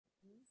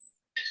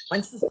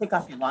Once you take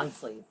off your long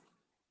sleeve,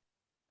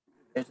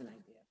 there's an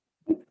idea.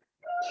 All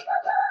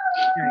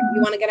right,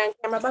 you want to get on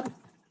camera, bud?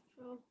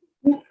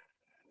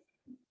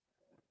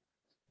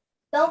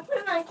 Don't put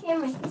it on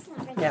camera. He's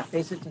not ready. Yeah,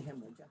 face it to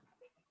him, would you?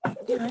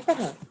 Yeah, I got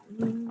it.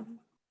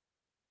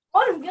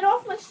 Autumn, get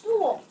off my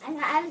stool. I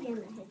was getting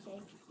a head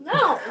shake.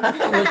 No.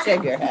 We'll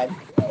shave your head.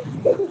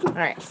 All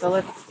right, so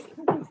let's see.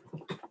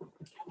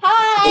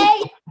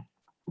 Hi.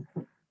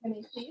 Can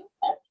I see you?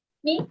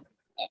 Me?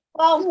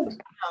 Well, No.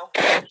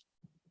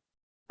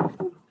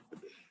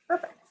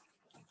 Perfect.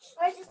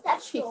 where's the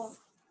step stool?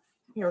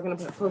 Here, we're gonna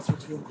put it closer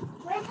to you.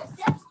 Where's the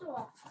step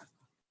stool?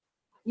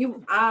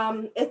 You,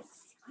 it's,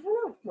 I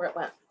don't know where it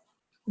went.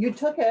 You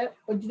took it.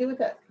 What'd you do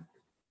with it?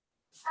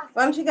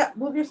 Why don't you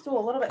move your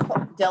stool a little bit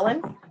closer?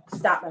 Dylan,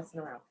 stop messing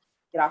around.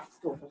 Get off the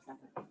stool for a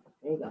second.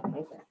 There you go,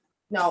 right there.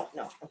 No,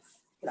 let's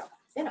get up.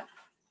 Stand up.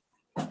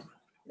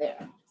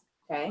 There.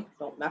 Okay,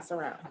 don't mess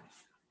around.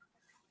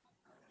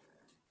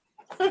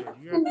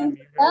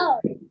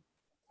 Go.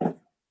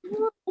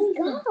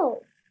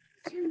 Go.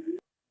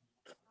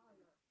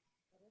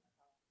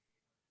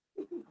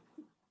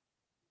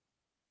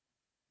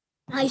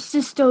 My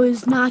sister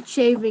is not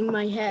shaving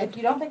my head. If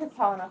you don't think it's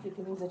tall enough, you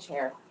can use a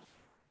chair.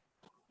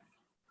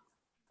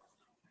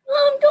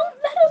 Mom, don't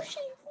let her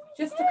shave my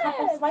Just head. a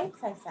couple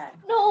swipes, I said.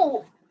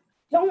 No,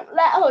 don't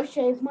let her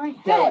shave my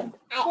head.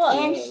 I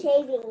am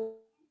shaving.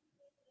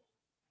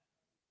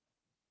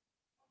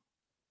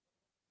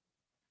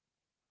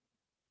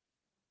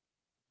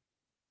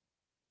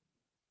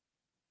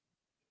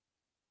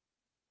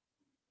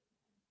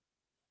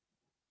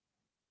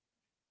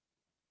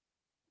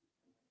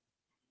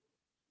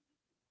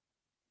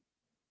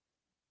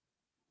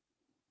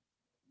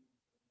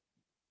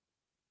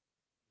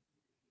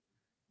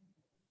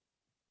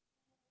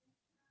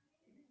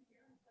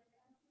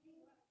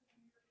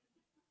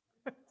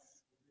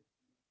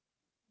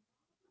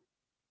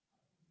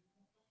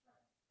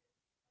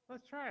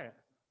 Let's try it.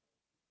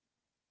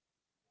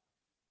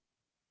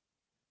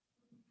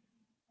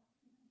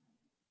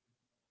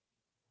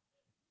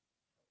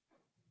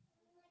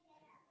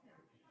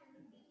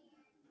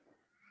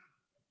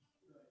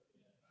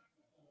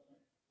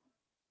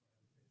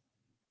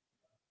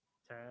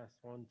 Test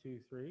 1, 2,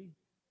 3.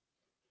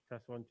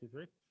 Test 1, 2,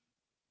 3.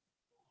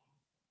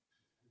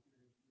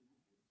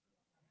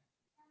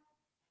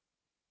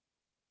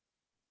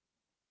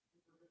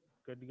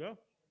 Good to go.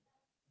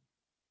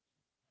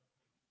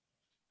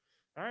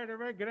 All right,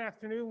 everybody, good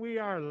afternoon. We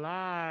are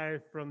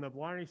live from the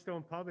Blarney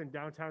Stone Pub in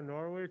downtown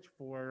Norwich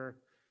for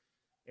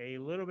a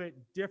little bit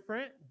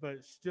different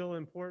but still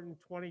important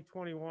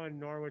 2021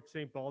 Norwich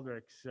St.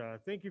 Baldrick's.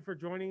 Thank you for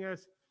joining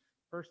us.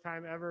 First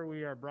time ever,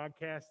 we are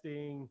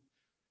broadcasting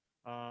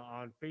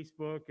on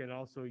Facebook and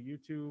also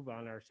YouTube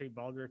on our St.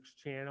 Baldrick's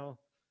channel.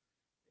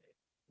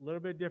 A little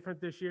bit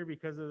different this year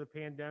because of the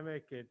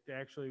pandemic. It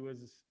actually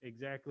was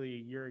exactly a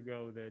year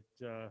ago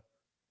that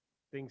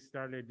things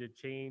started to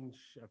change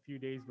a few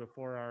days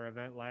before our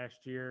event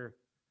last year.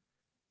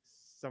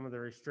 Some of the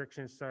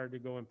restrictions started to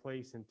go in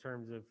place in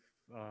terms of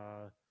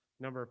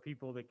number of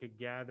people that could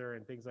gather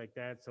and things like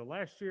that. So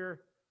last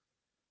year,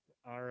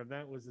 our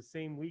event was the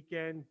same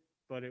weekend,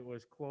 but it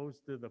was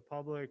closed to the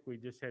public. We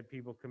just had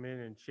people come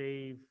in and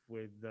shave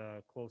with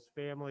close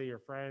family or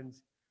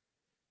friends.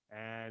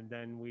 And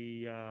then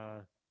we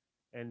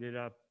ended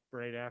up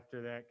right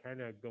after that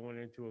kind of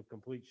going into a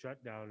complete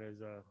shutdown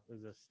as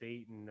a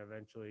state and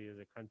eventually as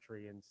a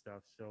country and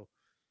stuff. So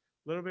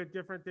a little bit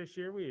different this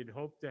year. We had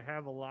hoped to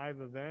have a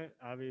live event.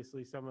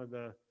 Obviously, some of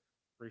the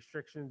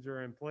restrictions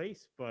are in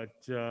place, but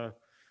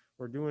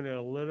we're doing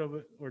it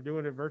we're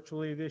doing it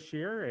virtually this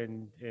year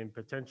and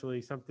potentially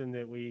something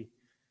that we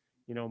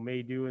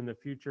may do in the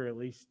future, at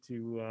least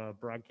to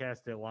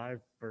broadcast it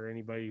live for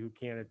anybody who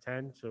can't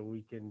attend so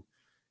we can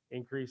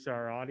increase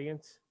our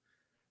audience.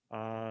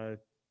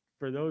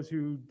 For those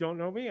who don't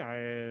know me, I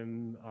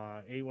am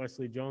A.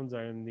 Wesley Jones.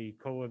 I am the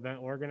co-event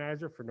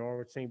organizer for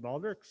Norwich St.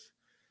 Baldrick's.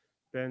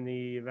 Been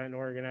the event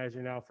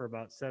organizer now for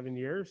about 7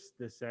 years.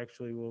 This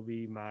actually will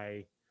be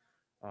my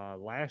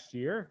last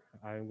year.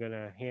 I'm going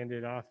to hand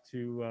it off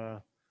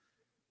to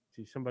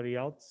somebody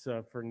else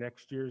for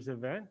next year's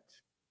event,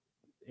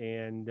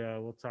 and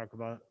we'll talk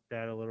about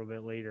that a little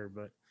bit later.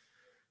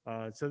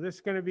 But so this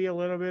is going to be a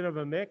little bit of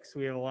a mix.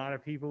 We have a lot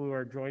of people who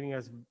are joining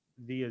us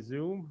via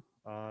Zoom.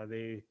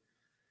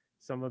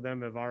 Some of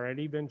them have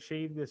already been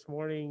shaved this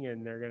morning,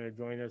 and they're going to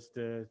join us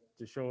to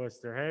show us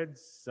their heads.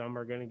 Some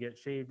are going to get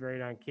shaved right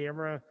on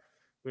camera.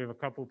 We have a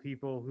couple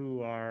people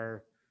who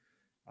are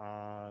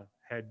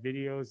had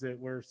videos that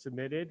were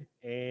submitted,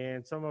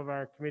 and some of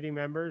our committee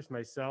members,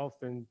 myself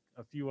and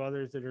a few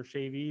others that are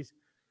shavies,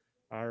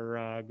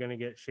 are going to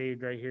get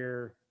shaved right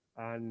here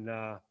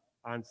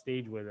on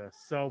stage with us.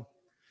 So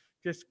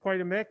just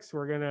quite a mix.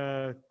 We're going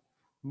to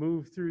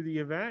move through the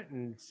event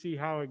and see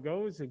how it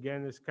goes.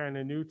 Again, it's kind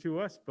of new to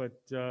us, but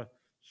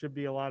should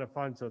be a lot of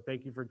fun. So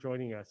thank you for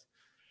joining us.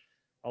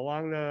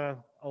 Along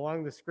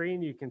the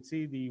screen, you can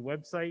see the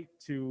website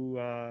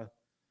to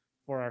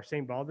for our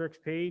St. Baldrick's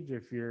page.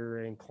 If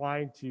you're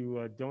inclined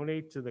to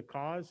donate to the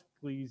cause,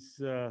 please,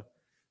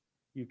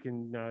 you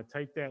can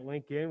type that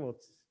link in. We'll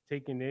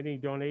take in any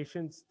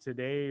donations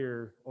today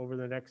or over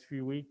the next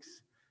few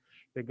weeks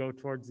that go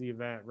towards the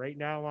event. Right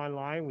now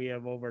online, we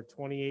have over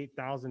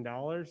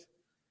 $28,000.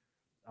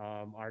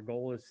 Our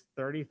goal is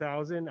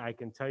 30,000. I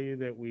can tell you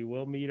that we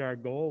will meet our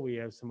goal. We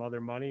have some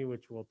other money,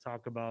 which we'll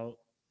talk about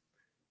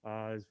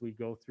as we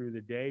go through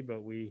the day,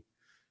 but we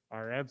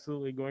are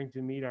absolutely going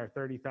to meet our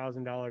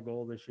 $30,000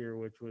 goal this year,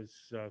 which was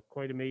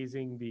quite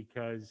amazing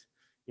because,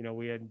 you know,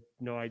 we had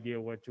no idea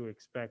what to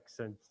expect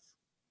since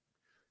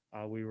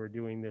we were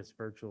doing this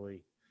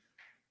virtually.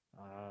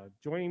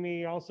 Joining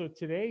me also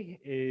today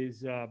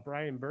is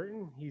Brian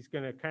Burton. He's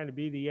going to kind of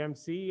be the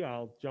MC.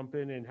 I'll jump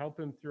in and help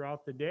him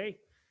throughout the day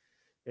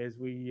as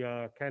we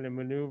kind of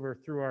maneuver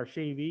through our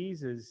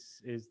shavees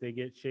as they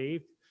get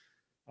shaved.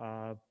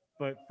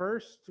 But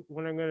first,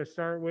 what I'm going to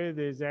start with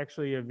is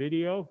actually a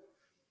video.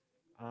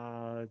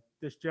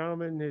 This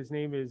gentleman, his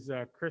name is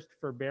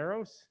Christopher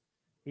Barros.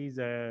 He's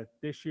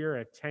this year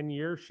a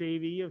 10-year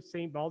shavee of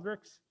St.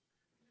 Baldrick's.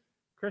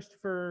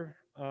 Christopher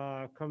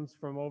comes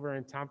from over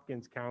in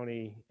Tompkins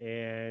County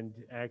and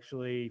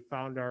actually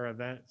found our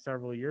event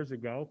several years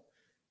ago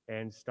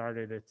and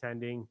started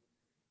attending.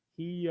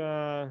 He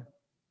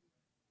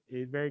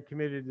is very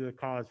committed to the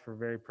cause for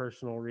very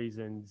personal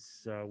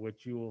reasons,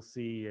 which you will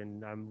see.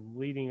 And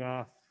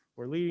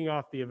we're leading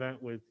off the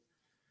event with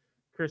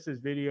Chris's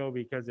video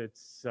because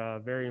it's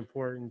very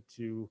important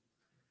to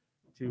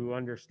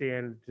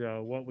understand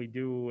what we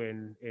do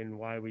and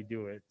why we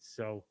do it.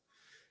 So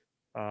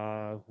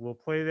we'll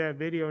play that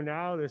video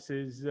now. This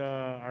is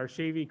our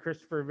shavee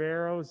Christopher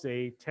Barros,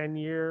 a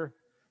 10-year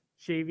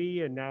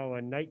shavee and now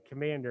a night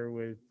commander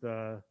with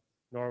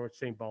Norwich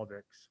St.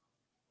 Baldrick's.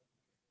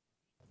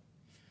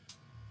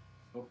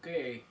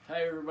 Okay,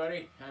 hi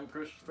everybody, I'm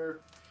Christopher,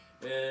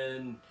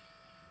 and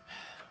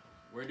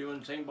we're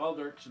doing St.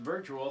 Baldrick's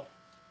virtual,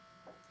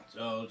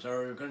 so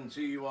sorry we couldn't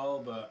see you all,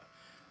 but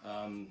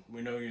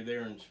we know you're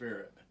there in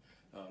spirit.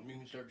 You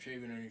can start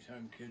shaving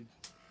anytime, kid.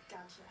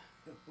 Gotcha.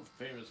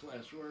 Famous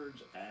last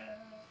words.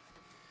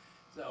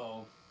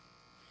 So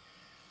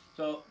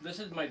this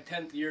is my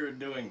 10th year of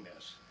doing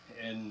this,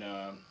 and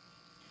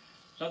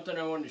something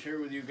I wanted to share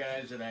with you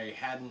guys that I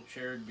hadn't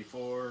shared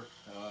before.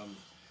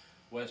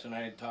 Wes and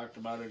I had talked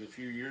about it a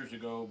few years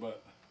ago,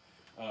 but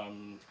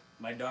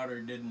my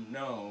daughter didn't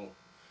know,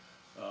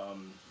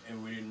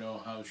 and we didn't know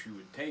how she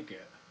would take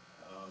it,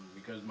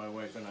 because my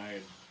wife and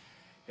I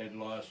had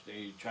lost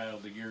a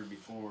child a year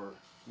before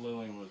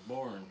Lillian was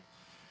born.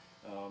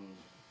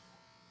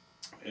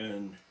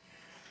 And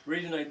the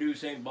reason I do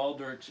St.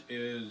 Baldrick's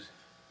is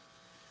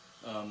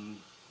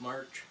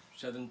March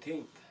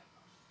 17th,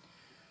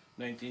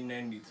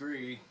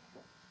 1993,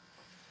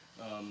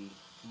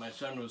 my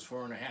son was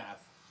 4.5.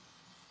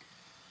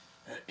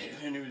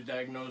 And he was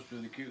diagnosed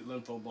with acute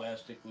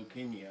lymphoblastic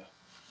leukemia,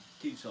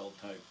 T-cell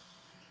type,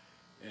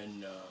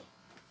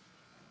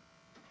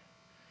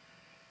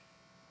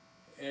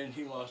 and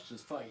he lost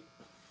his fight.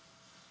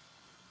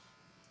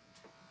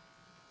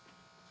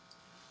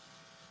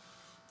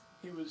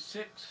 He was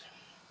 6,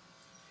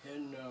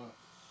 and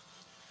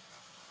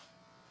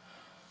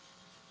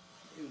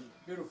he was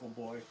a beautiful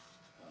boy,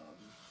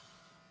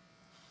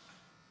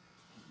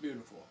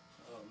 beautiful,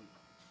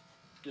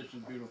 just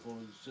as beautiful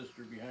as his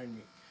sister behind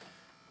me.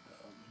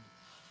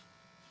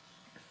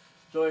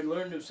 So I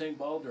learned of St.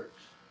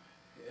 Baldrick's,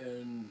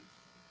 and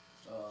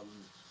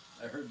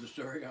I heard the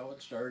story how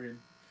it started,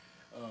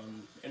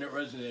 and it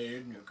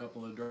resonated. A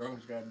couple of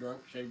drunks got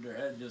drunk, shaved their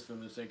head just for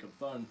the sake of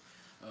fun.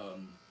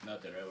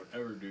 Not that I would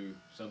ever do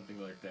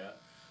something like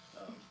that,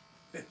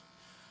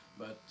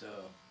 but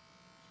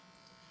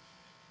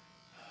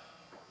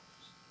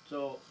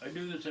so I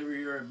do this every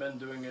year. I've been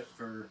doing it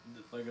for,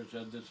 like I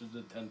said, this is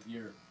the 10th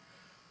year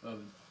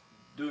of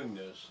doing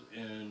this,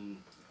 and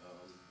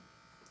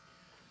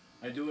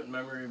I do it in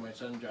memory of my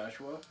son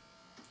Joshua.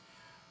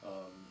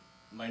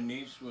 My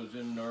niece was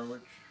in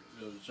Norwich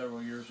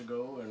several years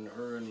ago, and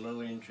her and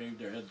Lillian shaved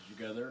their heads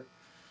together.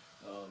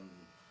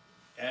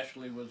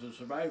 Ashley was a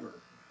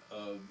survivor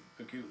of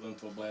acute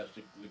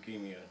lymphoblastic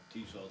leukemia,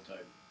 T-cell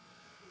type,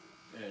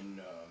 and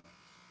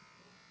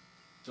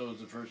so it was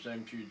the first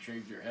time she had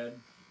shaved her head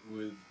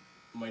with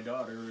my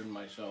daughter and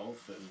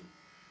myself, and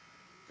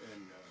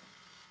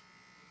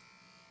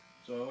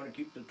so I want to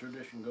keep the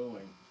tradition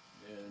going,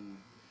 and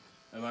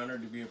I'm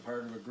honored to be a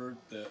part of a group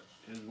that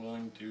is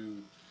willing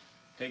to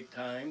take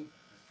time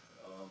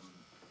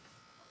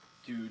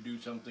to do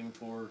something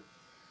for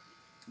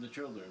the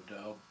children to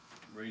help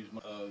raise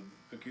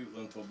acute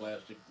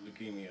lymphoblastic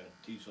leukemia,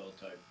 T-cell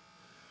type,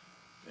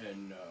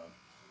 and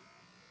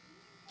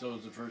so it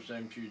was the first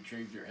time she had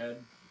shaved her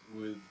head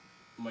with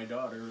my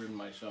daughter and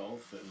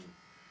myself, and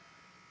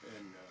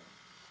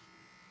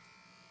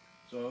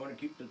so I want to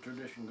keep the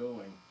tradition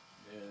going,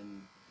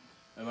 and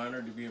I'm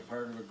honored to be a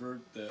part of a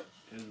group that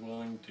is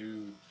willing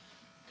to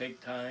take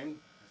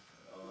time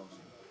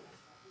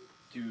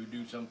to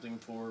do something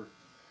for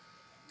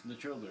the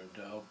children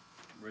to help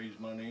raise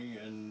money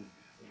and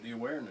the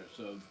awareness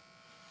of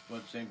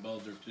what St.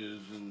 Baldrick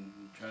is and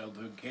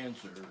childhood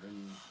cancer,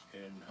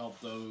 and help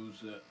those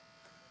that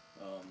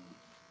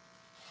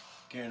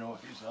can't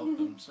always help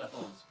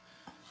themselves.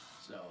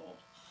 So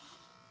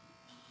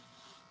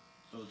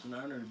it's an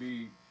honor to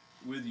be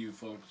with you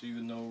folks,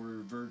 even though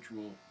we're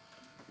virtual.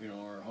 You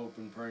know, our hope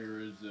and prayer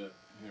is that,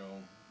 you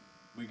know,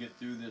 we get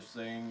through this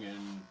thing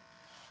and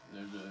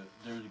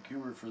there's a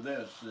cure for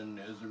this, and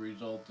as a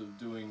result of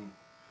doing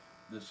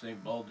the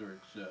St.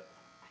 Baldrick's, that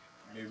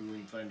maybe we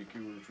can find a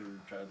cure for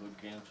childhood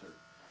cancer.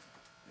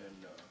 And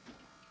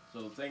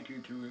so thank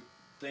you to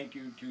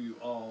you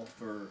all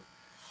for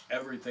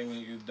everything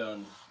that you've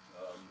done,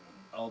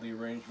 all the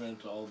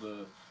arrangements, all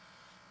the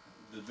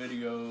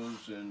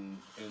videos, and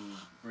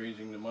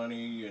raising the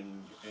money,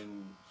 and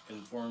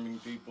informing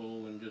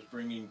people, and just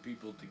bringing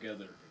people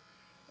together.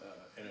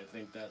 And I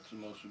think that's the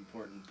most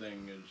important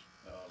thing is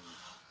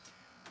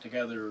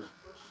together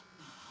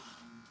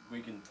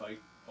we can fight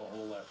a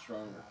whole lot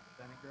stronger.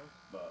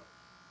 But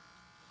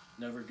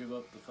never give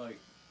up the fight.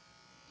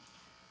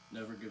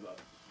 Never give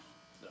up.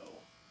 So,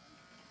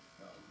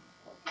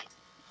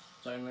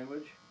 sign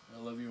language, I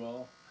love you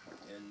all,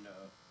 and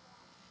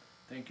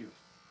thank you.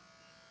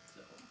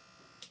 So.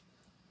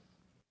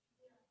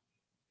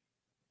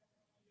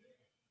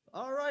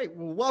 All right,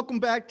 well, welcome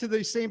back to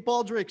the St.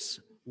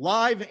 Baldrick's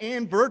live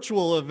and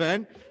virtual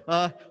event.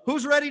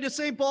 Who's ready to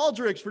St.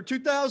 Baldrick's for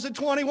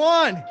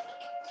 2021?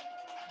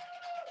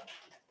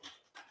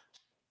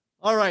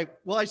 All right,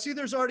 well, I see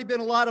there's already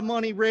been a lot of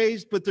money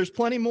raised, but there's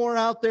plenty more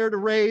out there to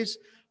raise.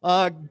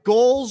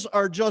 Goals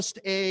are just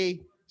a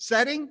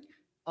setting.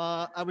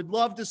 I would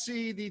love to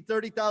see the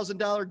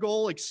 $30,000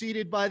 goal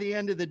exceeded by the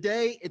end of the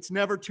day. It's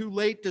never too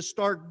late to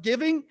start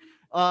giving.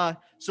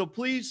 So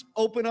please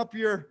open up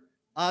your,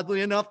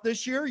 oddly enough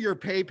this year, your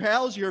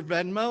PayPals, your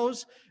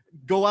Venmos,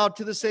 go out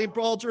to the St.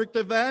 Baldrick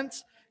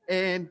events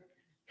and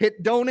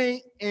hit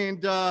donate.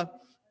 And,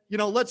 you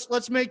know,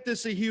 let's make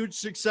this a huge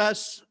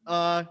success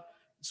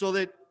so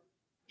that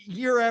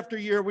year after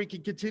year we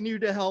can continue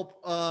to help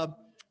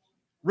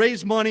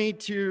raise money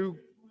to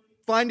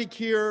find a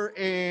cure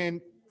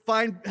and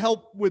find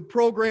help with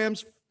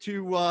programs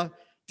to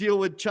deal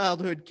with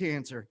childhood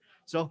cancer.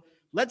 So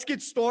let's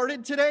get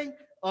started today.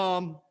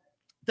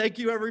 Thank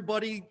you,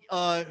 everybody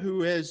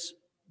who has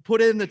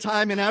put in the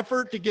time and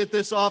effort to get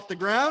this off the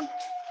ground.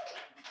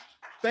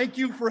 Thank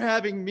you for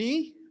having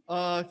me.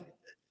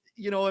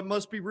 You know, it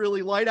must be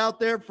really light out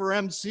there for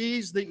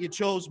MCs that you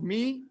chose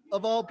me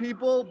of all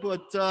people,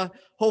 but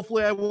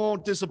hopefully I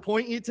won't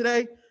disappoint you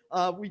today.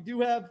 We do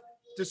have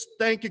to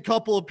thank a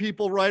couple of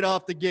people right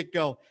off the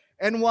get-go.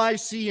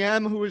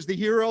 NYCM, who is the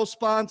hero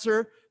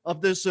sponsor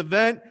of this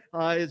event,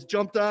 has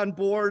jumped on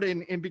board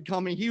and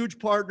become a huge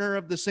partner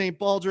of the St.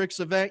 Baldrick's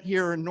event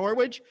here in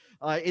Norwich.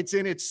 It's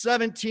in its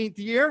 17th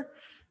year.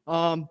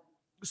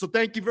 So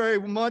thank you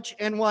very much,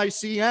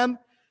 NYCM.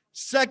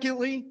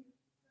 Secondly,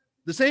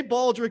 the St.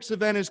 Baldrick's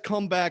event has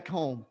come back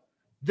home.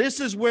 This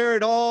is where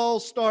it all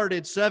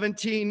started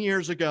 17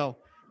 years ago.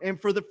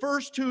 And for the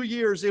first 2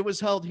 years, it was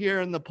held here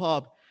in the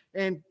pub.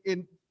 And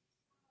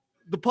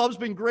the pub's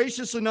been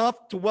gracious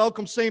enough to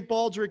welcome St.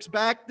 Baldrick's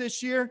back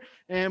this year.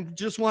 And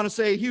just want to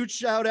say a huge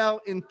shout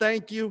out and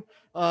thank you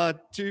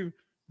to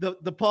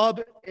the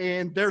pub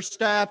and their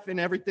staff and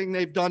everything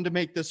they've done to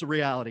make this a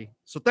reality.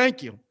 So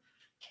thank you.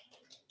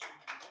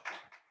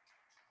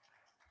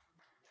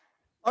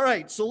 All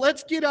right, so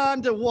let's get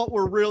on to what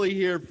we're really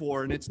here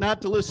for, and it's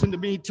not to listen to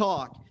me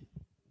talk.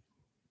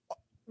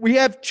 We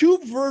have two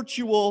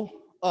virtual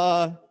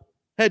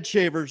head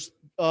shavers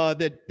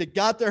that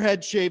got their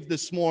head shaved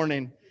this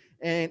morning,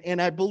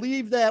 and I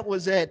believe that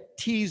was at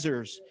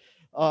Teasers.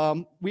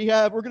 We're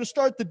going to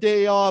start the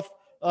day off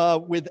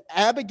with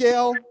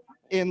Abigail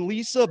and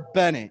Lisa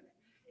Bennett.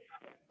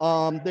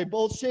 They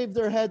both shaved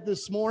their head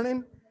this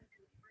morning,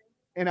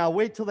 and I'll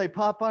wait till they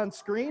pop on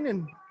screen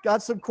and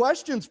got some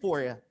questions for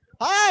you.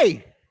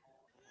 Hi.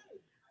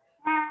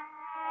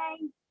 Hi.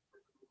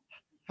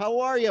 How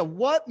are you?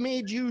 What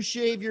made you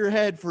shave your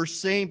head for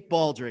St.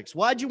 Baldrick's?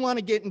 Why'd you want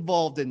to get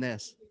involved in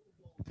this?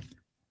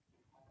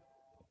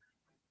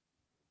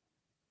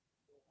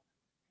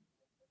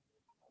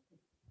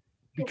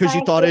 Because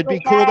you thought it'd be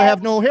cool to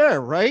have no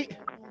hair, right?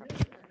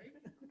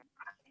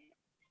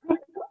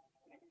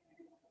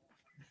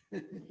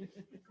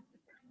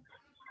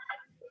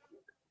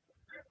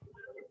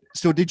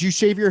 So did you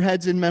shave your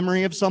heads in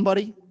memory of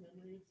somebody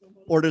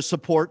or to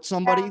support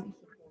somebody?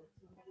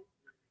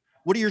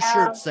 What do your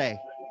shirts say?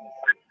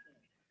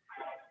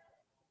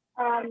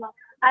 I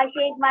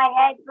shaved my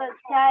head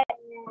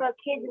for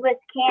kids with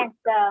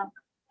cancer.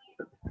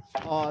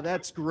 Oh,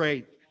 that's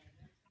great.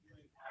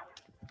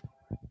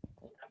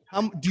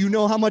 Do you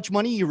know how much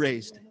money you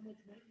raised?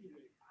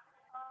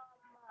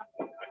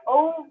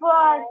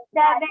 Over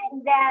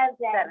 7,000.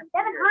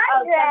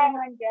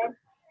 700.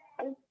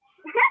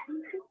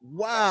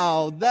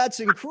 Wow, that's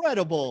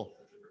incredible.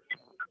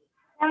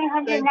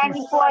 Thank you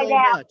so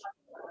 $794. much.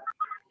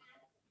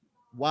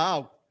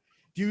 Wow.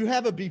 Do you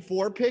have a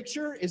before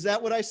picture? Is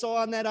that what I saw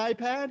on that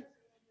iPad?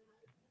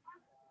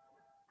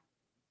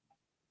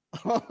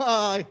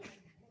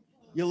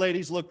 You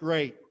ladies look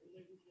great.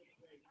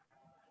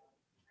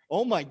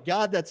 Oh my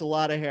God, that's a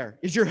lot of hair.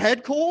 Is your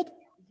head cold?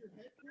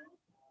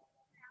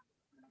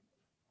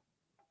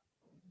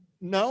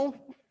 No?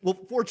 Well,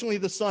 fortunately,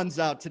 the sun's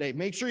out today.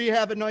 Make sure you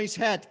have a nice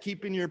hat to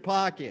keep in your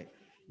pocket.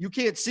 You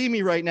can't see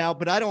me right now,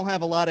 but I don't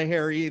have a lot of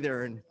hair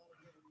either. And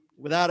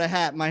without a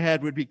hat, my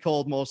head would be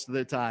cold most of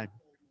the time.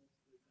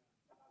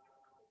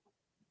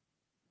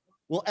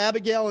 Well,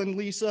 Abigail and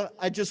Lisa,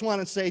 I just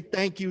want to say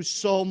thank you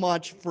so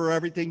much for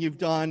everything you've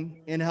done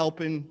in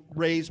helping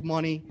raise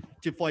money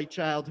to fight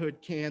childhood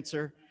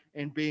cancer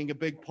and being a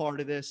big part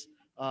of this.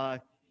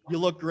 You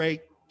look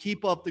great.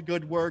 Keep up the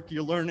good work.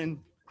 You're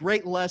learning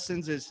great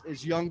lessons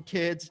as young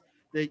kids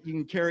that you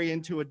can carry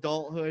into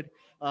adulthood.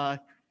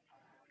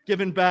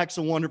 Giving back's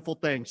a wonderful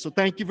thing. So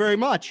thank you very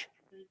much.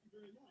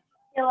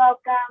 You're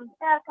welcome.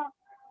 Welcome.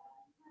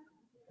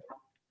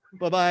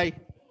 Bye-bye.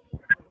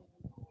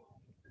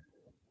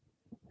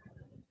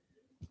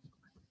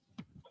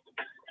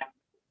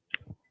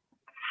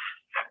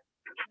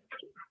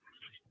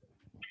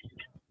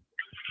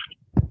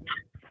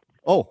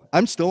 Oh,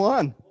 I'm still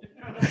on.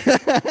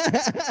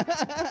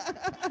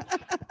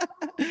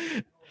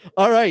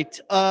 All right.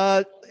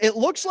 It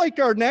looks like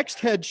our next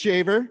head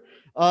shaver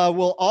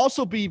will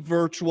also be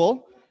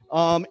virtual.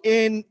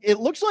 And it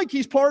looks like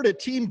he's part of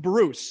Team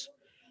Bruce.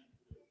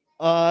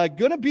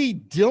 Gonna be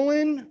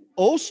Dylan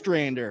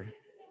Ostrander.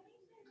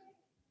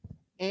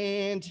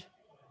 And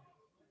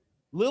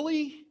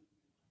Lily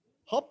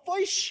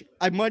Hupfeisch.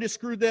 I might have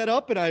screwed that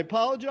up and I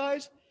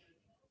apologize.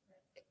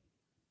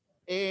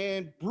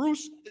 And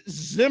Bruce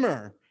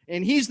Zimmer,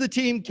 and he's the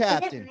team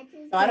captain.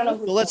 No, I don't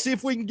know. So let's see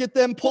if we can get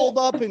them pulled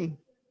up and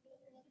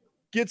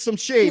get some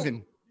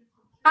shaving.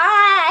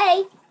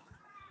 Hi.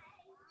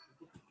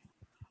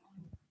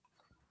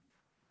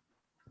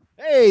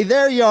 Hey,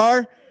 there you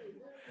are.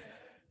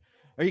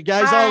 Are you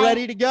guys all Hi.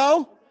 ready to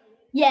go?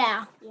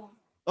 Yeah.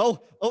 Oh,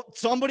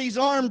 somebody's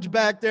armed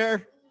back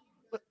there.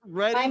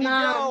 Ready My to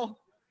mom. go.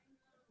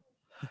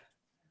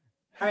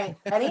 All right,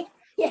 ready?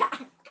 Yeah.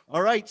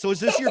 All right, so is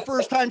this your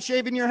first time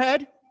shaving your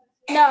head?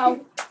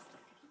 No.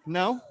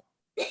 No?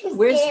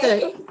 Where's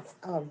the,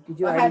 oh, did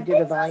you already do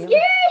the volume?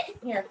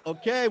 Here.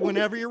 Okay,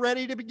 whenever you're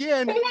ready to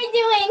begin. What am I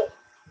doing?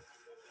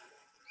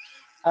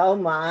 Oh,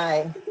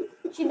 my.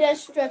 She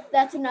does strip.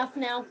 That's enough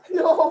now.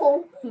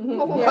 No.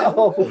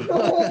 No. You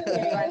wanna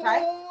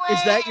try?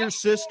 Is that your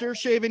sister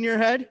shaving your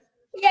head?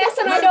 Yes,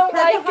 and I don't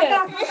like it.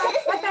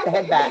 The head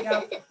There you back.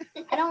 go.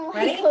 I don't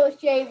Ready? like her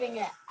shaving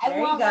it. I There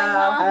you want go. my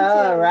mom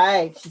All to.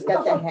 right, she's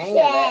got the hang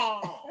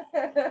of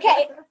it.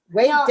 Okay.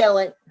 Wait, No.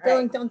 Dylan,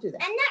 Right. don't do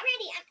that. I'm not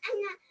ready.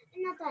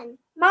 I'm not done. You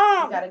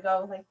Mom. gotta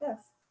go like this.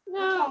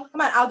 No.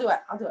 Come on, I'll do it.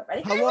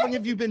 Ready? How long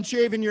have you been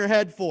shaving your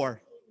head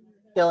for?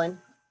 Dylan,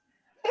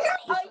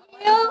 Are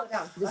you? Go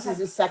down. this Go is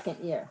the second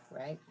year,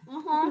 right?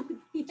 Uh-huh.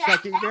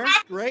 Second year?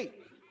 Great.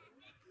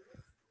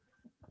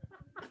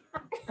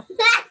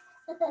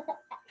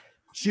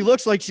 She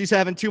looks like she's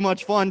having too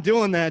much fun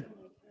doing that.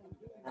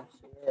 Yeah,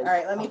 she is. All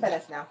right, let me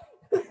finish now.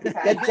 Okay.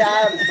 Good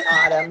job,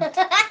 Autumn.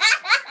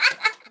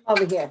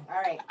 Over here.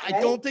 All right. I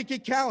ready? don't think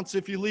it counts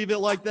if you leave it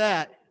like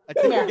that. I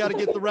think you got to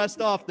get the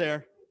rest off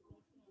there.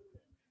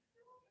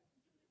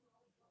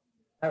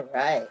 All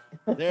right.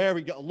 There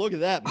we go. Look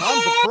at that.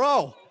 Mom's a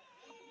pro.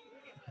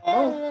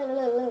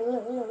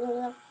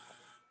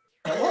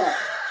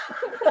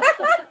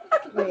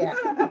 Yeah.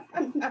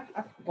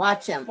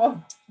 Watch him.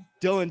 Whoa,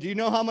 Dylan, do you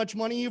know how much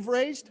money you've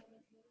raised?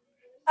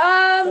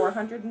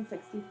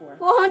 464.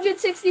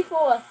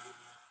 464.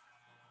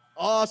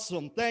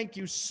 Awesome. Thank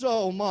you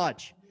so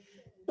much.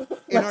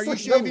 And are you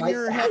Let's look shaving like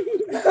your that.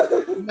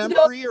 head in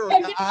memory or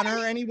to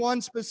honor anyone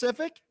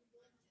specific?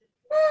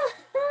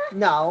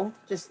 No,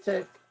 just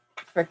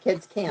for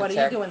kids' cancer. What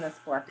are you doing this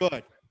for?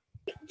 Good.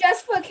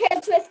 Just for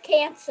kids with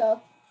cancer.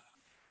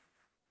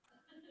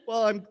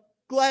 Well, I'm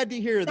glad to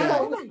hear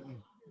that.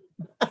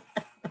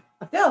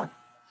 Bill,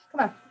 come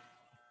on.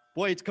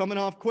 Boy, it's coming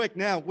off quick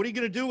now. What are you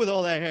going to do with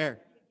all that hair?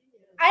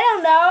 I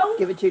don't know.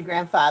 Give it to your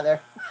grandfather.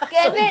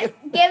 Give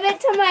it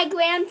to my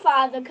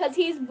grandfather because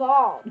he's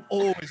bald.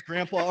 Oh, is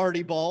Grandpa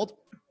already bald?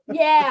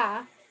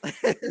 Yeah. We'll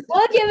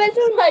give it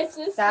to my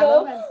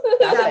Stop moving.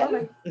 sister. Stop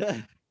moving.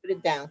 Put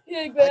it down.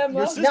 Yeah, Your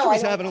Grandma. sister No, I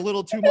was don't. having a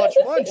little too much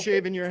fun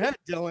shaving your head,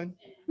 Dylan.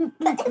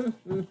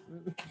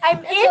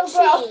 I'm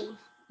itchy.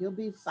 You'll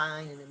be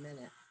fine in a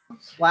minute.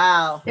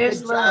 Wow.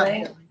 There's good job.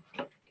 Lily.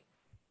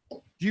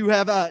 Do you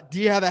have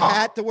a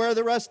hat to wear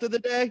the rest of the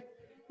day?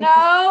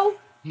 No.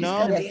 She's No?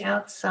 gonna be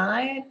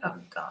outside. Oh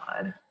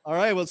God. All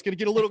right, well, it's going to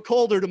get a little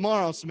colder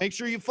tomorrow, so make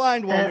sure you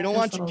find one. We don't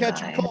want you This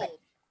catching little cold.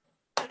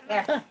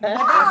 There.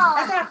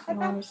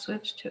 Mom,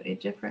 switch to a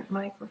different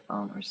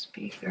microphone or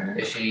speaker.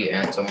 Is she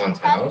at someone's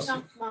That's house?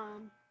 enough,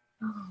 Mom.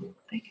 Oh,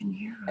 they can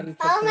hear How her. do you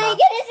Oh pick my them up?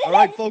 goodness. All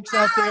right, folks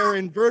out there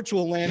in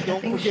virtual land, I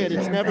don't think forget, she's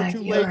it's in her never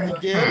too late to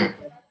backyard. give.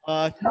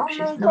 No, she's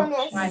my not.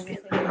 goodness. She might be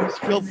at the house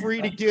Feel right now.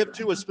 free to give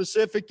to a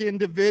specific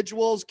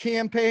individual's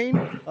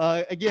campaign.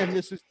 Again,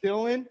 this is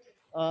Dylan.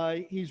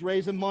 He's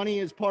raising money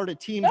as part of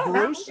Team Yeah.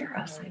 Bruce. Hear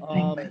us, I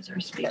think, because our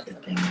speaker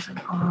things and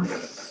off.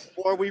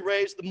 The more we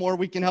raise, the more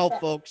we can help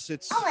folks.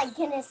 Oh my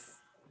goodness.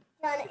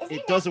 John, isn't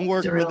It doesn't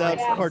work It's really without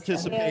nice.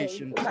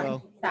 participation.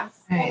 So Stop.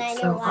 All And I right,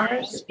 know so why.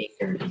 our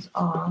speaker is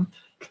off.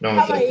 No, How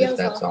it's about like yours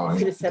that's off? on.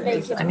 Should have said Make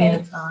this. it I mean,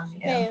 it's on,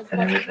 yeah. Okay, But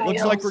everything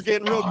looks like else we're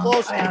getting real is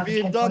close off. to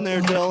being done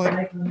there,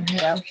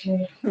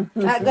 Dylan.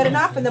 Not good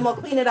enough, and then we'll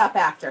clean it up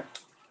after.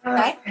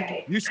 Okay?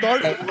 Okay. You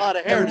started with a lot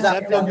of hair. Does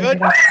that feel good?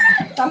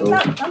 Thumbs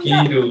up, thumbs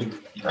up.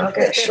 I'll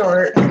get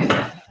short.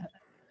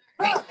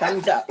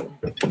 Thumbs up.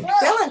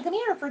 Dylan, come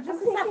here for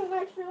just a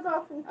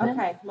second.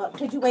 Okay, look,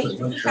 could you wait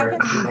just a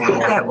second?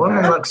 That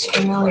woman looks All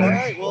familiar.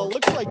 right. Well, it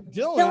looks like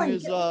Dylan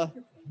is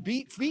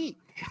beat feet.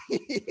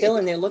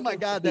 Dylan, they're Oh looking. my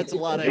God, that's a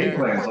lot of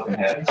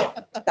hair.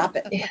 Stop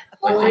it.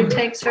 Lily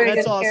takes very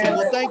That's good awesome. care of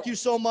Well, it. thank you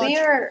so much. We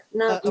are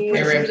not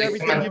Appreciate Ramsey,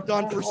 everything come on. you've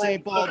done for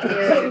St.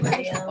 Baldrick.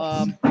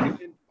 Baldrick.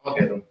 I'll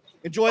get them.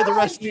 Enjoy the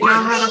rest of You your know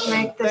how to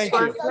make this Thank you.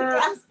 work,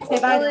 Matt? Say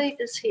bye. Lily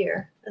is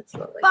here. That's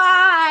Lily.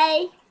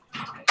 Bye.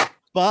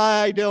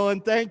 Bye,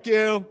 Dylan. Thank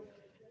you.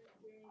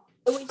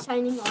 Are we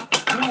signing off?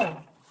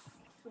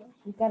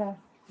 You gotta,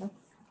 can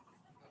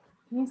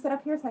you sit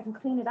up here so I can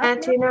clean it up? And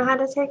do you know how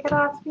to take it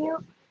off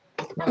mute?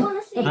 I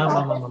want to see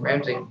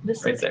Ramsey.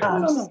 This Right is there.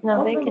 us.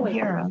 No, they can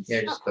hear us.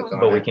 Yeah, just click on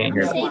But we it. can't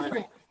hear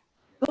Saving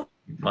it.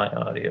 my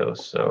audio,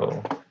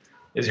 so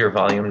is your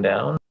volume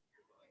down?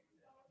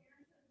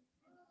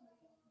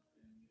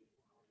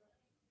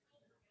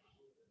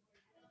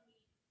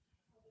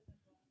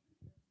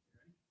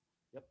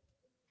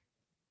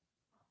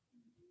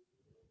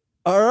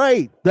 All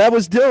right. That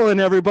was Dylan,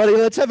 everybody.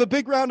 Let's have a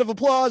big round of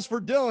applause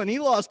for Dylan. He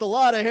lost a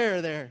lot of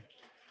hair there.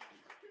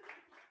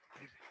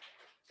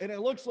 And it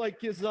looks like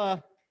his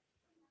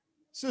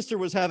sister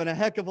was having a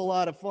heck of a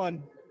lot of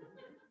fun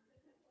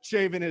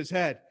shaving his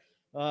head.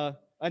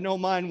 I know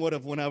mine would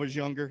have when I was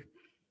younger.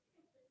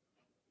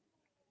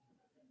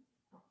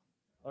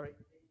 All right.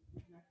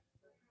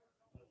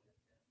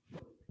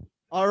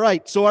 All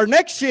right. So our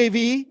next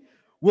shavee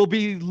will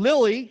be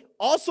Lily,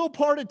 also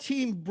part of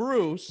Team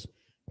Bruce.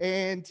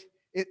 And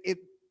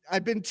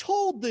I've been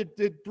told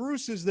that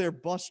Bruce is their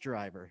bus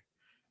driver,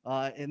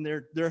 and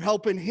they're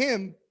helping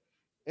him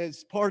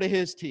as part of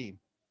his team.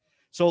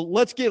 So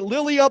let's get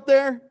Lily up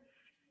there.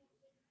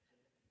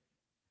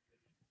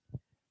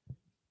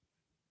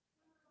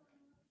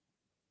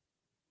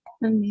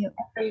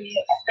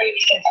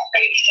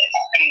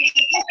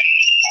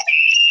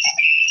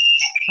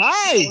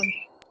 Hi.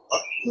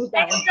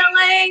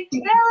 Lily!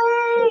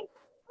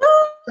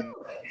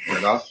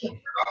 Lily!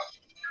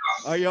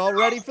 Are you all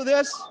ready for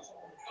this?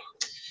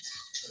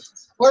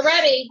 We're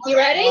ready. You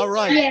ready? All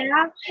right.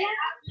 Yeah.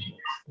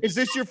 Is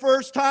this your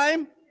first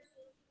time?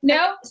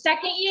 Nope.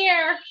 Second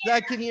year.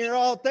 Second year.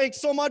 Oh, thanks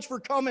so much for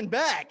coming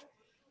back.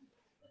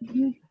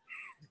 And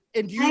do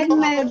I you have know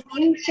how my much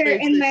blue shirt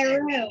raise in this my year?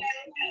 room.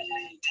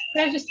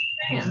 Can I just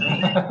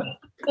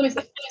let me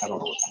see.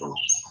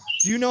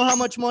 Do you know how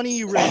much money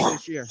you raised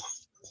this year?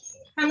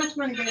 How much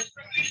money did it?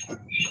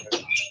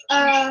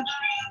 I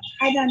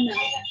don't know.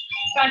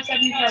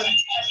 577.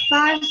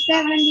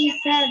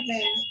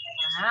 577.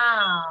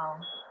 Wow.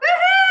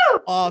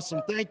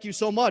 Awesome. Thank you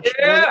so much.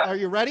 Are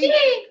you ready?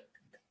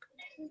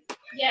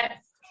 Yes.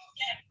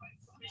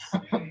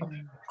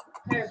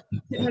 Here,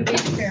 get one of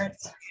these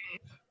parents.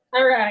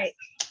 All right.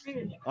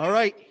 All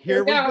right.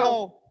 Here we Here we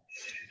go.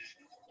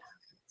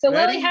 So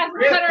Ready? Lily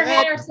hasn't cut her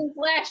Set. hair since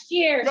last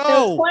year, so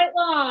Go. it's quite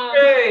long.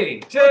 3,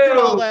 2, Look at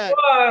all that.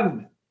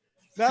 1.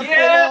 Not for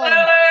Yeah, long.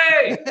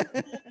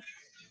 Lily!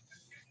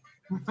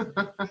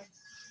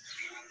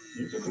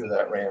 You can do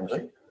that,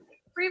 Ramsey.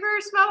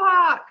 Reverse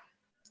mohawk.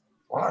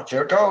 Watch,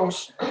 here it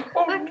goes.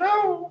 Oh,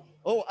 no.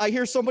 Oh, I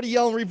hear somebody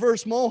yelling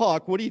reverse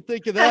mohawk. What do you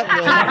think of that,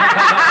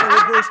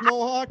 Will? Reverse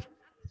mohawk?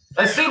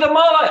 I see the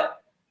mullet.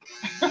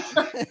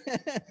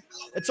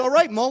 It's all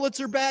right. Mullets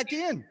are back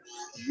in.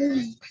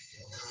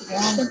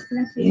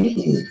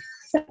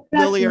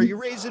 Lily, are you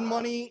raising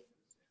money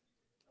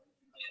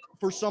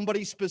for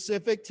somebody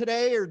specific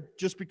today or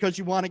just because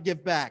you want to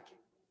give back?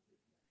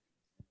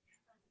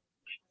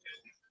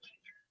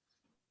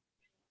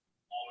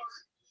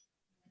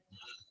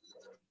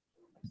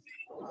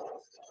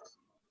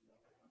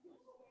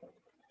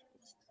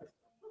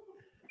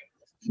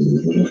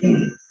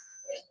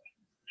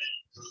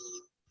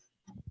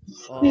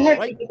 All You have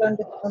right. to go and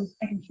get them.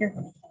 I can hear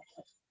them.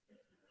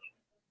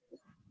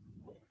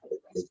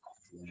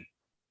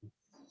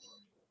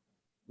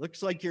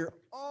 Looks like you're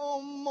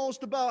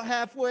almost about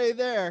halfway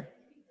there.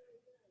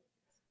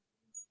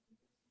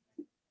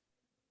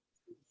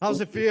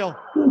 How's it feel?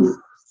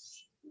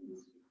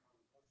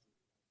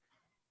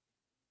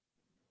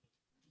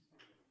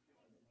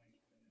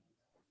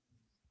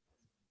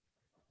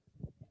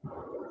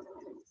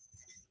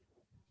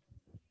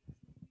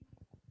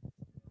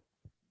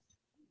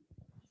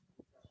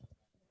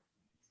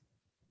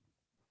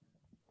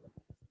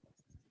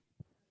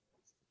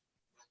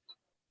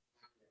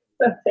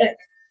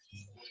 Perfect.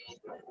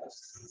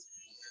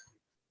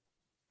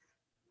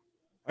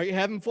 Are you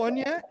having fun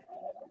yet?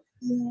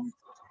 Yeah.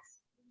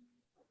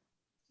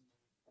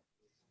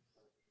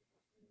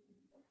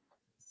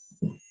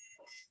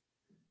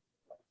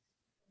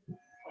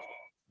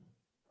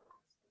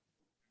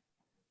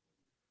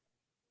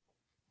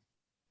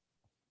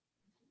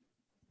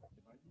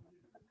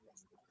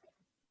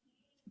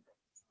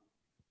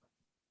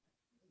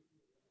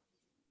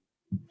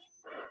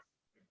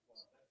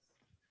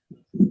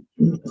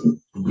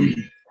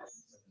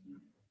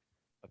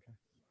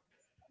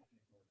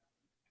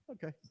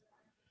 Okay.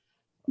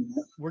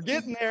 We're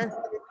getting there.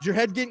 Is your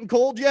head getting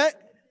cold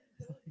yet?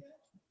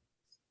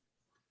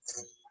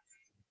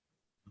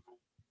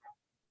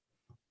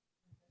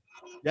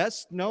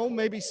 Yes, no,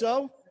 maybe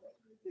so.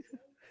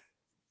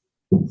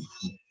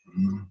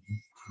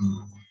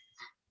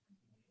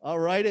 All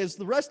right, as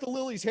the rest of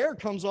Lily's hair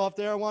comes off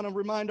there, I want to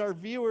remind our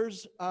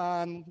viewers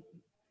on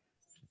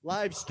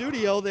live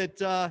studio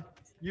that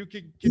you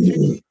can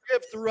continue to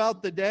give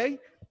throughout the day.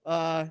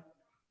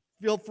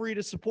 Feel free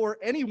to support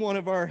any one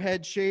of our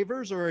head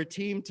shavers or a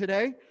team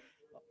today.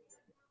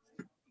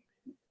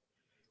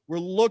 We're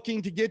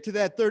looking to get to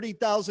that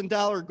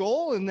 $30,000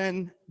 goal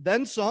and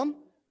then some.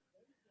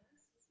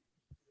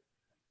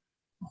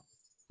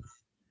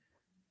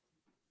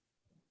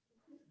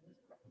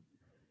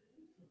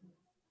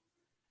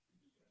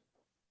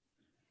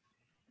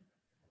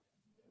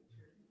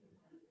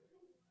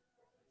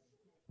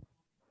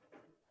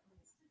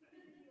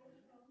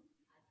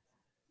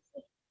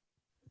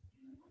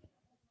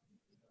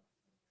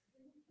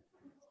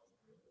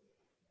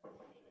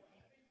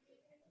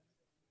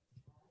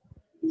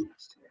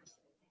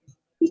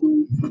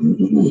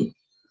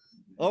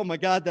 Oh my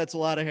God, that's a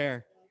lot of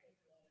hair.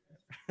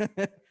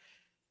 Do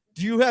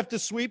you have to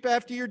sweep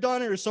after you're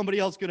done, or is somebody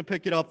else going to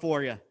pick it up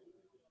for you?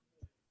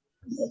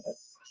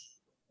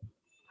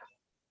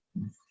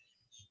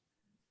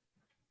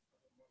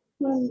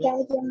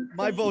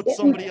 My vote,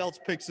 somebody else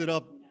picks it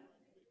up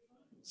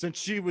since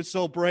she was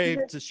so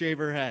brave to shave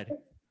her head.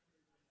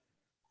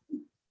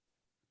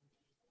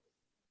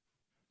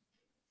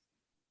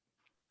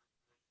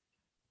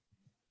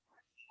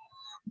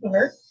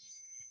 Her?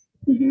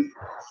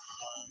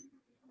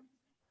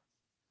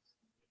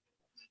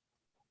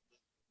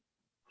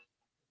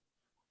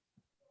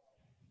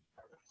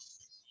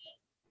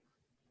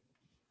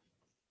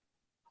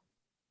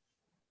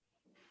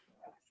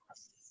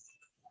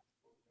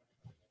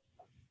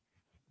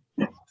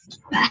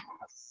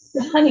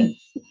 Honey,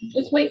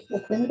 just wait.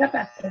 We'll clean it up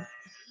after.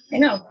 I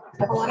know. I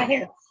have a lot of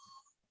hair.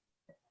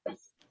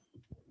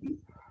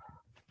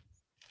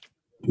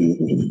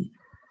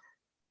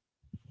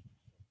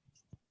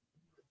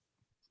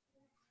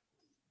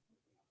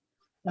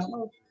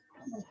 No.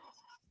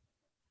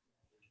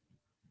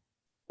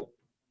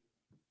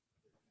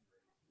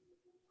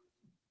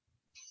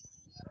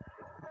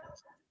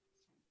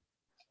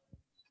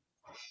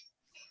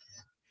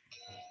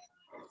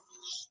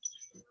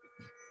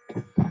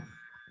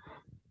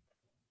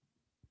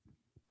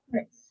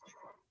 Right.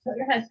 Tilt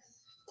your head.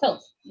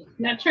 Tilt.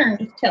 Not turn,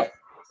 just tilt.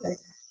 Right.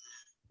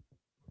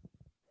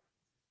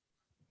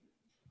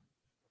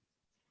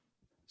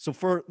 So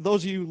for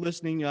those of you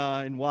listening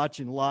and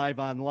watching live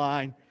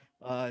online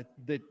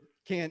that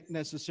can't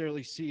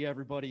necessarily see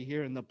everybody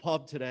here in the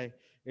pub today,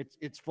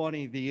 it's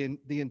funny.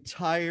 The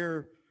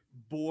entire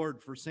board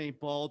for St.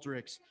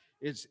 Baldrick's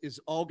is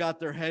all got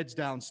their heads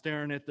down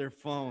staring at their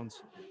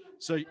phones.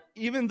 So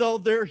even though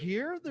they're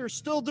here, they're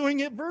still doing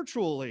it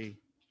virtually.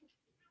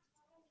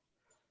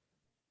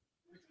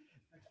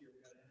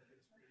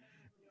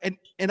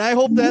 And I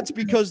hope that's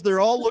because they're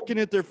all looking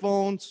at their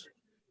phones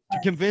to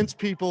convince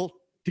people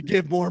to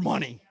give more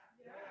money.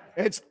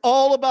 It's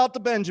all about the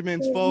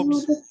Benjamins,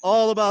 folks.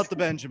 All about the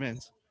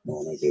Benjamins.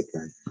 When I get a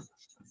turn.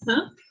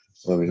 Huh?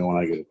 Let me know when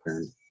I get a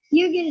turn.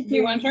 You get it. Do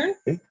you want to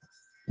turn?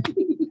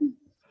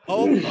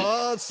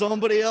 Oh,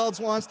 somebody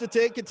else wants to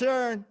take a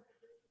turn.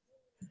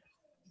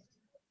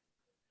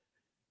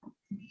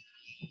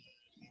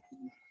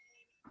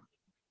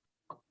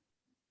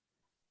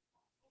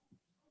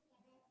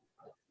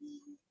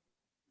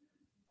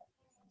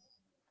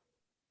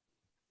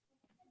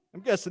 I'm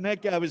guessing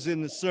that guy was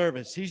in the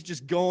service. He's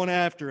just going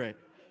after it.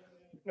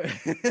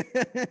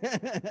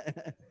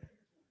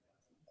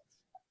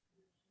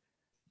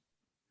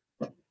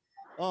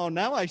 Oh,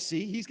 now I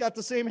see. He's got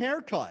the same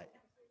haircut.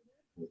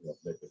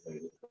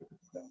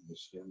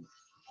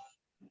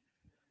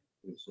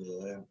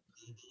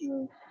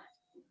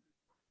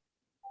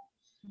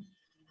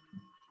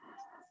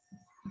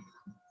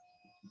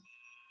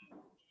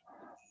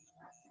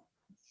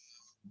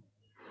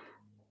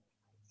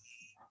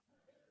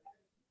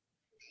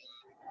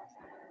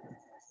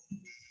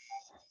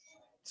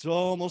 It's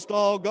almost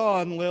all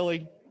gone,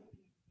 Lily.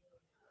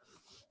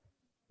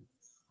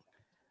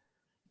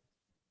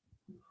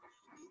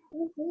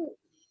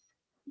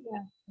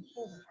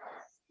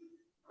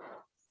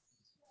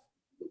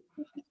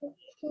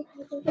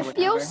 It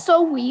feels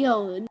so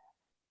weird.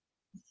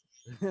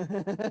 I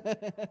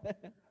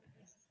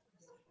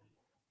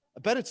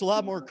bet it's a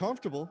lot more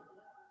comfortable.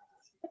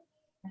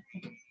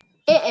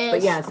 It is.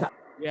 But yes,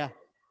 Yeah.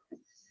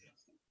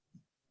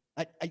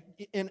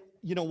 And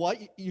you know what?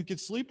 You could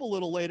sleep a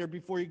little later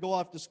before you go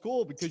off to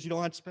school because you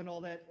don't have to spend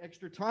all that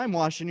extra time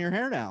washing your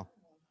hair now.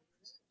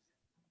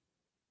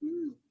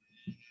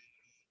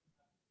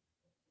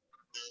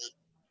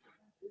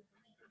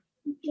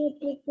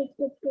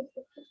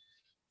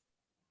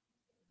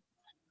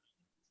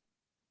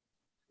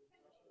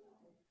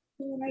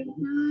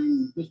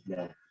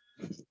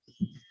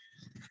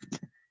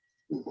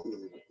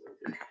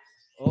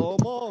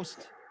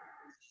 Almost.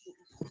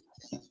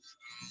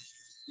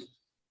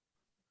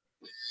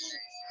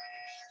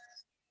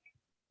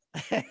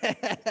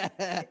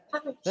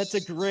 That's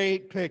a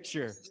great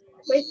picture.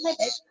 Where's my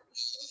bed?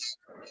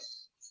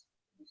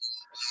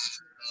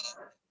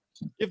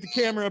 Give the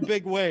camera a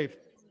big wave.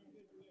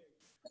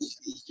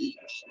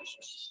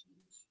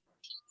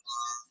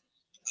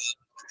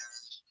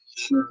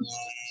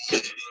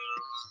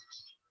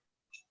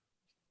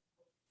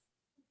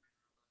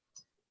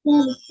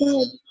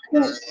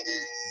 Good.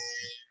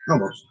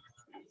 Almost.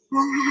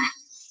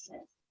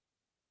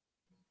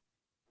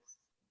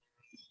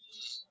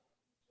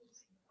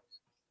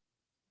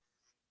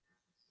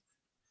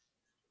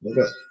 Look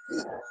up.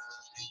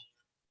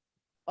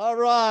 All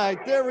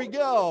right, there we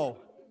go.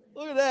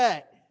 Look at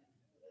that.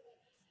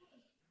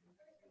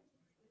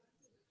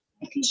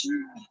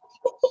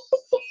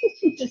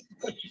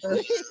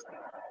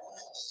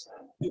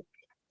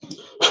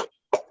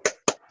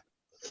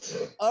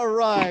 All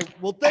right.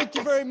 Well, thank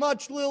you very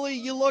much, Lily.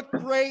 You look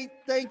great.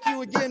 Thank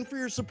you again for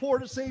your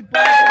support of St.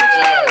 Paul.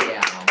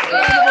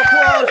 Round of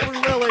applause for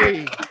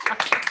Lily.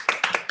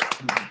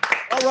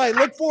 All right.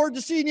 Look forward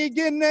to seeing you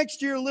again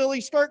next year,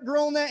 Lily. Start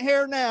growing that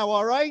hair now.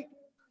 All right.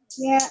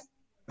 Yeah.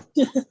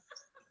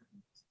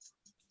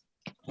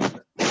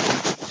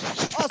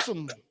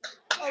 Awesome.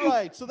 All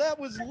right. So that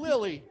was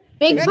Lily.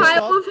 Big Next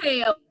pile up, of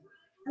hair.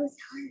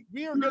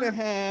 we are going to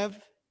have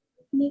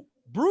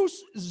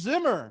Bruce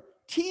Zimmer,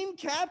 team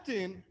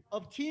captain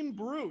of Team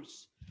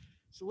Bruce.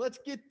 So let's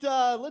get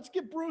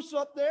Bruce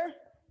up there.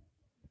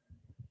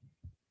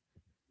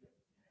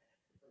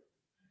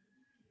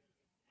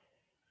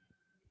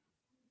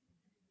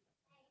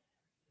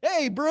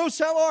 Hey, Bruce,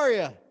 how are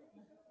you?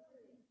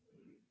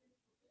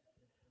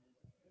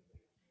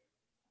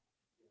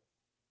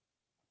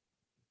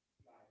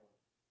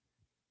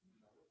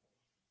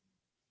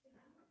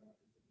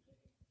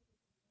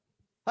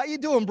 How you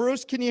doing,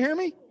 Bruce? Can you hear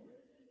me?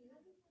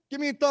 Give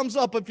me a thumbs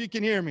up if you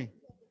can hear me.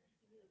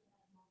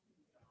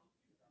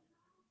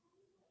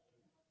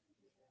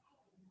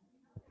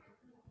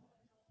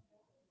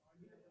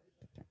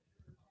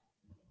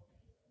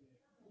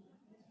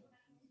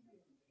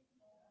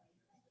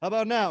 How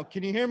about now?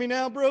 Can you hear me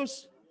now,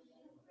 Bruce?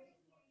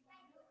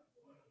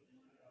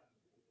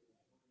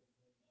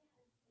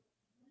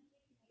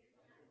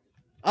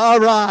 All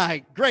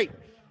right, great.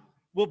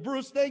 Well,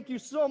 Bruce, thank you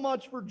so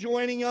much for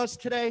joining us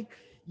today.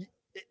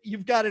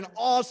 You've got an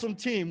awesome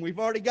team. We've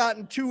already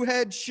gotten 2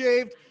 heads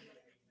shaved.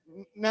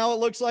 Now it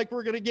looks like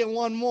we're going to get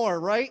 1 more,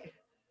 right?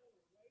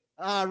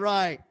 All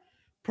right.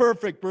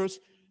 Perfect, Bruce.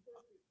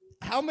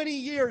 How many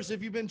years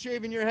have you been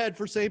shaving your head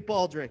for St.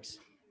 Baldrick's?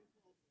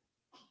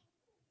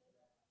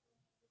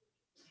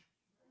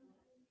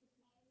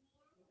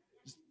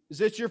 Is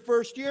this your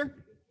first year?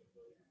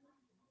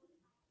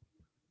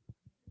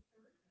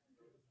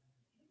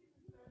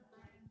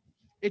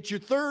 It's your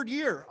 3rd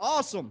year.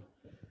 Awesome.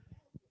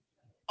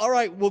 All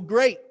right. Well,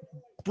 great.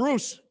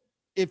 Bruce,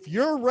 if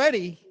you're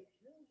ready,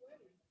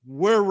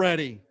 we're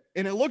ready.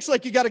 And it looks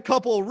like you got a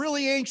couple of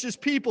really anxious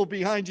people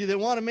behind you that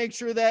want to make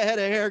sure that head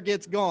of hair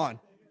gets gone.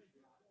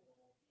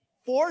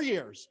 4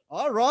 years.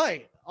 All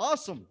right.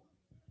 Awesome.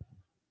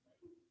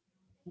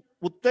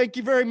 Well, thank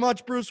you very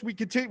much, Bruce. We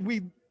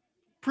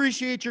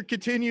appreciate your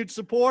continued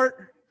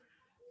support.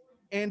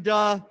 And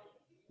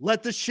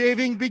let the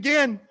shaving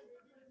begin.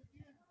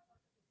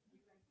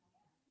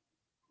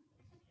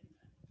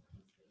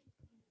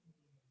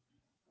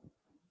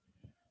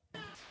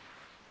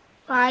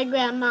 Bye,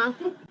 Grandma.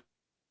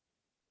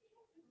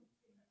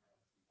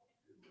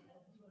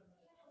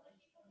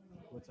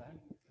 What's that?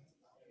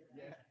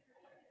 Yeah.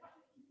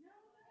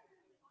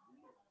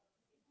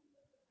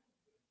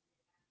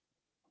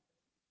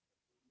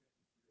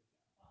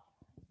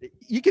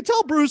 You can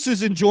tell Bruce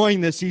is enjoying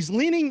this. He's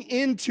leaning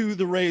into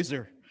the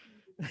razor.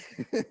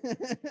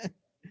 It's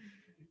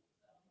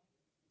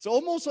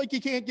almost like you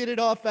can't get it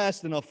off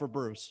fast enough for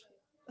Bruce.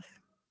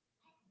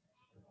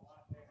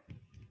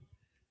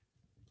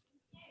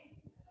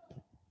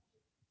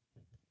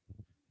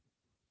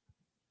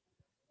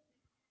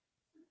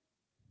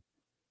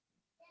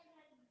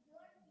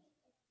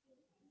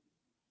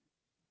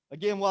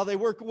 Again, while they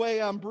work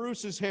away on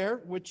Bruce's hair,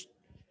 which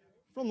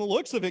from the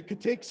looks of it could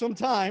take some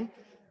time,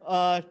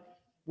 want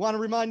to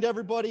remind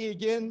everybody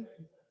again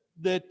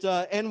that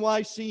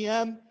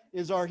NYCM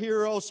is our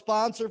hero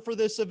sponsor for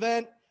this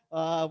event.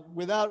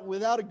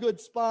 Without a good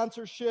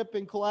sponsorship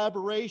and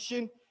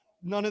collaboration,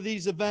 none of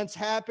these events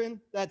happen.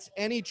 That's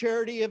any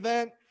charity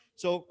event.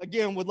 So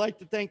again, would like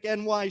to thank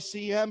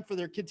NYCM for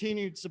their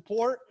continued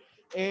support.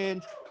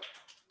 And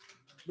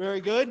very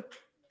good.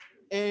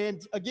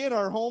 And again,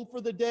 our home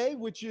for the day,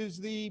 which is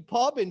the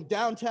pub in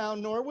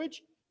downtown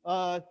Norwich.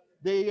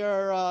 They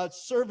are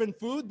serving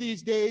food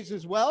these days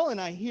as well.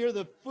 And I hear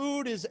the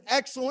food is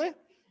excellent.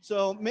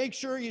 So make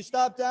sure you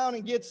stop down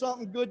and get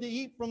something good to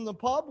eat from the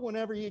pub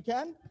whenever you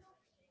can.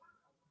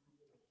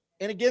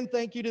 And again,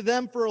 thank you to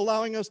them for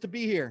allowing us to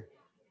be here.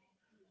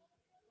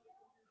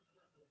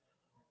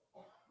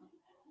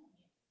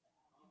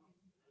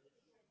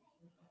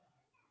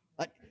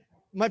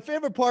 my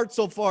favorite part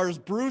so far is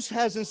Bruce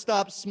hasn't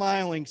stopped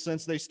smiling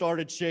since they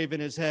started shaving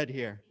his head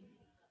here.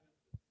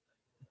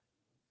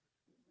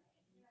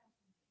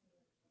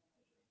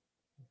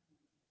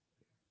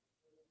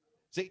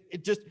 See,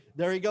 it just,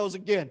 there he goes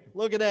again.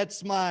 Look at that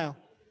smile.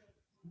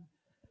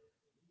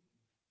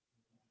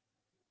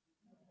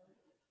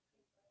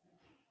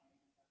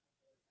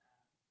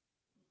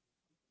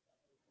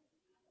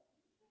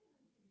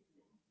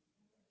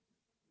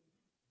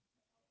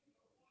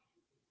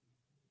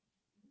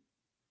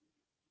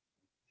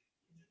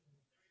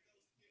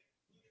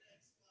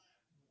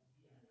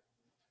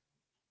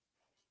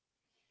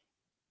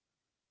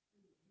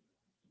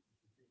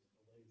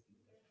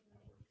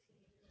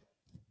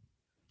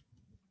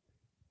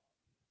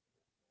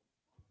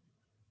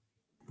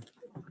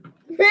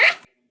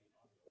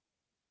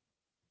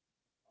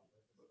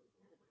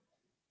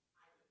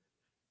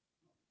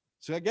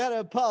 So I got to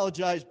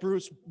apologize,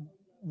 Bruce.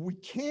 We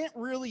can't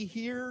really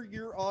hear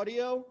your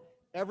audio.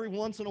 Every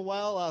once in a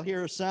while, I'll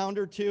hear a sound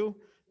or two.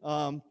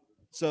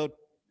 So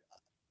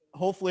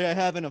hopefully I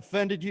haven't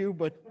offended you,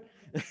 but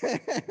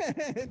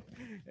it's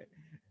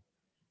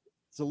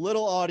a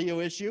little audio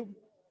issue.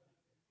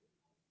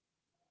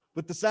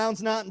 But the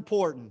sound's not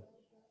important.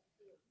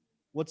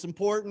 What's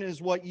important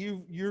is what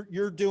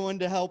you're doing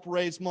to help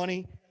raise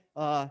money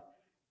to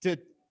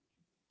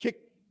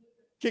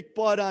kick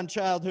butt on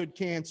childhood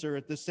cancer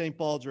at the St.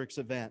 Baldrick's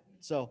event.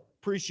 So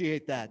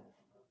appreciate that.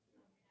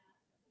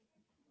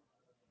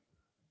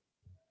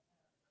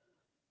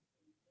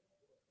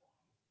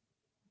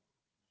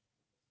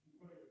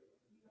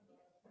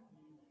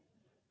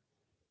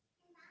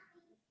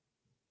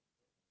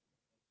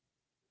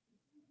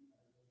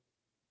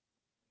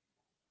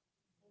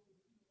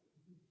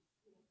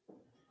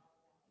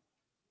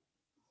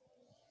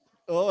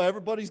 Oh,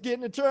 everybody's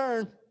getting a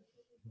turn.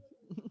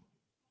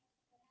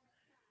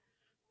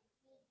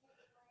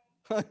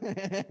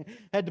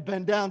 Had to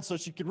bend down so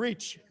she could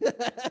reach.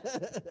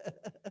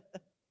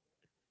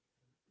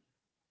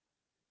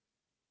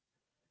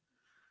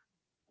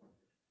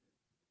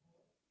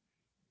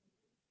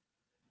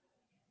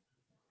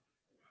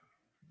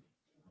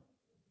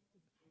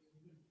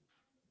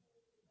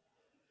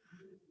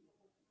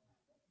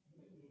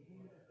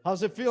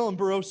 How's it feeling,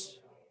 Bruce?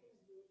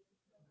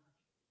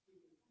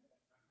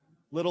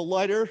 Little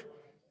lighter?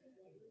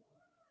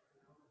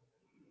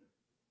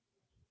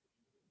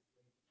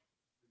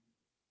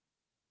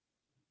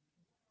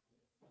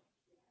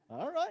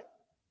 All right.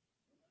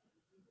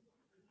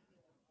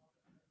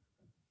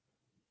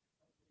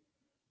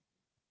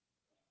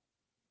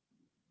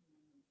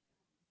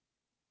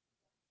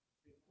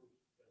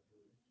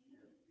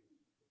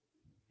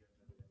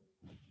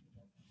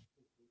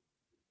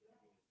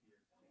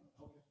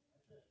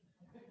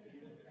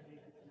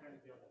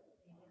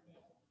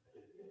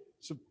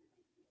 So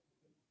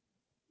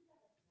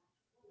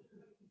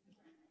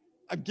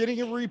I'm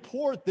getting a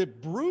report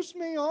that Bruce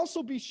may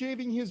also be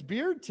shaving his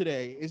beard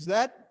today. Is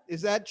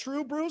that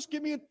true, Bruce?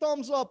 Give me a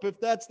thumbs up if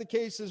that's the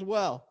case as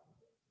well.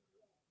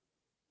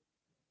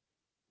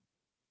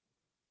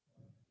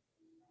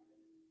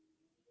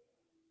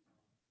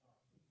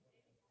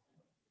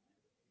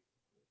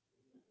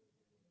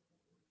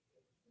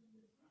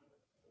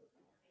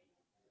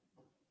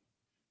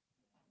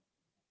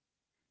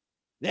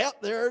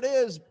 Yep, there it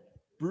is.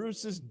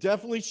 Bruce is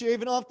definitely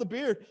shaving off the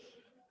beard.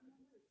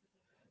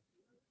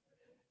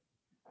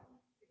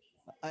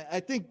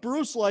 I think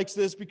Bruce likes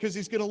this because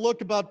he's going to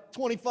look about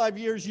 25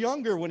 years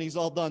younger when he's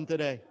all done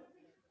today.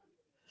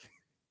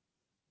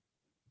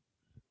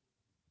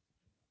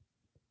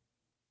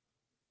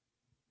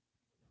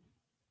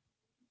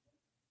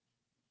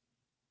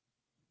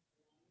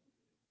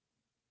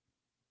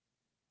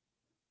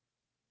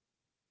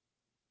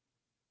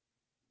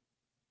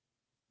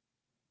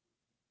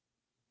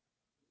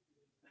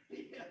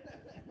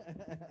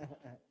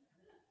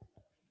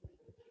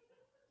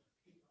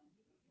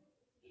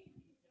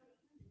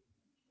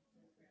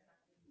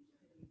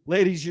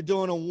 Ladies, you're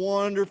doing a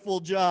wonderful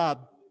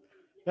job.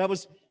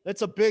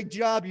 That's a big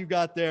job you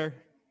got there.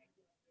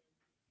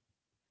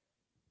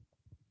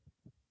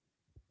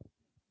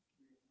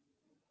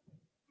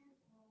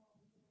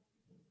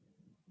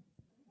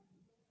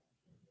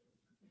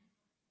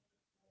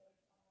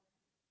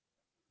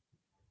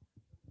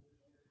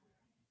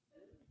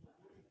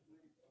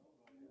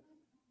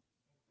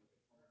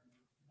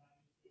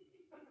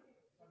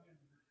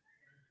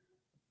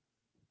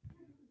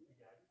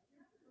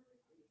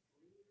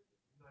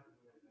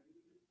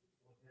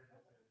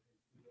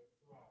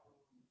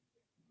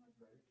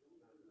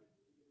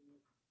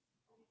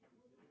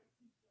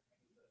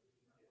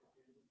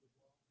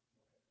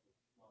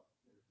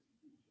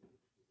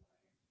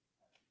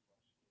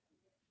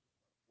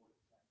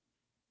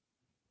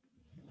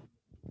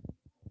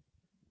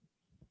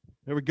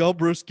 There we go,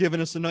 Bruce giving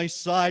us a nice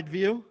side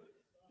view.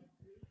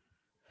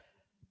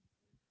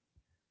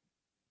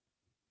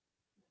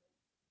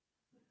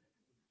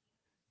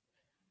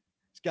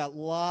 He's got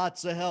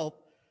lots of help.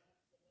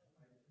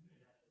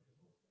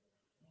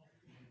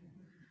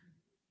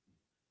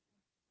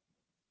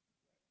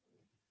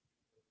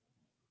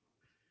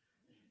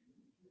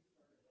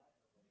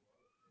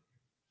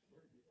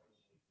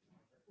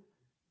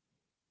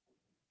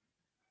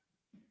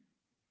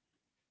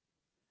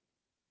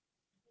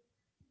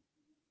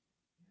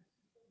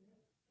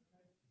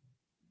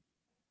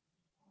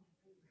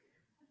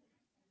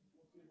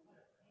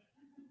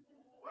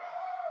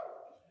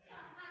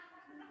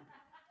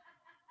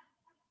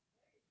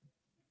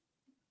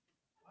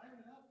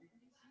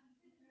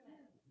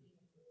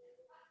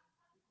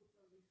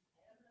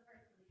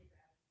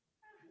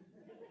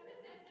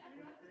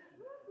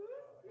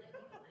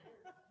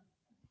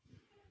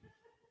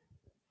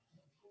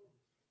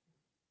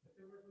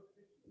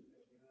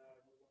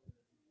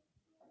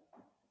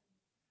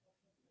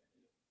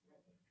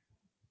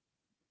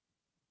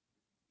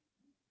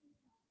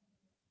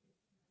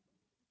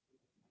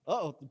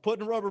 Uh-oh,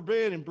 putting a rubber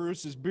band in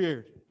Bruce's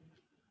beard.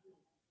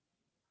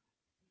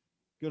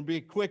 Gonna be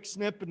a quick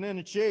snip and then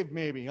a shave,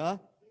 maybe, huh?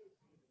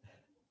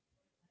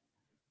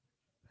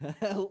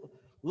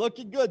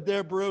 Looking good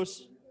there,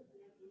 Bruce.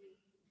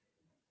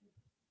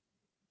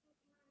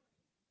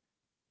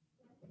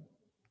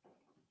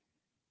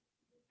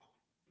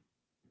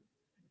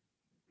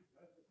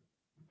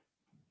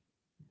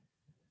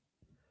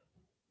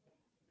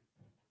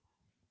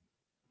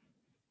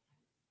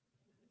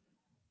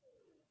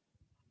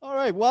 All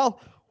right,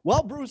 well,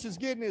 while Bruce is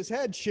getting his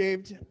head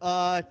shaved,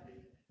 how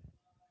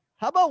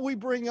about we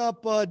bring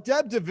up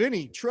Deb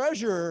DeVinny,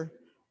 treasurer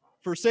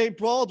for St.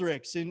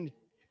 Baldrick's, and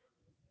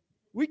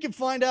we can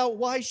find out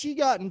why she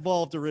got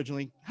involved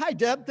originally. Hi,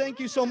 Deb. Thank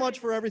you so much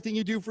for everything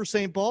you do for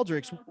St.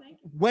 Baldrick's.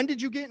 When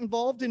did you get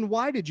involved and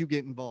why did you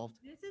get involved?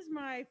 This is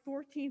my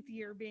 14th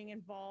year being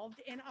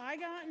involved, and I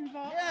got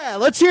involved. Yeah,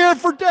 let's hear it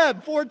for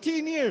Deb.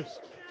 14 years.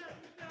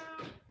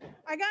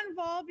 I got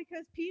involved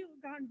because Pete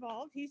got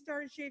involved. He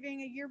started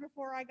shaving a year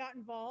before I got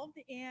involved,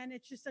 and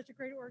it's just such a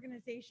great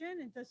organization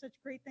and does such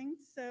great things.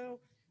 So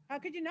how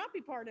could you not be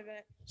part of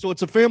it? So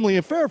it's a family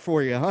affair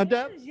for you, huh,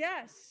 Deb?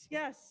 Yes,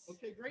 yes.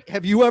 Okay, great.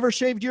 Have you ever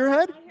shaved your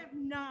head? I have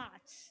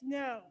not.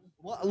 No.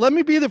 Well, let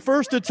me be the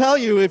first to tell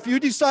you, if you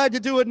decide to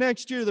do it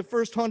next year, the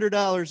first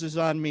 $100 is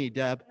on me,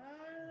 Deb.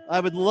 I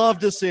would love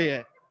to see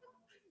it.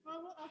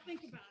 Well, I'll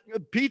think about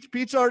it.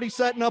 Pete's already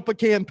setting up a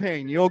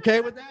campaign. You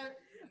okay with that?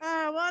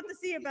 We'll have to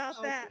see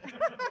about that.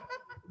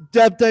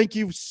 Deb, thank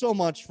you so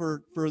much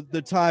for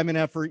the time and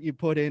effort you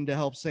put in to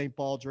help St.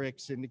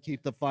 Baldrick's and to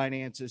keep the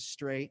finances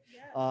straight.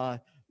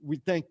 We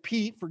thank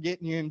Pete for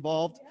getting you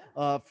involved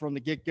from the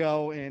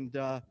get-go, and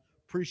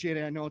appreciate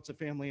it. I know it's a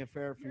family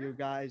affair for you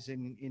guys,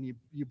 and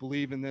you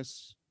believe in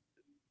this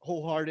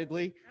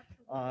wholeheartedly.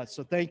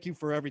 So thank you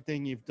for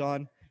everything you've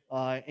done,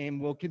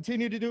 and we'll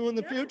continue to do in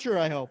the future,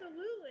 I hope.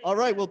 Absolutely. All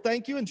right, well,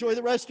 thank you. Enjoy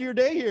the rest of your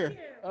day here.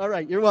 All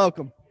right, you're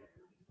welcome.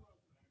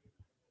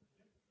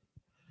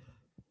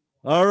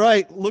 All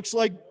right, looks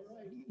like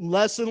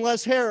less and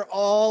less hair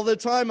all the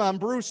time on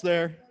Bruce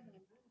there.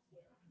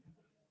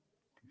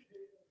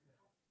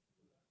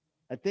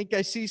 I think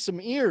I see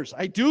some ears.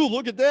 I do,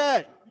 look at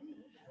that.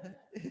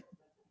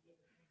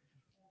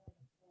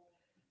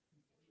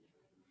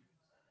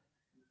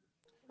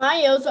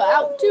 My ears are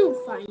out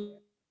too, fine.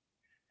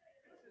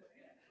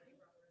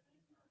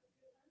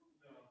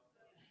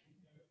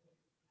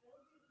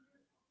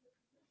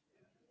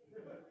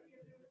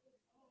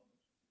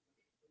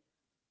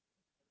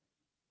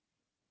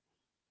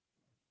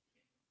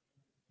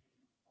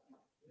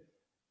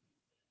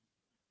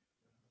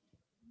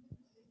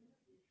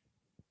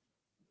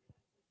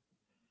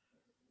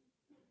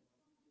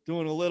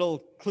 Doing a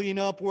little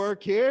cleanup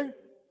work here.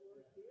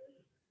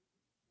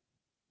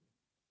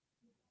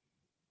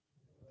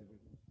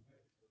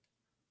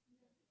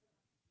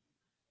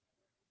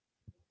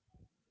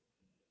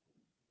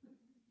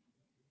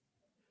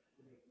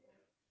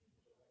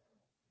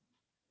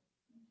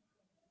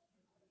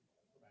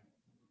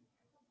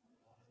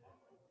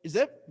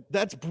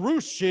 That's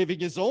Bruce shaving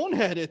his own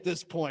head at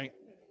this point.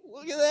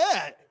 Look at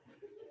that.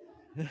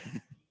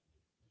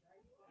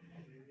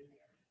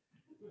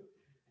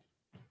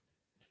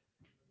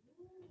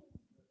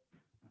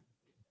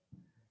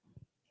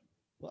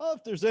 Well,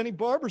 if there's any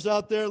barbers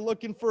out there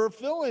looking for a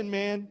fill-in,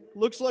 man,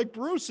 looks like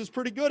Bruce is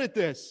pretty good at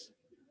this.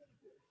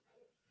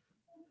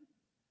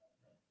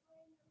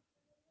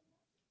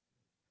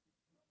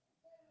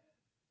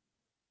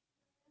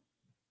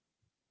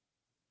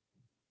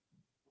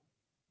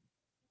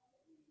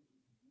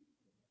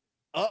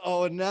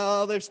 Uh-oh, and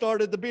now they've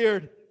started the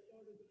beard.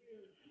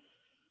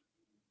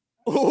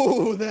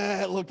 Oh,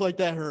 that looked like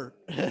that hurt.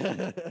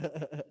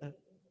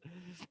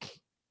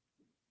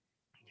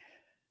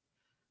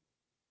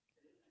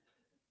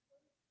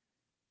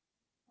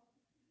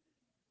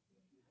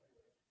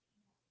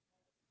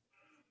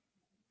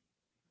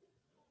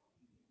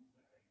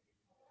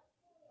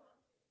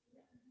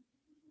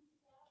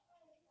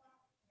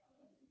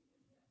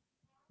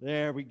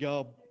 There we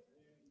go.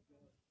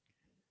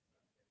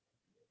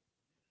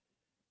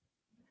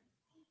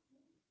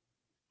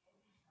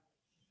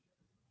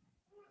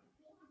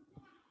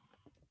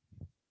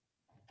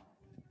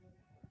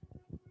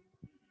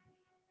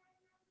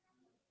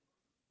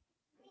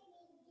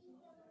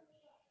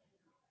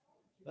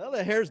 Well,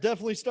 the hair's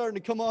definitely starting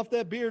to come off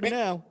that beard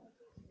now.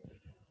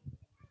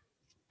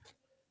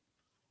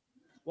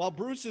 While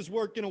Bruce is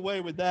working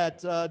away with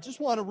that, just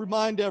want to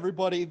remind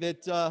everybody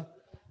that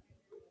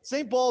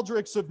St.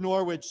 Baldrick's of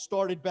Norwich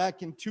started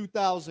back in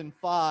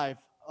 2005.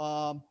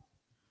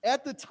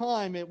 At the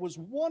time, it was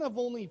one of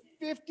only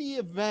 50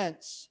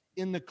 events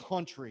in the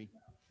country.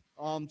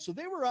 So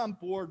they were on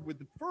board with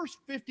the first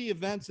 50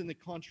 events in the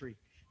country.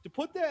 To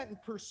put that in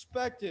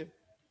perspective,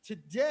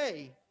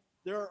 today,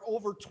 there are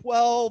over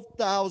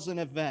 12,000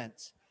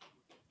 events.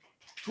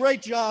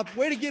 Great job.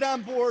 Way to get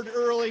on board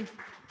early.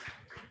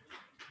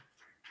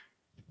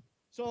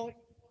 So,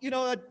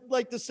 I'd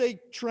like to say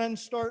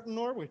trends start in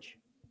Norwich,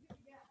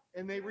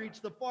 and they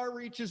reach the far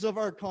reaches of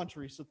our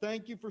country. So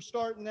thank you for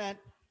starting that.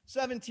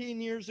 17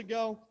 years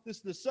ago. This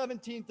is the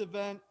 17th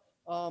event.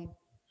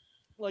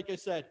 Like I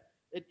said,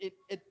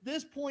 at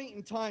this point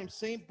in time,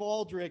 St.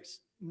 Baldrick's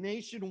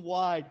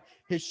nationwide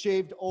has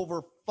shaved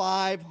over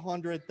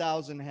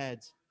 500,000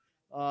 heads.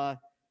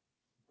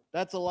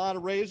 That's a lot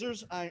of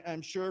razors.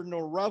 I'm sure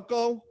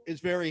Norwich is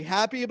very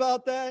happy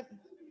about that.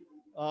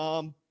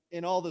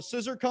 And all the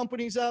scissor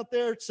companies out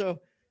there. So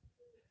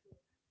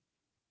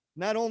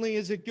not only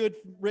is it good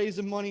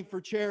raising money for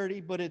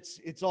charity, but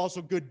it's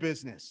also good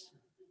business.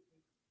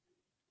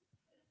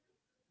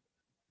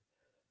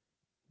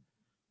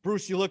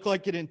 Bruce, you look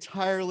like an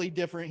entirely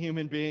different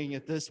human being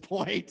at this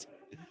point.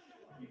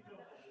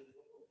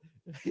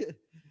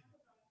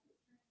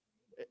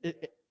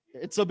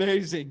 It's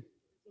amazing.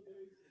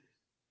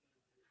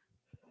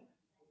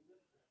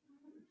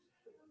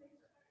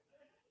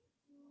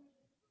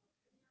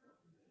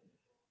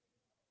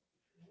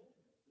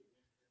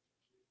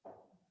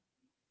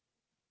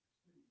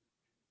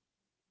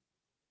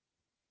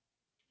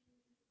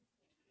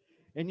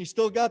 And you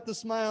still got the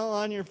smile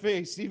on your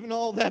face, even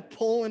all that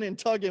pulling and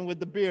tugging with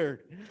the beard.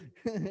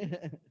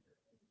 It's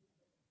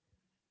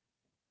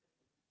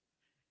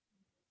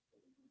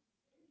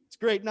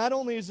great. Not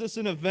only is this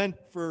an event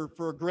for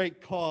a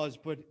great cause,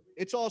 but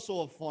it's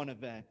also a fun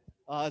event.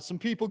 Some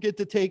people get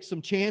to take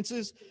some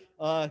chances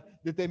that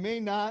they may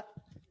not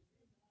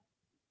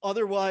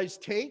otherwise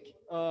take.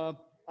 I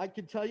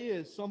can tell you,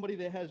 as somebody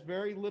that has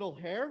very little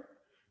hair,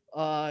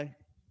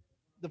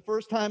 the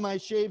first time I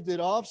shaved it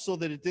off so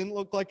that it didn't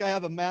look like I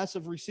have a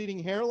massive receding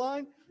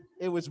hairline,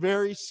 it was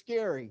very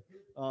scary.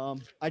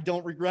 I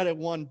don't regret it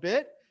one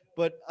bit,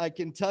 but I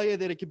can tell you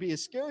that it could be a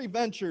scary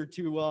venture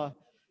to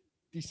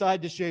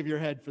decide to shave your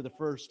head for the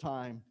first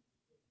time.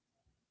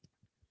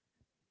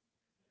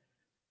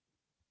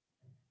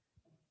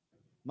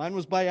 Mine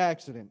was by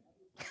accident.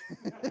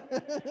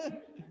 That's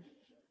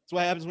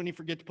what happens when you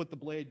forget to put the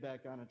blade back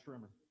on a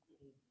trimmer.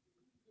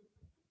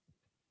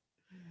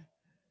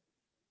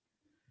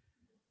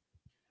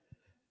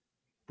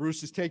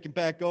 Bruce is taking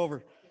back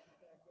over.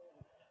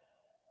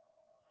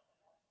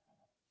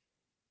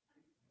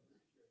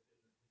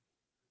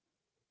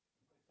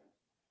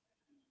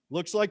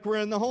 Looks like we're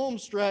in the home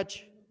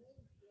stretch.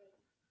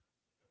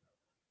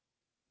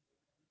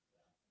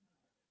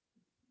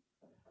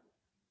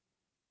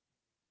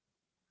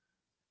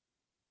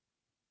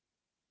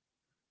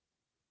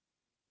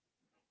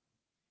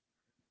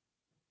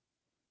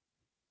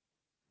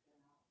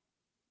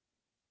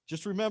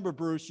 Just remember,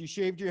 Bruce, you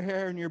shaved your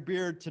hair and your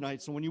beard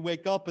tonight, so when you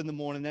wake up in the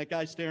morning, that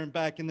guy staring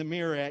back in the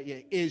mirror at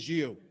you is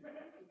you.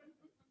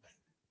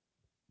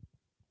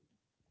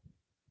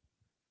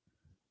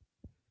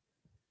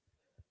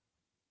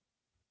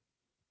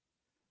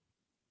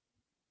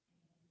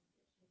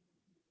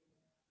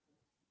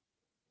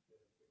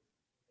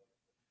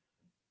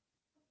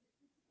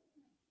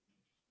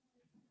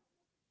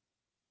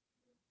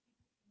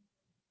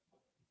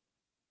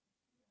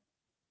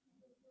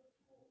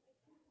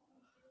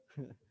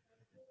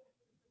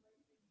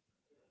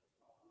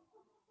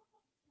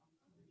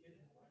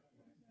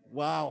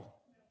 Wow.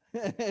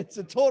 It's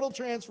a total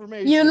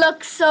transformation. You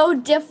look so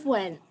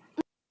different.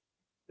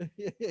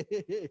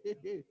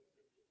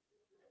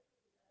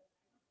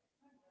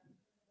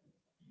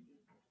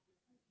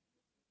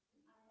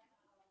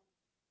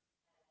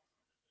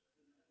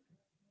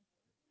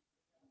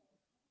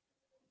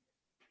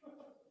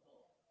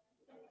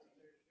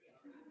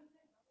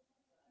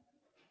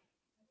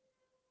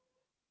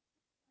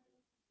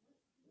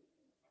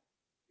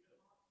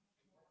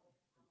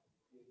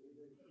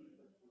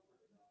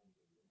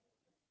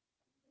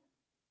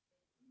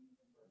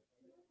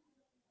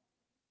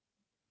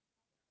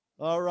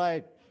 All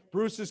right.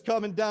 Bruce is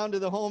coming down to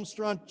the home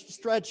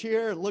stretch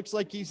here. It looks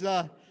like he's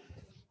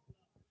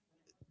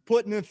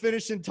putting the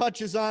finishing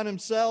touches on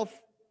himself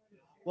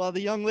while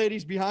the young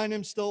ladies behind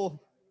him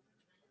still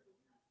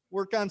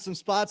work on some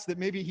spots that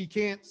maybe he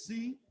can't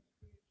see.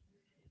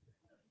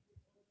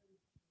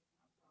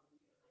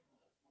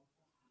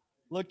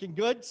 Looking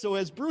good. So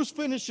as Bruce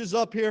finishes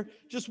up here,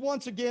 just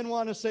once again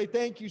want to say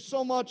thank you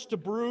so much to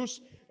Bruce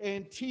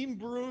and Team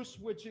Bruce,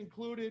 which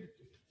included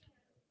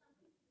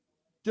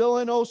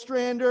Dylan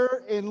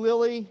Ostrander and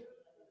Lily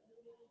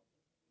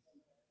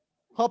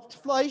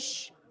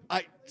Hauptfleisch.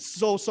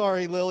 So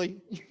sorry, Lily.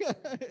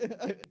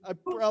 I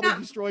probably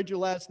destroyed your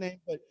last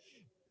name, but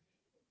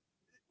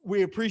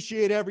we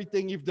appreciate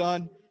everything you've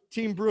done.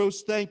 Team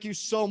Bruce, thank you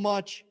so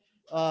much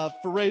for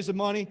raising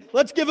money.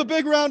 Let's give a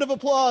big round of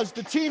applause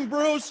to Team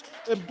Bruce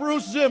and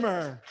Bruce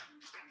Zimmer.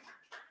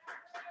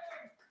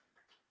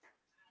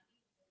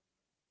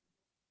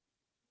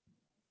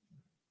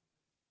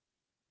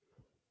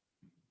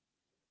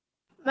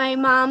 My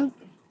mom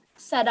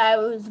said I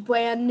was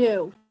brand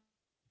new.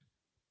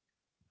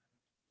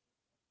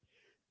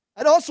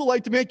 I'd also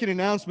like to make an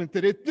announcement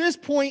that at this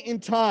point in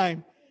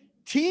time,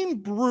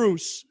 Team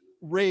Bruce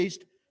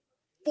raised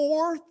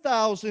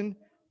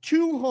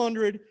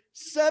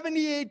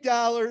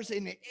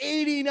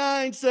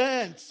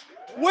 $4,278.89.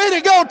 Way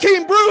to go,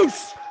 Team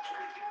Bruce!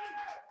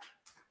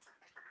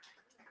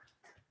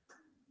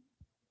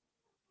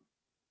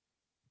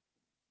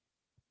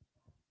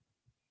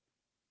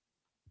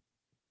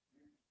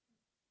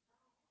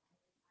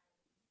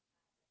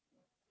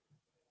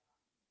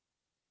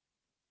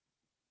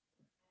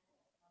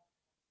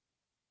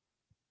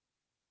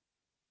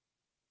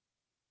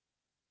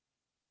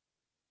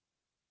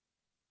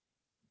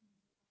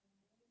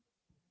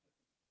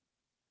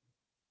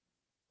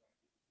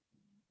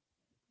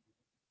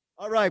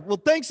 All right. Well,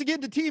 thanks again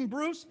to Team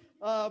Bruce.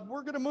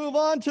 We're going to move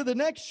on to the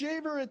next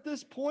shaver at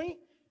this point.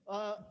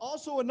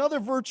 Also, another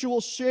virtual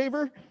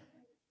shaver.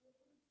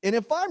 And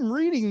if I'm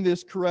reading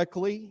this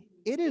correctly,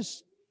 it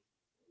is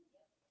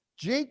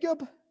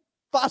Jacob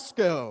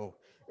Fosco.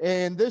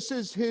 And this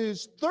is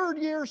his 3rd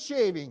year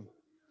shaving.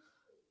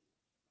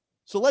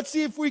 So let's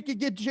see if we could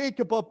get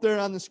Jacob up there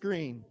on the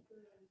screen.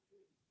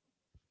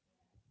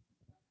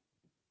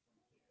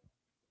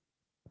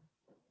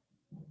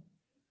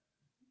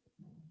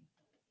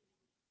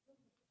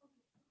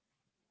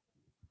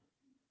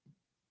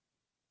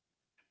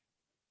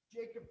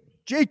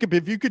 Jacob,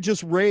 if you could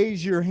just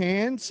raise your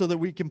hand so that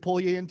we can pull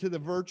you into the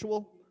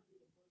virtual.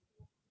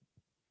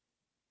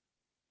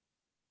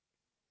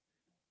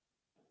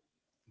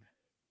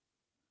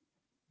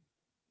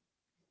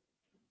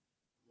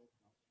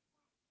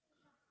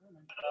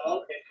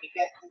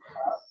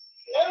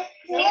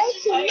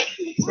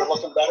 You're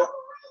looking better.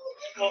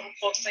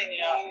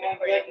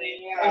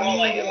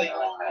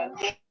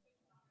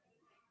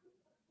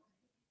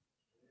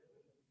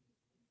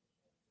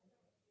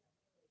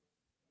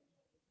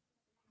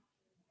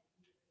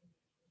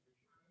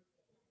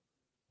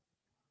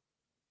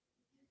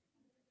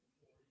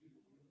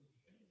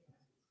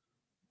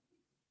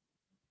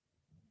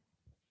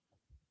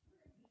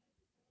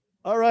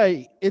 All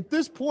right. At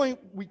this point,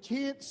 we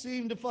can't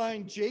seem to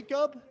find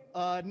Jacob.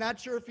 Not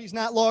sure if he's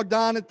not logged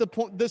on at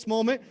this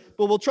moment,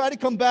 but we'll try to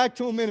come back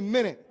to him in a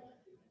minute.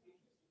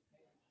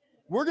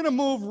 We're going to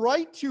move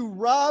right to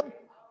Rob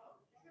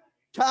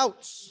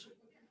Couts.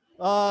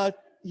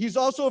 He's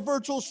also a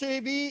virtual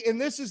shavee, and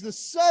this is the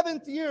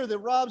 7th year that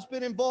Rob's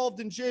been involved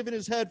in shaving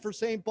his head for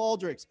St.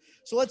 Baldrick's.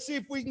 So let's see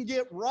if we can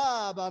get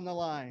Rob on the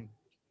line.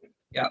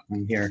 Yeah,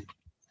 I'm here.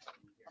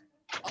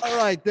 All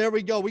right, there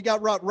we go. We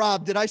got Rob.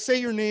 Rob, did I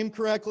say your name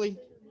correctly?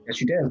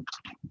 Yes, you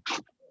did.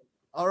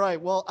 All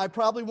right, well, I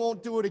probably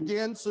won't do it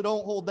again, so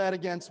don't hold that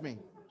against me.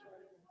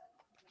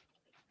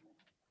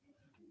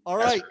 All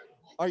right,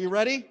 are you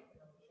ready?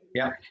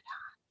 Yeah.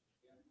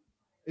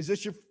 Is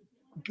this your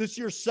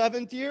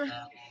 7th year?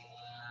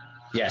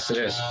 Yes, it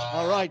is.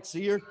 All right, so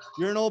you're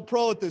an old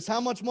pro at this.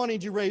 How much money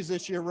did you raise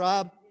this year,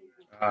 Rob?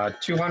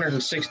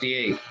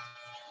 268.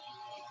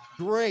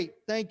 Great.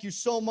 Thank you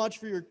so much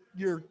for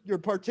your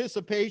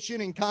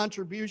participation and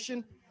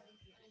contribution.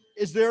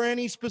 Is there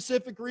any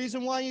specific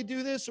reason why you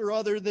do this, or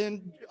other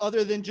than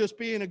just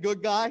being a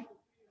good guy?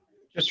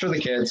 Just for the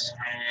kids.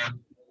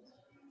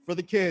 For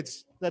the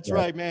kids. That's Yeah.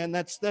 right, man.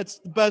 That's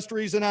the best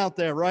reason out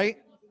there, right?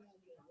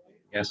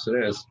 Yes, it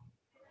is.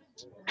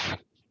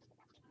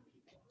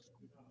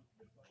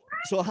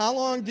 So how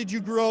long did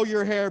you grow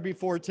your hair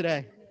before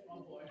today?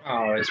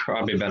 Oh, it's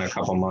probably been a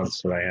couple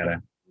months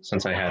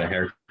since I had a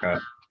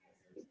haircut.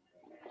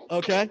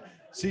 Okay.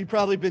 So you've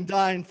probably been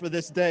dying for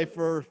this day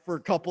for a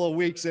couple of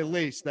weeks at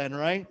least then,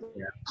 right?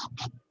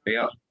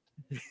 Yeah.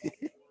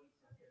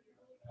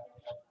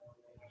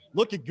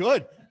 Looking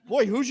good.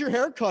 Boy, who's your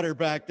hair cutter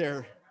back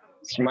there?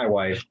 It's my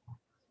wife.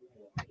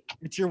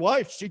 It's your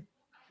wife.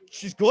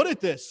 She's good at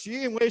this. She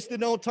ain't wasted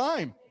no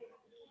time.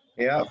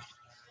 Yeah.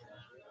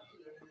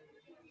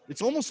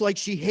 It's almost like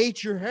she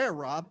hates your hair,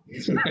 Rob.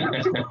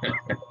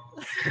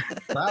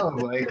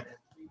 Probably.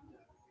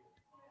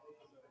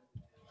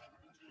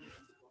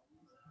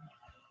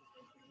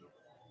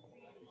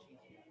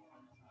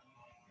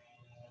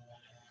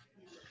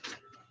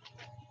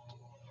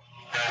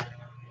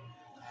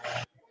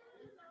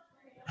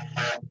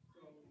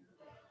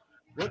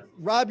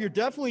 Rob, you're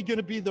definitely going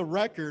to be the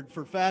record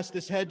for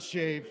fastest head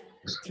shave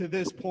to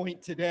this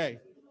point today.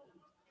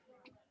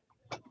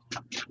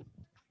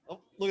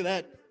 Oh, look at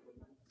that.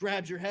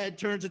 Grabs your head,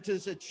 turns it to the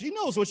side. She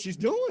knows what she's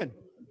doing.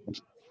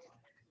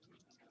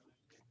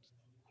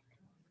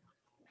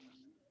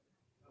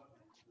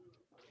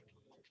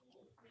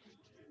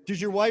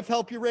 Does your wife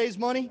help you raise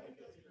money?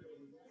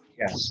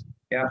 Yes.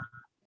 Yeah.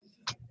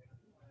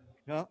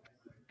 Yeah.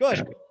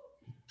 Good.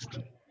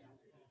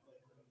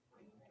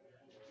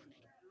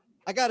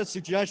 I got a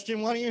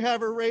suggestion. Why don't you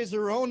have her raise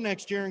her own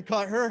next year and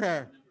cut her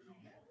hair?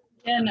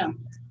 Yeah, no.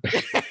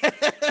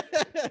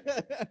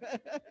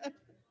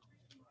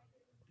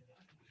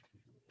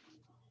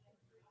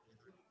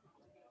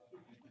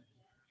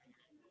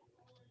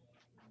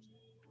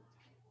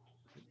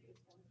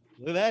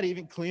 Look at that,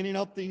 even cleaning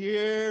up the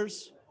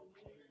ears.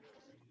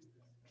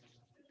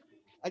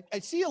 I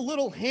see a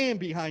little hand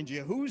behind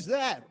you. Who's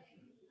that?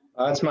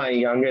 That's my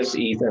youngest,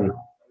 Ethan.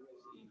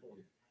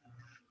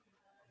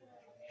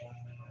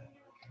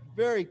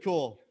 Very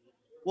cool.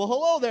 Well,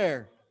 hello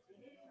there.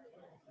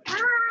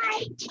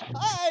 Hi.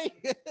 Hi.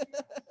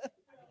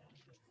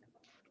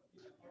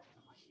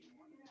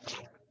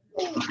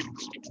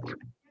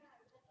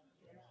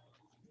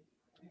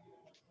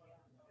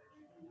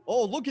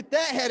 Oh, look at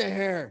that head of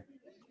hair.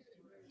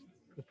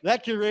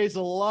 That could raise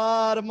a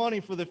lot of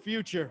money for the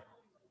future.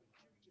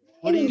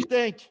 What do you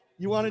think?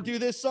 You want to do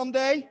this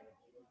someday?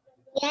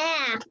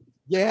 Yeah.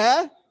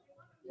 Yeah?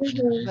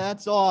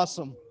 That's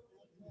awesome.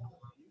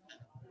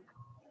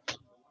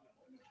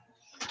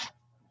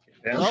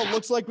 Yeah. Well,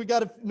 looks like we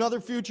got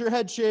another future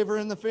head shaver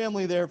in the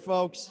family there,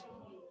 folks.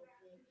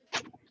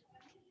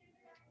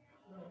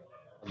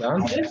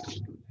 Done?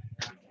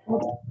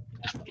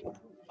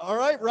 All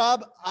right,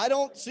 Rob, I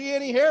don't see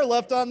any hair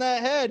left on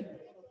that head.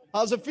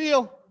 How's it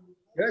feel?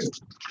 Good.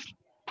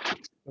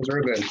 Those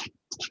are good.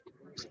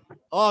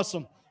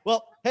 Awesome.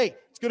 Well, hey,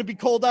 it's going to be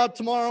cold out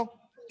tomorrow.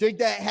 Dig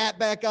that hat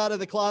back out of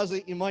the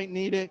closet. You might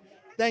need it.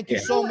 Thank you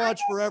Yeah. so much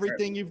for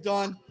everything you've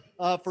done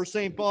for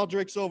St.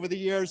 Baldrick's over the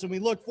years, and we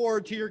look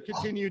forward to your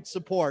continued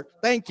support.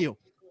 Thank you.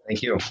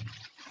 Thank you.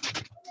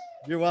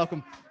 You're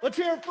welcome. Let's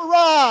hear it for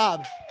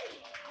Rob.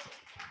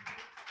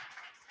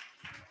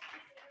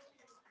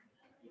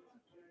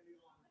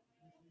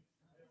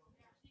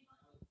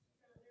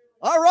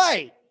 All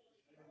right.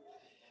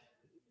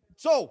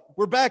 So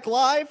we're back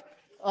live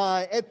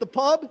at the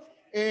pub,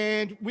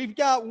 and we've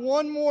got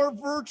one more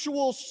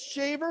virtual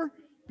shaver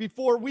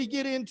before we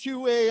get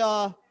into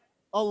a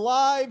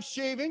live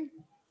shaving.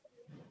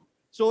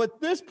 So at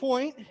this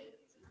point,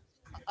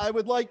 I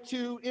would like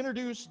to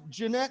introduce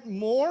Jeanette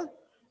Moore.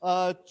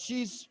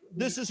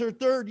 This is her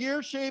third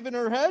year shaving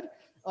her head,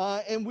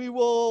 and we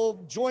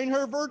will join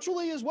her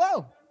virtually as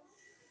well.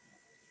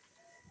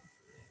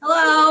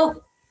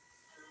 Hello.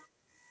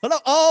 Hello.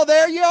 Oh,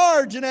 there you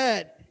are,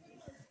 Jeanette.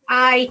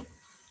 Hi.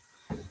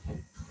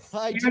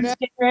 Hi, I'm Jeanette.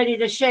 getting ready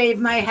to shave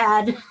my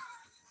head.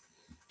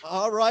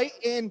 All right.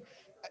 And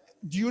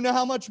do you know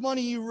how much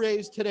money you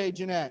raised today,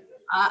 Jeanette?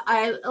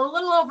 A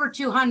little over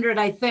 200,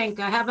 I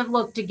think. I haven't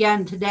looked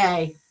again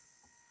today.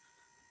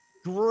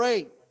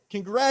 Great.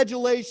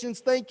 Congratulations.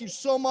 Thank you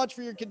so much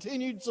for your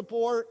continued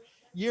support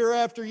year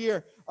after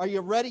year. Are you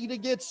ready to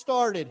get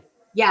started?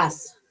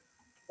 Yes.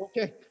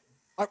 Okay.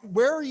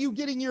 Where are you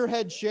getting your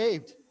head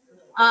shaved?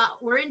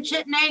 We're in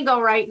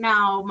Chittenango right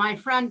now. My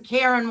friend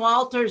Karen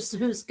Walters,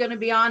 who's going to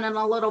be on in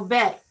a little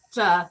bit,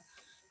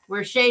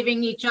 we're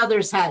shaving each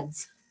other's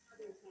heads.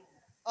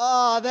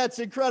 Ah, that's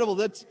incredible.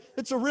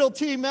 It's a real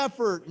team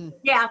effort and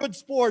good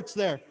sports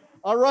there.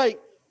 All right.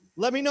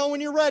 Let me know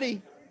when you're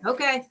ready.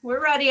 Okay,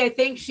 we're ready. I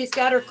think she's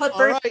got her clippers.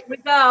 All right. Here we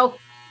go.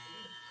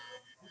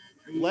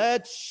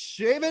 Let's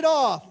shave it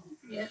off.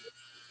 Yeah.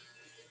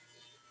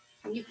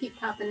 You keep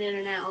popping in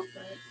and out,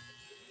 but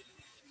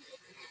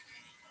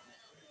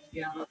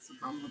yeah, that's the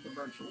problem with the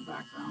virtual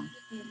background.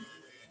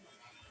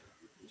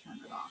 Turn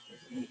it off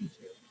if you need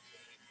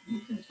to. You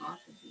can talk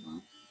if you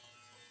want.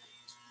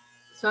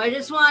 So I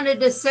just wanted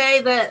to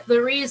say that the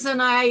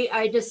reason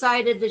I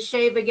decided to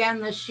shave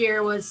again this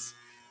year was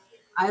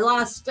I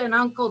lost an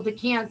uncle to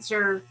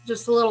cancer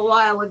just a little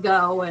while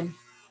ago, and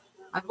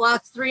I've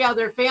lost 3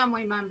 other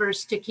family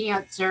members to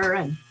cancer.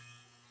 And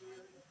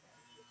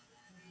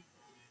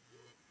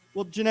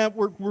Well, Jeanette,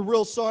 we're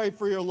real sorry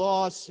for your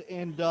loss.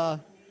 And,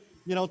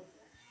 you know,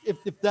 if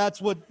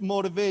that's what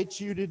motivates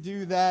you to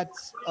do that,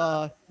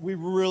 we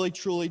really,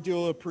 truly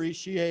do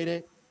appreciate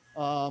it.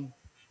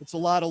 It's a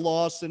lot of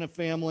loss in a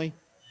family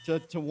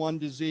to one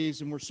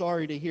disease, and we're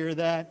sorry to hear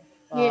that.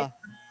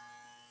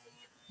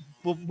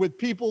 But with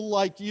people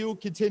like you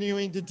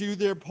continuing to do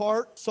their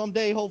part,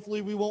 someday,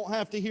 hopefully, we won't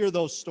have to hear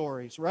those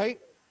stories, right?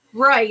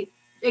 right,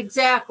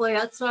 exactly.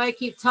 That's why I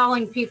keep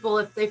telling people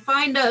if they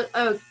find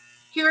a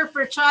cure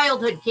for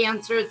childhood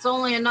cancer, it's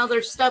only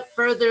another step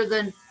further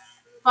than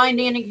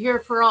finding a cure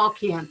for all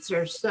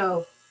cancer.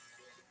 So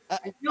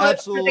I do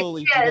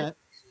Absolutely, it for the kids, Jeanette.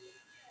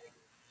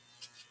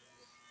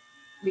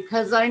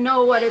 because I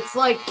know what it's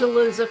like to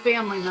lose a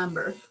family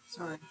member.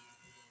 Sorry,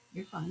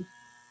 you're fine.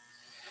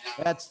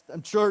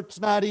 I'm sure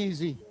it's not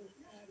easy.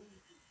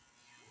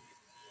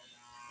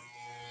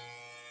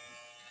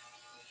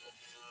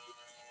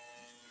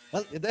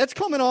 Well, that's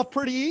coming off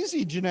pretty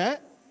easy,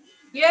 Jeanette.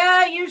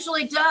 Yeah, it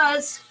usually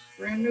does.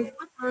 Brand new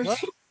clippers.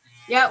 What?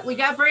 Yeah, we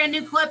got brand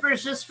new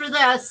clippers just for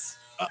this.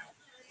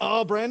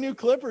 Oh, brand new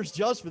clippers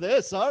just for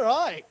this. All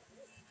right.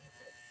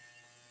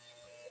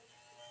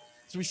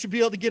 So we should be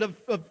able to get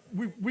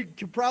we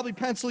could probably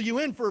pencil you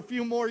in for a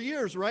few more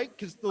years, right?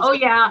 Because Oh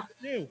yeah.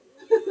 New.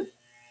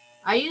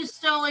 I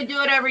used to only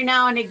do it every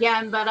now and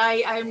again, but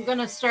I'm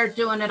gonna start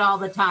doing it all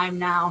the time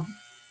now.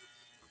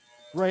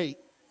 Great.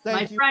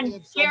 Thank you. My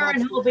friend so Karen,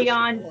 much who will for be your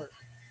on. support.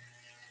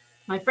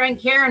 My friend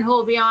Karen, who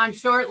will be on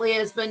shortly,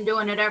 has been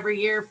doing it every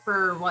year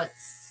for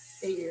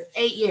 8 years.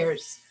 8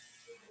 years.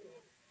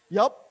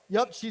 Yep.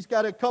 She's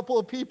got a couple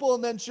of people,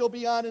 and then she'll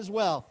be on as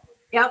well.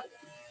 Yep.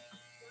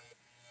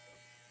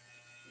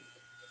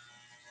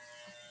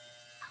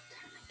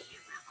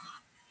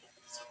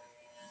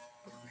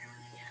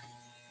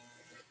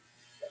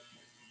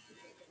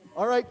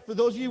 All right. For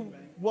those of you,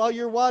 while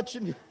you're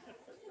watching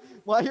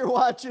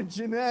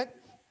Jeanette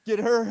get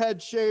her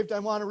head shaved, I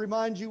want to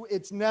remind you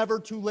it's never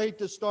too late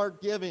to start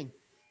giving.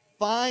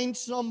 Find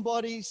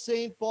somebody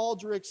St.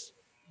 Baldrick's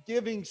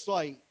giving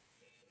site.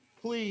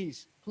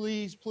 Please.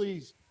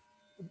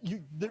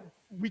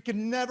 We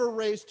can never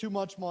raise too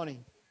much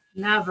money.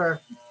 Never.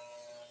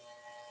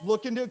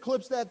 Looking to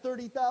eclipse that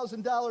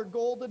 $30,000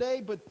 goal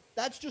today, but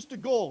that's just a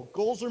goal.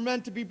 Goals are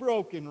meant to be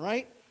broken,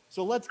 right?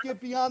 So let's get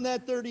beyond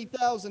that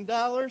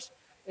 $30,000.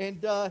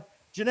 And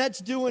Jeanette's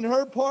doing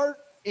her part,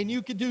 and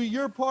you can do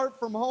your part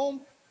from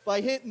home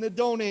by hitting the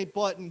donate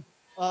button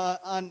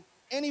on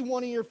any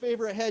one of your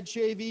favorite head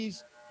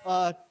shavies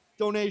to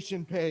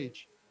donation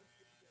page.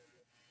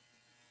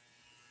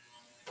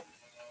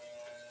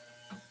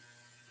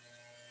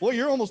 Well,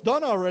 you're almost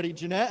done already,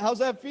 Jeanette. How's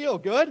that feel?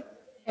 Good?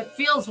 It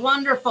feels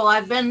wonderful.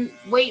 I've been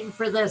waiting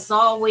for this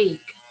all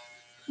week.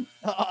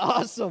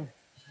 Awesome.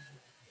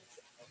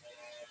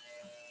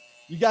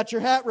 You got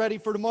your hat ready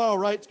for tomorrow,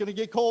 right? It's going to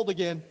get cold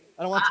again.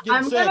 I don't want you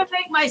getting I'm sick. going to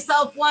make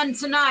myself one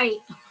tonight.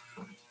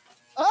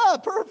 Ah,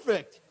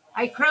 perfect.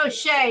 I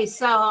crochet,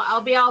 so I'll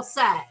be all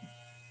set.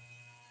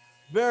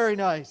 Very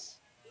nice.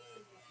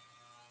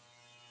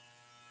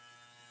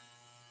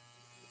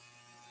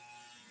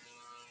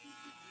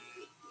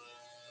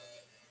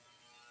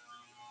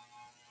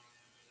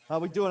 How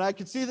we doing? I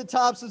can see the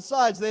tops and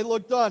sides. They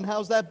look done.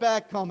 How's that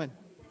back coming?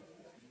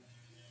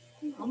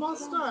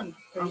 Almost done.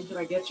 Did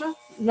I get you?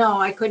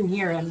 No, I couldn't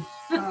hear him.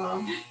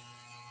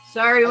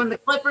 Sorry, when the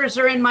clippers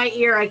are in my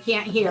ear, I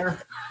can't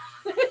hear.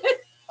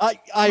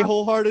 I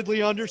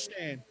wholeheartedly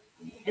understand.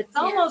 It's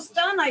almost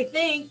done, I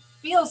think.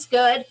 Feels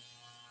good.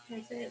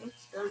 I say it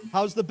looks good.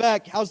 How's the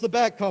back? How's the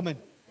back coming?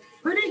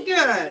 Pretty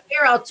good.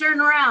 Here, I'll turn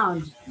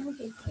around.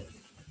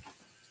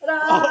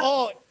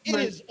 Oh, it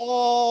is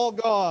all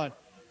gone.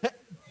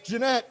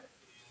 Jeanette,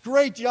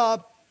 great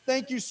job.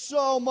 Thank you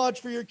so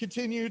much for your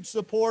continued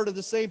support of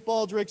the St.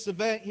 Baldrick's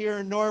event here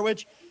in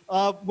Norwich.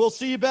 We'll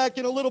see you back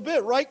in a little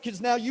bit, right?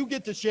 Because now you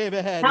get to shave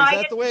a head. Now Is I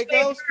that get the to way it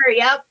shave goes? her,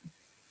 yep.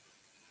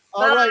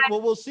 All right. Bye.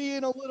 Well, we'll see you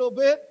in a little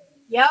bit.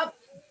 Yep.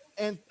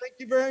 And thank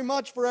you very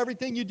much for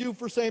everything you do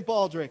for St.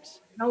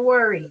 Baldrick's. No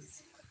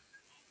worries.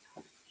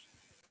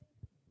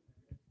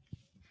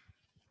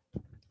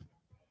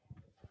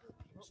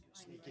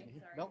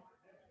 Nope.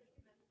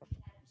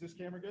 Is this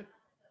camera good?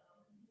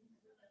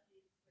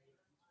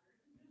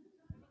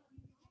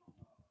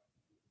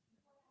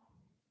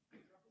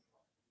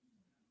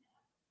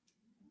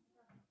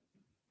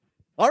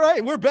 All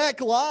right, we're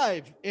back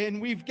live, and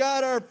we've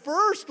got our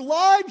first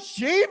live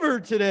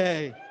shaver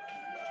today.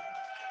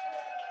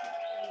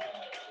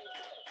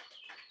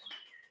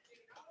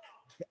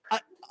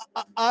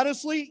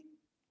 Honestly,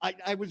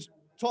 I was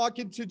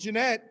talking to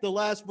Jeanette, the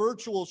last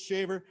virtual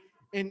shaver,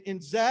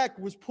 and Zach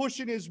was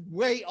pushing his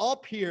way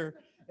up here.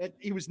 And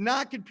he was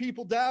knocking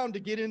people down to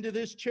get into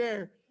this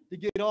chair to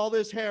get all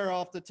this hair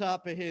off the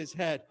top of his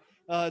head.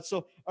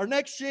 So our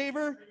next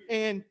shaver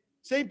and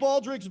St.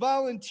 Baldrick's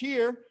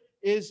volunteer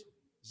is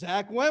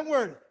Zach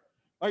Wentworth.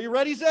 Are you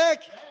ready,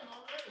 Zach?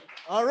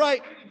 All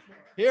right,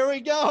 here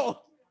we go.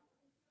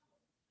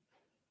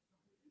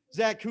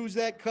 Zach, who's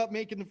that cut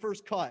making the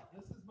first cut?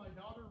 This is my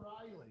daughter,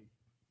 Riley.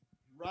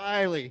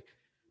 Riley.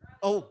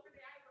 Oh,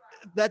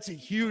 that's a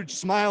huge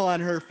smile on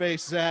her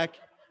face, Zach.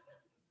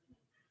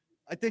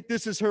 I think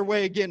this is her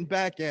way of getting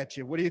back at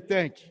you. What do you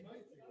think?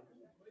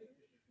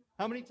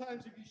 How many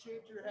times have you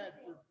shaved your head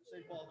for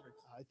St. Baldrick's?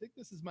 I think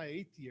this is my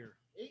 8th year.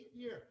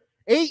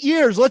 8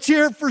 years. Let's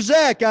hear it for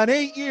Zach on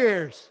 8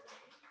 years.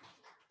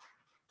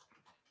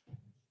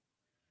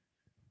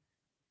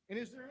 And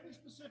is there any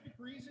specific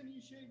reason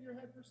you shave your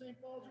head for St.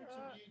 Baldrick's,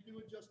 or do you do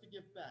it just to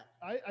give back?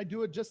 I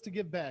do it just to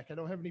give back. I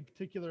don't have any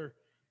particular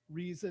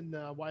reason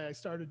why I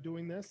started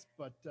doing this,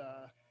 but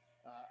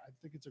I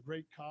think it's a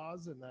great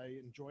cause, and I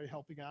enjoy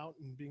helping out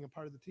and being a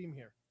part of the team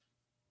here.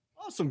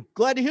 Awesome.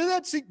 Glad to hear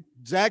that. See,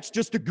 Zach's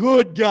just a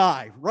good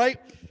guy, right?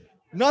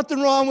 Nothing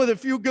wrong with a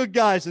few good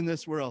guys in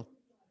this world.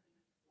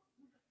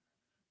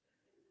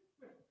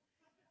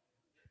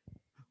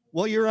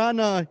 Well, you're on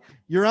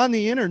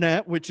the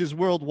internet, which is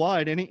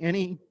worldwide.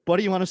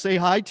 Anybody you want to say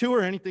hi to,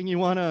 or anything you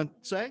want to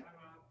say?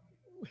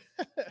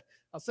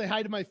 I'll say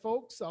hi to my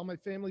folks, all my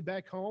family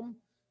back home,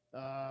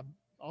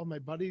 all my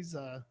buddies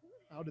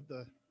out at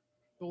the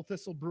Bull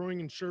Thistle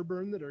Brewing in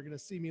Sherburne that are going to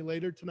see me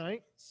later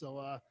tonight.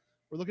 So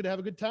we're looking to have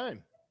a good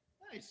time.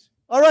 Nice.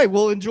 All right,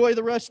 well, enjoy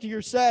the rest of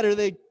your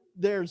Saturday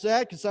there,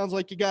 Zach. It sounds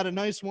like you got a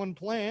nice one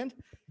planned.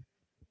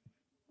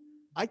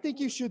 I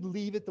think you should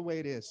leave it the way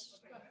it is.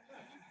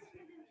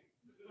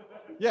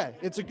 Yeah,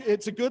 it's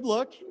a good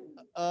look.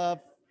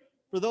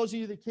 For those of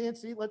you that can't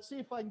see, let's see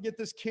if I can get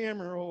this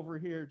camera over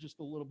here just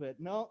a little bit.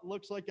 No, it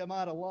looks like I'm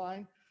out of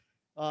line.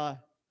 But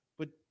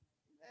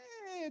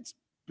it's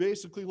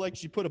basically like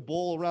she put a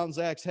bowl around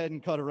Zach's head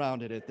and cut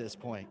around it at this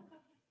point.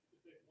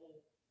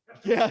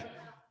 Yeah.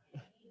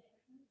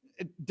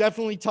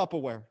 Definitely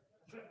Tupperware.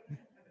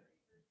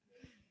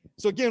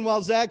 So again,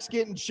 while Zach's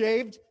getting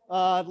shaved,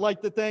 I'd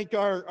like to thank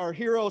our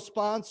hero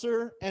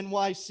sponsor,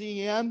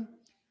 NYCM.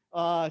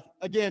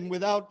 Again,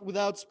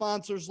 without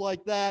sponsors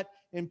like that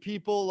and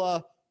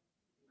people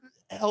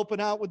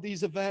helping out with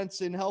these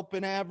events and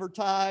helping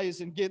advertise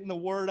and getting the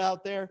word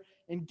out there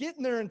and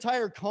getting their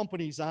entire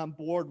companies on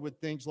board with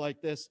things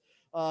like this,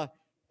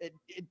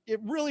 it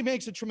really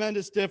makes a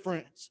tremendous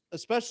difference,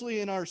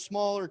 especially in our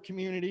smaller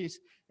communities.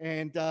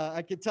 And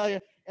I can tell you,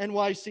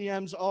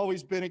 NYCM's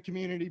always been a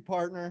community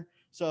partner.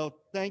 So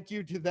thank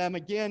you to them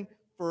again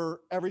for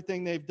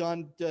everything they've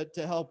done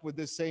to help with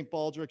this St.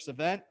 Baldrick's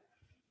event.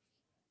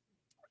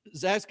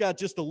 Zach's got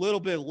just a little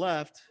bit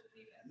left.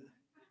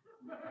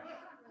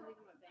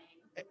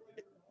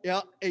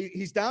 Yeah,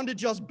 he's down to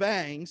just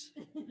bangs,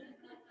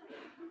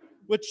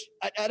 which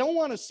I don't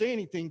want to say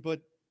anything,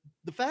 but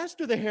the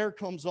faster the hair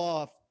comes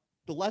off,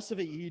 the less of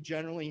it you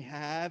generally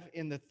have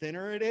and the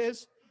thinner it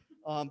is.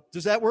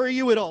 Does that worry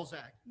you at all,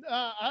 Zach?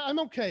 I'm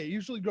okay. It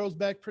usually grows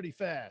back pretty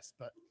fast,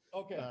 but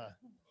okay.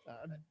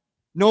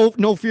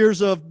 No fears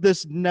of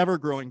this never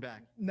growing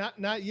back.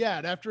 Not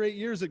yet. After 8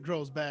 years, it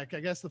grows back. I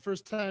guess the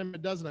first time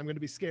it doesn't, I'm going to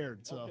be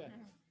scared. So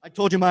I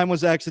told you mine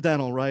was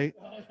accidental, right?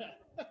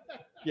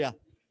 Yeah.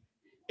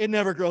 It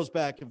never grows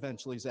back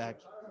eventually, Zach.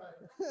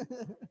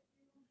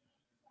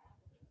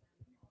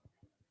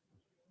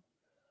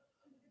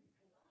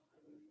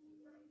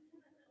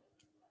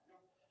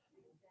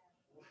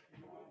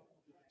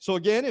 So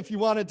again, if you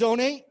want to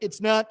donate, it's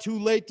not too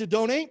late to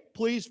donate.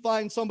 Please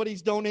find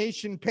somebody's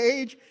donation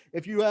page.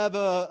 If you have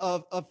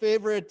a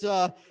favorite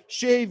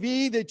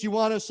shavee that you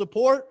want to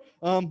support,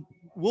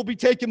 we'll be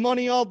taking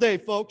money all day,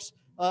 folks.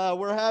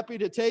 We're happy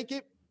to take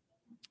it.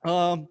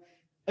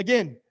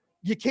 Again,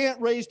 you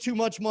can't raise too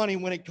much money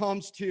when it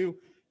comes to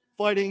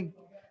fighting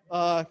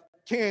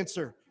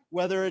cancer,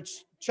 whether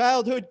it's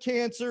childhood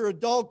cancer,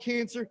 adult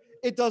cancer,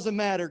 it doesn't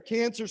matter.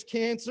 Cancer's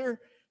cancer.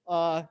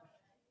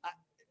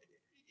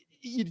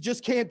 You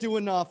just can't do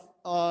enough.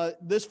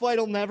 This fight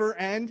will never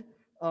end.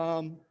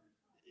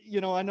 You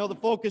know, I know the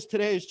focus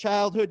today is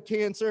childhood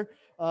cancer,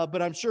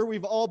 but I'm sure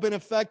we've all been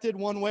affected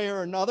one way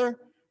or another.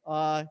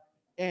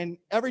 And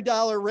every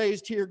dollar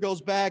raised here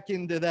goes back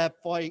into that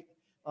fight,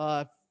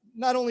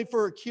 not only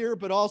for a cure,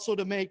 but also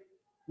to make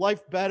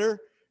life better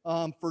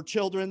for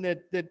children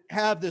that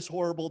have this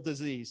horrible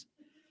disease.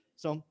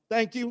 So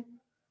thank you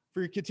for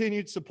your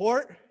continued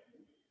support.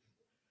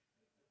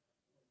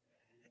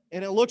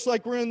 And it looks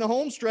like we're in the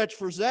home stretch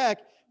for Zach.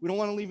 We don't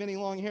want to leave any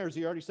long hairs.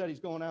 He already said he's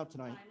going out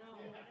tonight.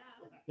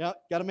 Yeah,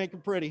 got to make him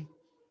pretty.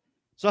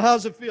 So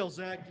how's it feel,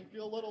 Zach? Do you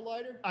feel a little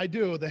lighter? I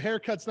do. The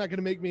haircut's not going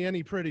to make me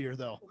any prettier,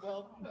 though.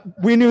 Well,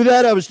 we knew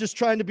that. I was just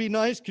trying to be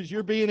nice because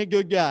you're being a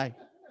good guy.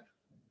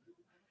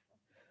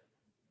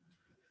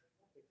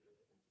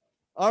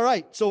 All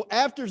right. So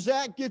after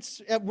Zach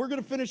gets, we're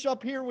going to finish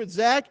up here with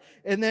Zach,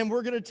 and then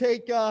we're going to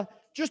take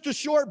just a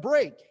short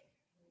break.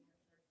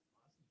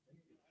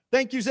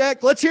 Thank you,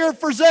 Zach. Let's hear it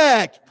for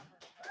Zach,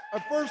 our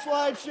first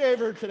live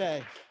shaver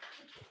today.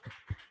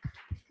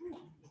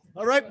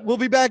 All right, we'll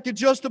be back in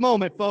just a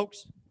moment,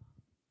 folks.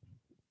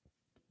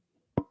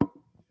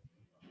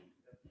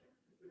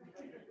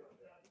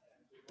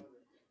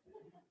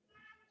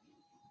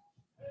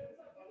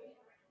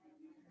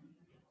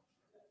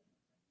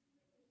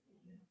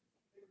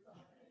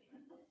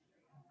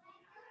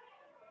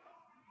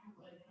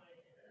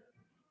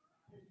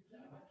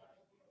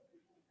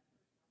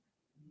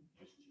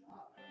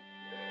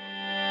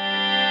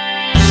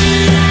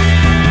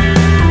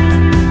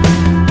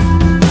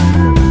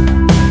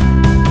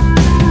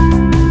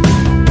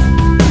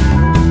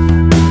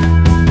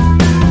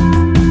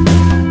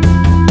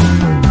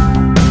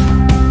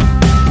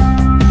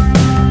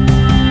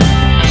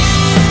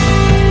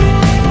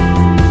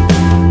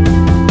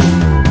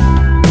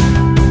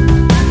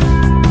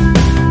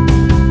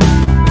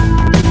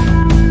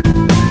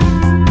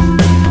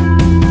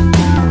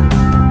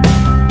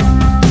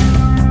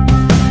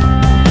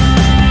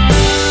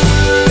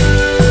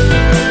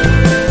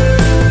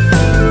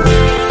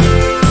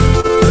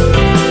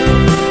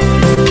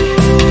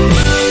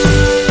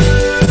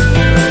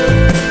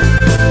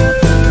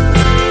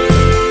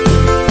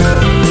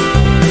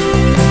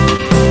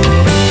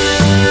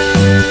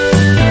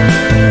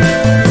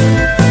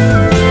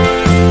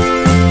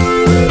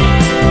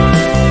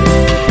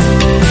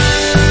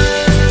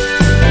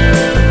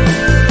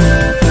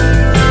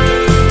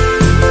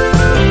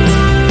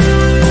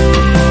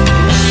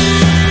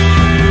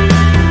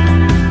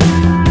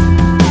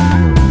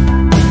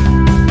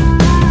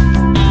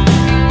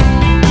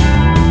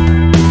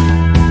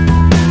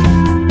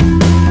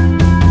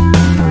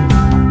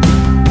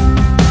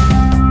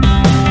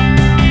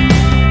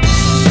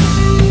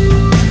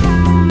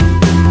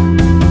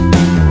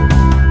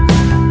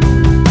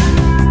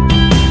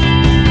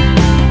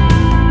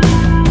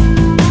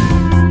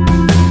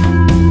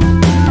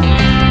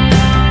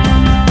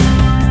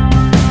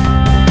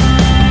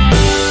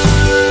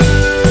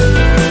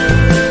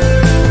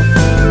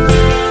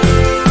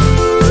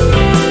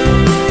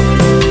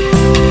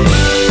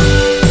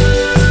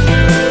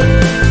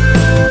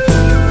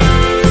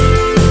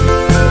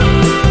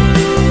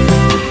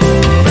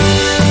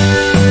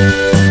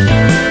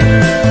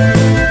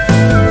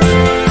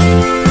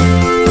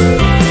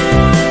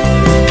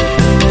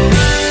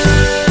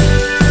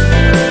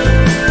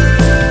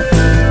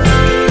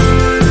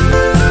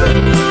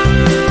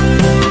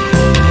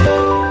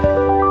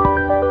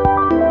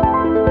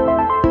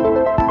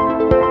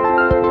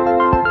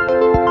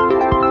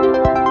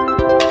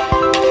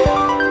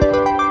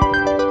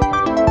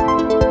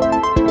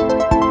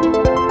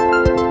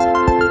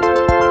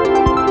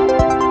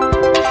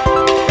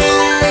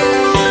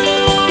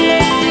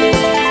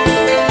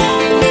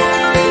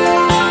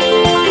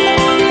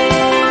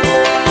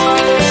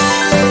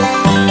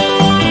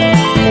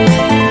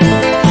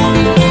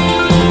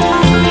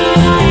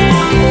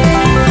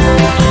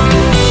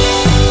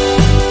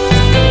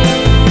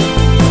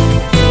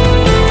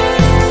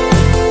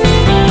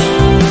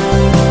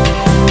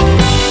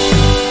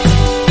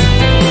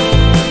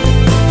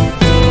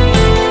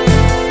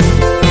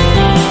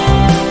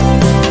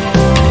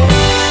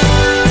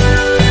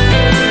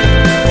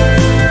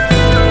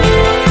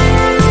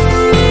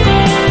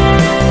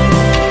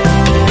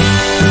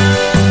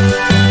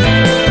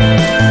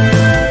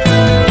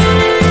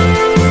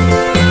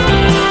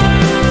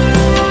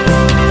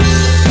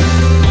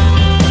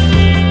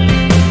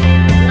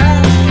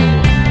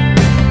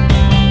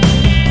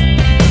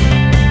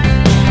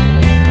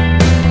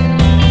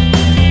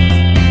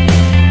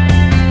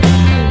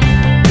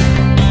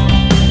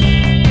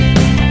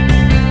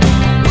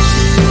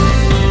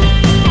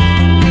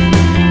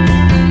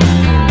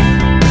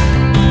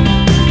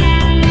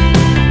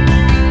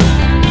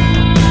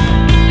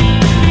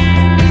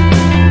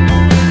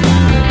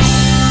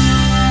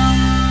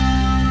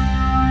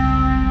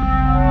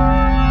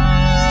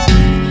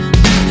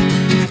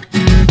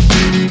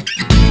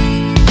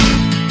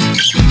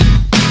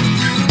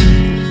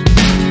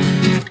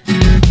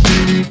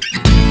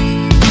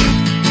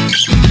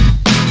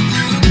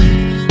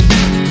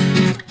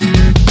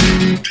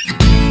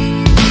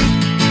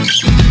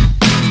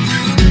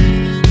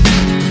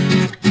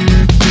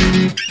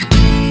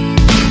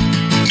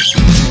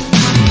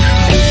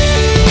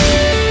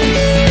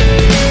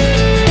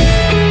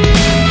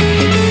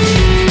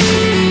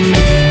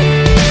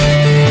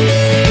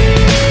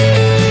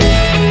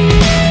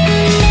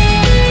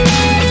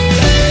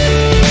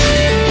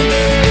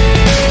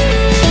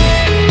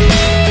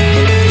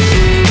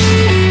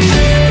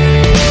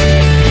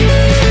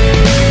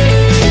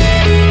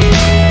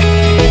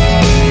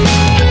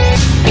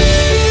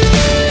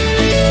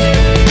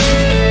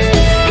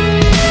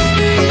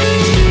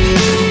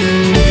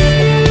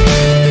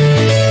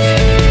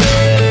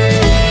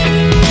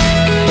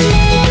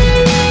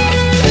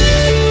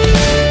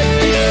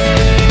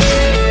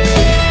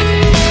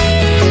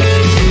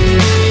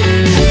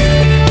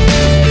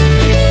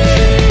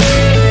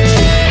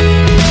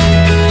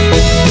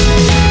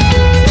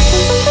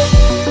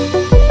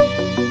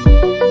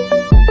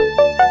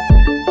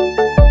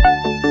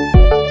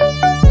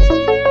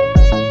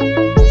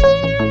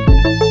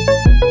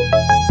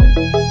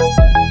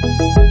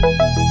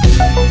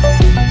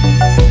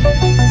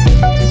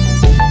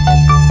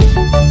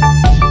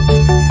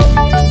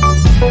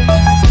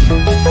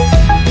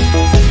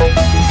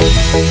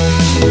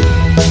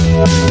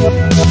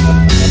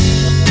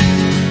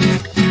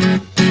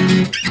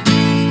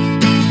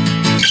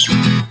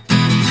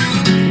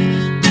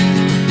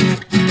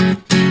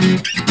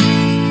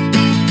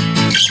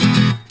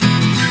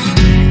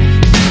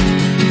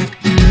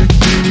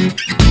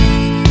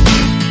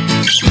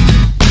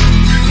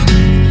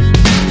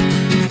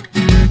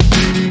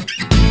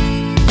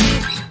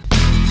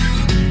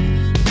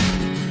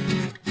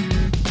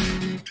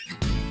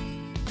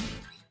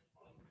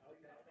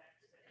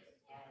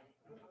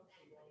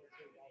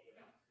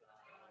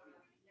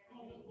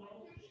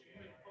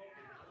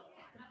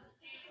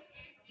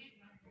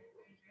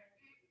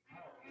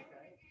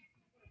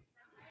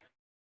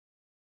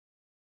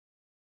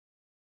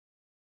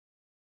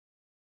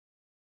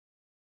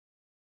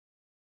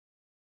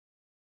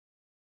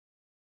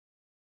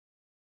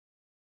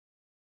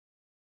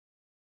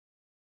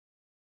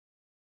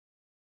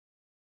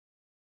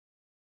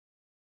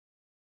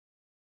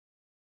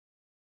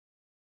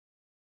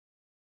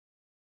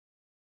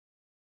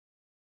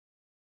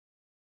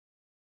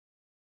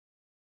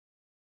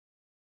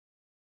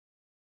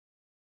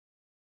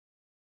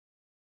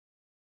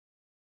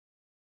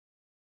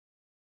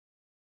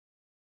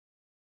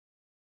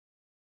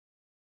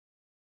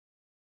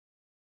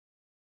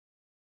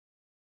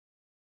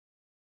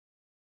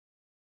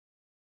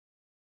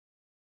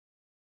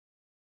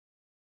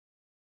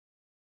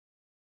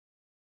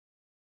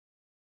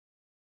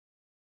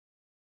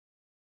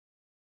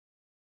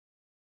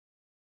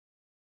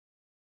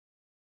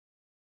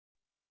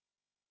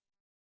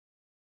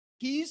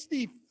 He's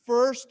the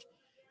first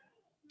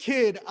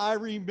kid I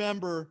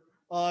remember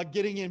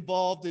getting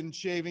involved in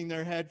shaving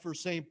their head for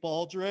St.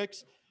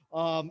 Baldrick's.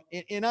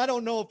 And I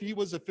don't know if he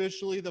was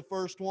officially the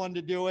first one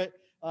to do it,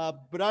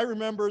 but I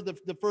remember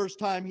the first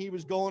time he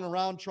was going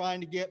around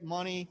trying to get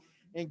money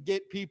and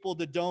get people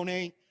to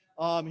donate.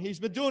 He's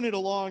been doing it a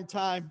long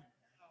time.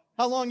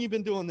 How long you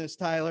been doing this,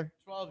 Tyler?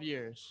 12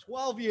 years.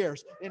 12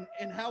 years. And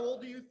how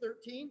old are you?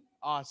 13?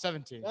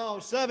 17. Oh,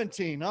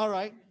 17. All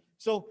right.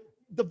 So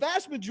the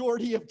vast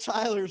majority of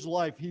Tyler's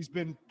life, he's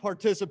been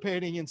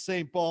participating in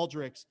St.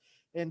 Baldrick's.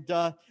 And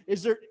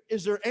is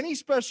there any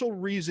special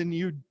reason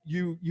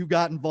you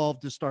got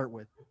involved to start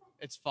with?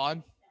 It's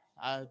fun.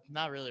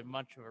 Not really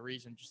much of a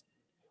reason. Just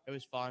it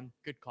was fun.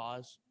 Good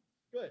cause.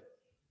 Good.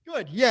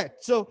 Yeah.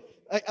 So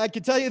I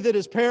can tell you that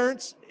his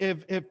parents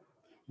have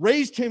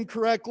raised him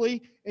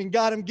correctly and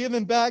got him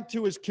given back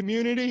to his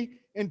community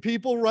and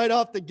people right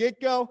off the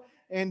get-go.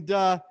 And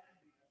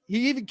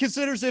he even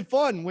considers it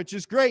fun, which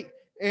is great.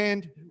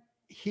 And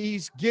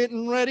he's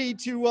getting ready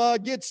to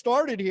get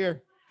started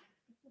here.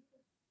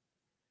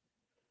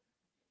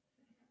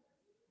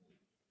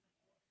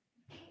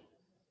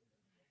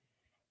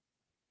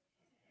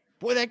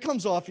 Boy, that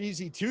comes off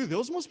easy too.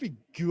 Those must be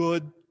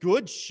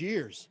good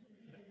shears.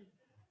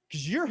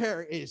 Because your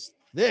hair is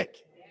thick.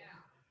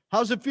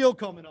 How's it feel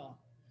coming off?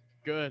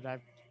 Good.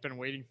 I've been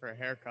waiting for a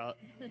haircut.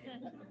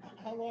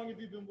 How long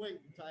have you been waiting,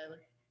 Tyler?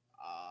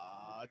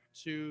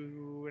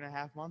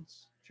 2.5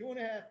 months.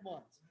 2.5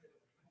 months.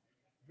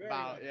 Very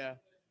About, nice. yeah.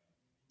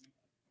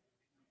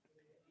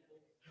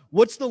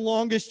 What's the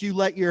longest you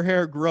let your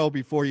hair grow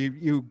before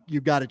you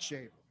got it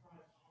shaved?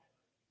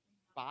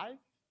 5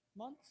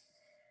 months?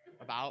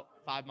 About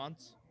 5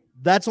 months.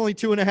 That's only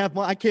 2.5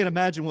 months. I can't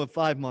imagine what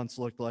 5 months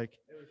looked like.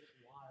 It was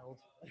wild.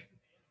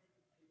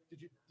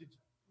 Did you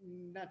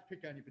not to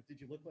pick on you, but did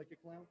you look like a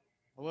clown?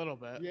 A little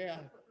bit. Yeah,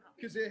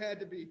 because it had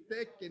to be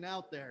thick and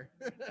out there.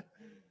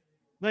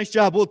 Nice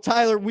job. Well,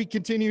 Tyler, we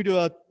continue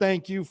to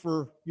thank you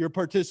for your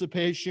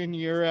participation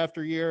year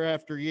after year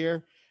after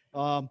year.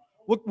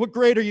 What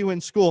grade are you in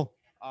school?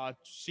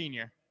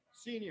 Senior.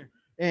 Senior.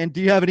 And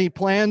do you have any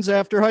plans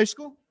after high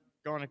school?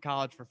 Going to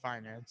college for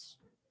finance.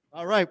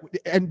 All right.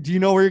 And do you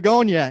know where you're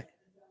going yet?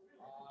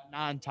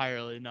 Not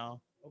entirely, no.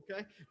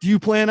 Okay. Do you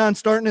plan on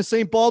starting a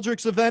St.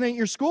 Baldrick's event at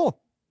your school?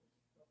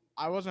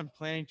 I wasn't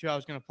planning to. I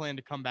was going to plan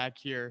to come back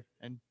here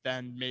and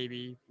then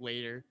maybe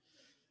later.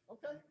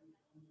 Okay.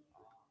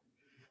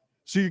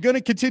 So you're going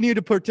to continue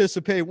to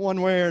participate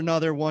one way or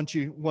another once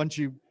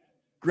you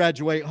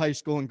graduate high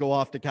school and go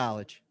off to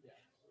college.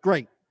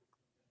 Great.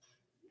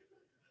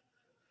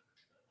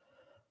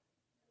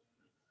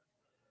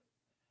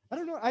 I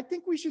don't know. I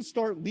think we should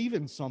start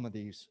leaving some of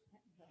these.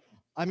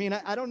 I mean,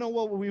 I don't know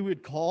what we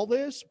would call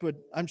this, but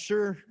I'm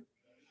sure.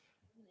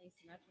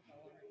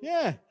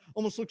 Yeah,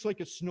 almost looks like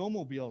a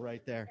snowmobile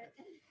right there.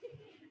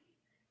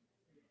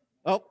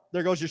 Oh,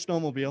 there goes your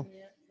snowmobile.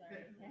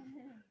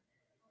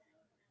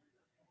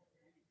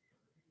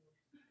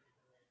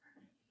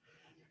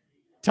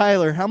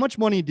 Tyler, how much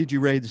money did you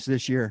raise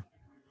this year?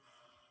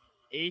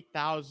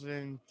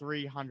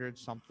 8,300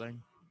 something.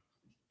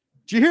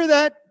 Did you hear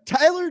that?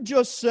 Tyler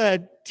just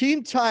said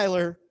Team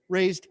Tyler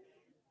raised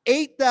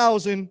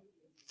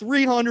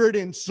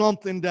 $8,300 and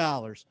something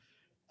dollars.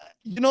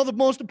 You know the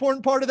most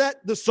important part of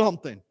that? The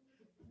something.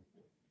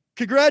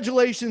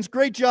 Congratulations.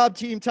 Great job,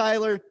 Team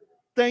Tyler.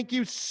 Thank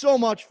you so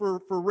much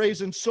for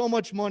raising so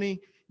much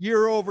money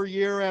year over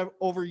year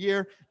over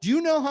year. Do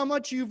you know how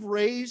much you've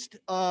raised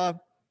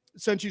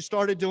since you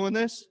started doing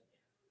this?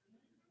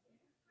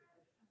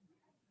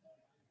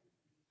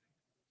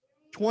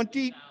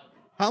 20.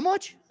 How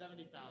much?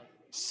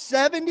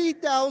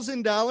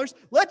 $70,000.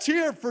 Let's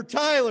hear it for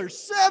Tyler.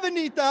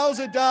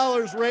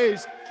 $70,000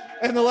 raised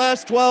in the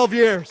last 12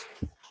 years.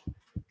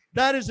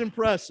 That is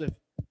impressive.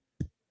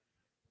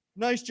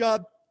 Nice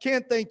job.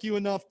 Can't thank you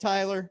enough,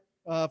 Tyler,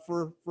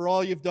 for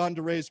all you've done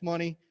to raise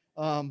money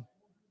in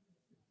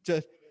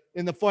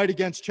the fight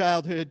against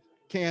childhood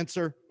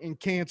cancer and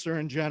cancer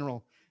in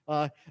general.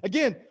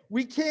 Again,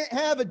 we can't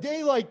have a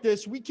day like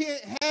this. We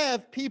can't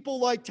have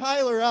people like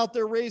Tyler out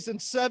there raising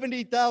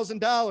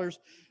 $70,000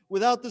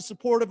 without the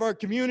support of our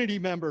community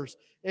members.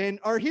 And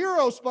our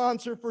hero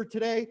sponsor for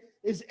today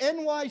is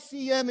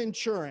NYCM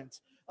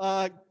Insurance.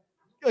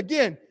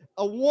 Again,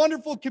 a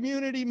wonderful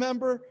community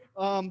member,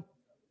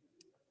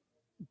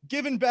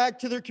 giving back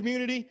to their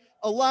community,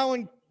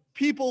 allowing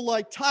people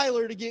like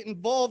Tyler to get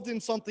involved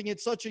in something at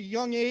such a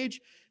young age,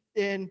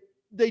 and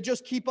they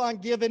just keep on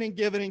giving and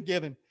giving and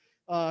giving.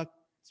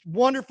 It's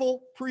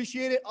wonderful.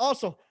 Appreciate it.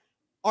 Also,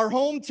 our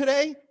home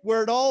today,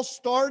 where it all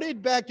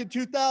started back in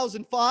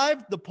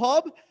 2005, the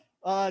pub.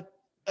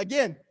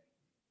 Again,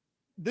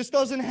 this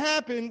doesn't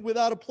happen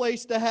without a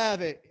place to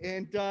have it.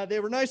 And they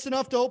were nice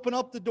enough to open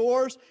up the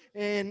doors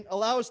and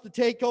allow us to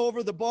take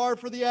over the bar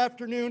for the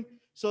afternoon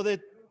so that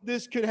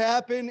this could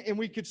happen and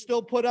we could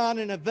still put on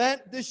an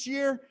event this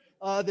year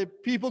that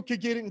people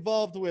could get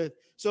involved with.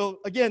 So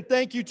again,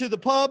 thank you to the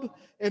pub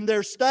and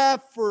their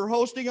staff for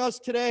hosting us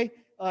today.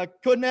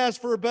 Couldn't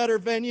ask for a better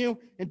venue.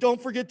 And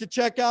don't forget to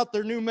check out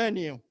their new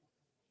menu.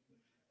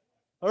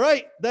 All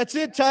right, that's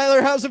it,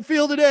 Tyler. How's it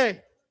feel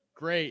today?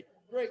 Great.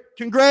 Great.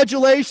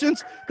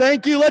 Congratulations.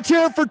 Thank you. Let's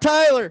hear it for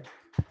Tyler.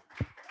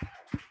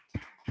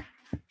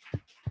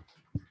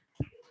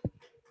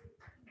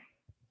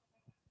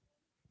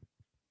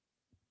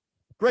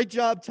 Great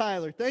job,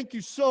 Tyler. Thank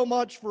you so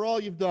much for all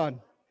you've done.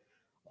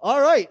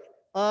 All right.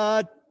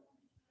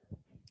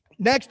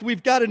 Next,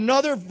 we've got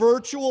another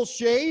virtual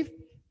shave.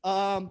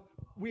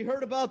 We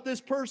heard about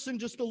this person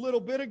just a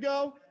little bit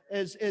ago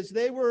as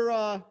they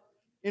were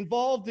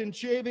involved in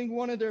shaving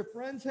one of their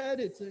friends'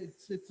 head.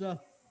 It's a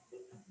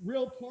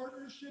real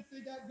partnership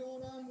they got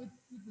going on with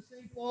the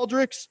St.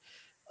 Baldrick's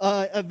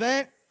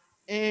event.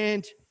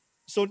 And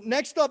so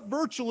next up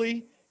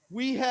virtually,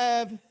 we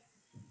have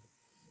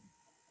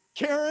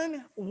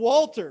Karen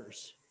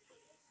Walters.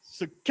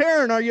 So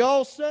Karen, are you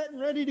all set and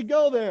ready to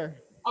go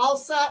there? All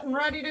set and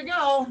ready to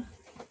go.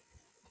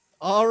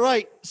 All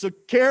right. So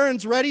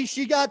Karen's ready.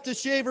 She got to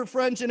shave her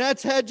friend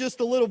Jeanette's head just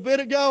a little bit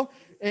ago.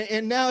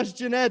 And now it's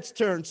Jeanette's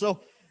turn.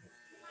 So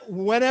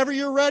whenever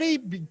you're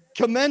ready,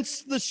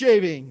 commence the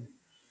shaving.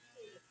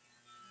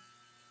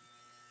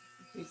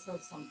 He said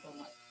something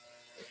like,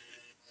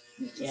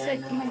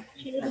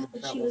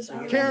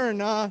 Karen,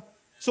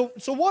 so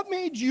what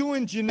made you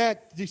and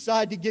Jeanette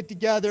decide to get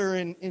together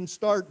and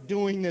start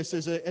doing this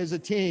as a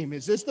team?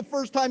 Is this the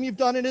first time you've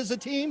done it as a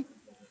team?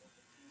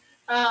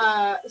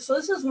 So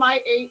this is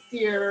my 8th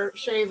year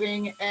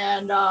shaving,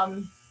 and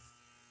I've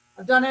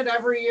done it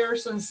every year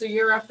since the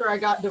year after I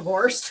got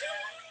divorced.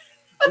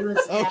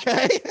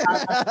 Okay.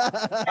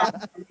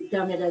 We've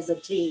done it as a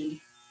team.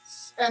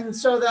 And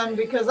so then,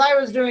 because I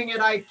was doing it,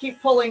 I keep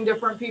pulling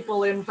different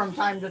people in from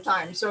time to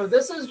time. So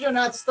this is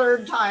Jeanette's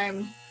 3rd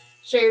time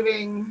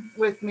shaving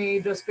with me,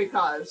 just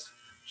because.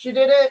 She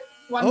did it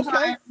one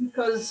time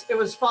because it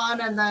was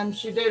fun, and then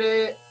she did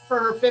it for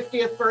her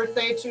 50th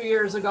birthday 2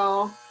 years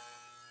ago,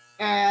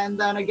 and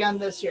then again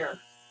this year.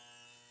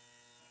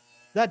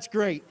 That's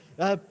great.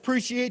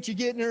 Appreciate you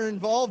getting her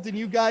involved and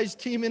you guys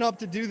teaming up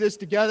to do this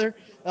together.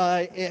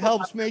 It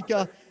helps make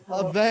a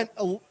event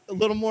a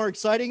little more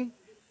exciting.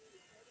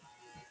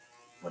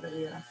 What are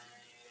you?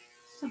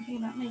 Something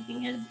about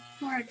making it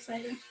more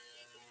exciting.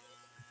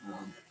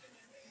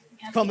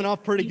 Coming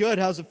off pretty good.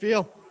 How's it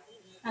feel?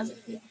 How's it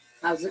feel?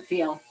 How's it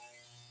feel?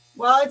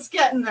 Well, it's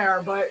getting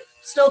there, but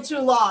still too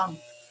long.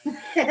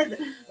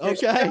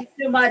 Okay.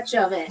 Too much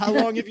of it. How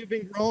long have you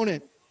been growing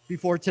it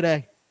before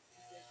today?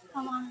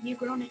 How long have you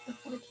grown it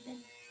before today?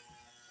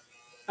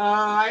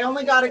 I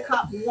only got it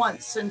cut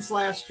once since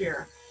last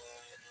year.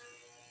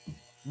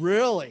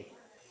 Really?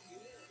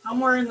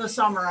 Somewhere in the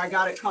summer, I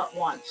got it cut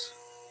once.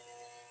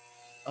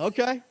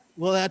 Okay.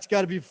 Well, that's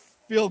got to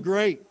feel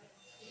great.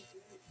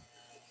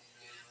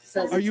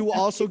 Are you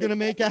also going to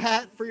make a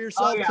hat for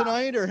yourself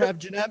tonight, or have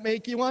Jeanette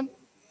make you one?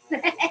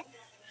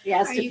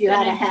 Yes, Are you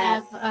gonna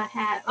have a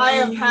hat? I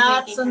have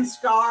hats and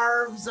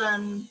scarves,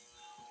 and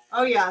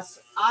oh yes,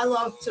 I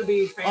love to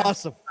be fancy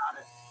Awesome. about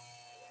it.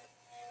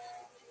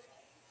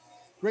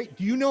 Great.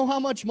 Do you know how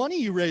much money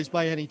you raised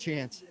by any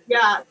chance?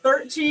 Yeah,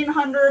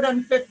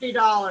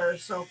 $1,350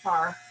 so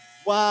far.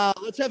 Wow.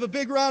 Let's have a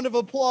big round of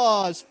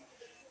applause.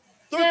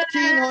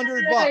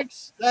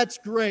 $1,300. That's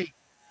great.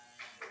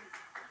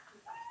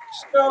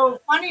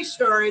 So, funny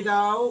story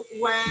though,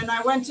 when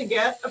I went to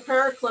get a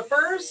pair of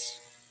clippers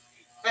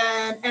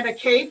and a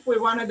cape, we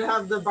wanted to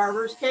have the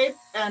barber's cape,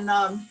 and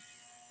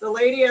the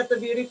lady at the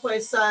beauty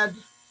place said,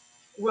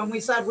 when we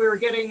said we were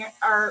doing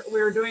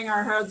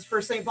our heads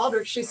for St.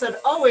 Baldrick, she said,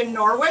 "Oh, in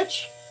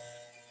Norwich?"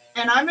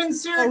 And I'm in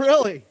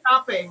Syracuse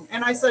shopping.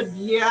 And I said,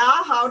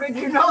 "Yeah, how did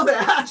you know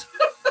that?"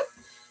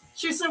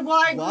 She said,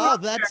 "Well, I grew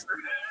up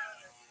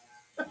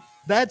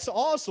that's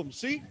awesome.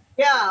 See?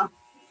 Yeah.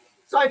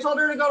 So I told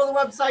her to go to the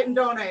website and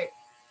donate.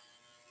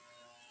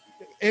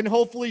 And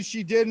hopefully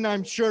she did, and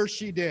I'm sure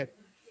she did.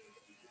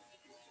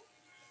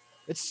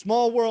 It's a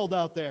small world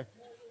out there.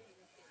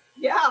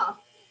 Yeah,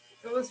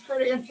 it was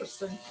pretty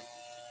interesting.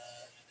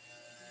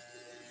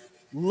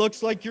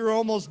 Looks like you're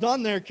almost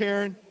done there,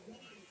 Karen.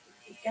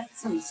 We've got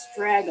some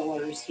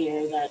stragglers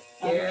here that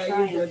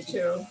Yeah, you did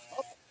too.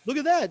 Look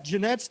at that.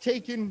 Jeanette's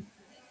taking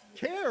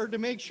care to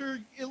make sure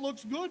it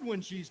looks good when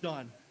she's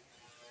done.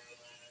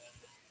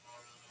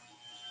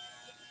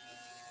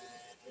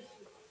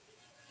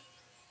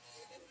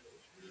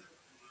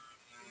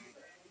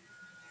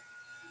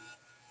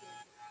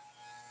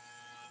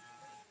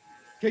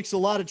 Takes a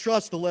lot of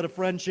trust to let a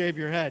friend shave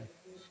your head.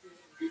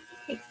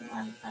 Takes a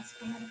lot of us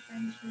to let a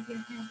friend shave your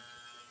head.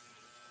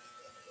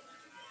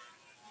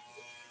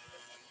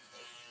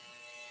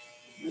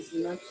 as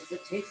much as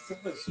it takes to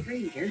love a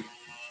stranger.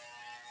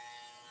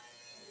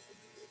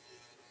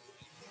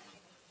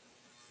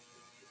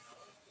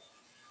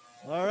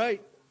 All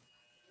right.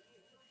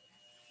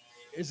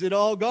 Is it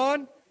all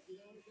gone?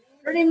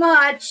 Pretty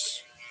much.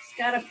 It's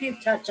got a few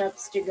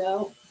touch-ups to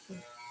go.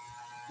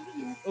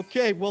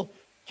 Okay, well,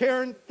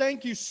 Karen,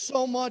 thank you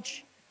so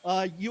much.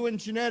 You and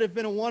Jeanette have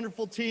been a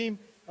wonderful team.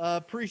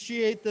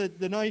 Appreciate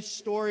the nice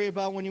story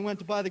about when you went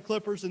to buy the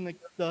clippers and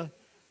the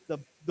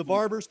the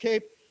barber's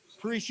cape.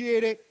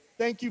 Appreciate it.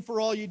 Thank you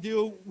for all you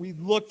do. We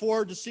look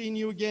forward to seeing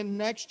you again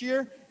next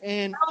year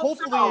and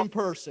hopefully in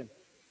person.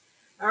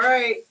 All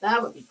right,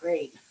 that would be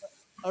great.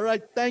 All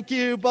right. Thank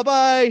you.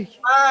 Bye-bye.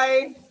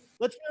 Bye.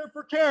 Let's hear it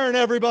for Karen,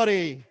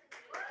 everybody.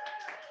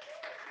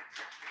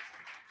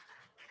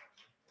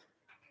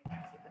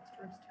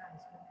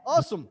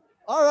 Awesome.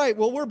 All right.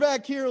 Well, we're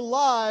back here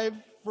live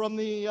from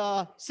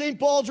the St.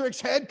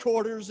 Baldrick's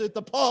headquarters at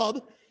the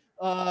pub.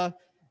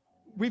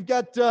 We've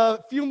got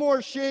a few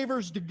more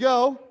shavers to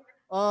go.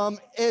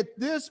 At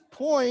this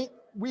point,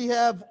 we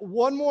have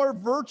one more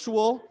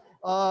virtual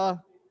on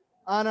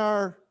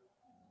our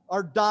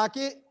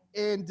docket,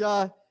 and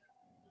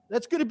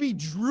that's going to be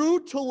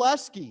Drew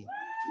Tuleski.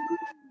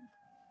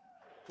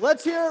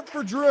 Let's hear it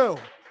for Drew.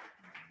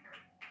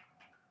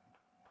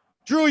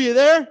 Drew, you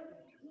there?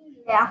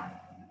 Yeah,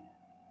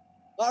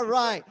 All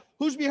right.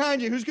 Who's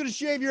behind you? Who's going to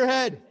shave your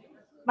head?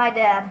 my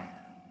dad.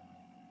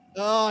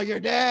 Oh, your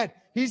dad.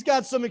 He's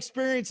got some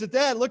experience at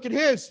that. Look at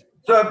his.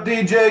 What's up,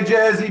 DJ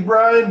Jazzy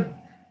Brian?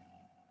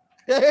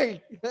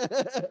 Hey.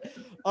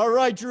 All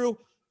right, Drew.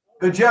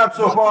 Good job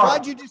so far.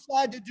 Why'd you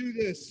decide to do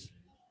this?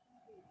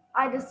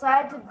 I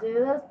decided to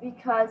do this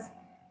because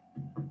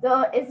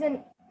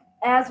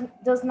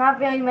there's not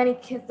very many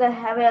kids that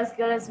have it as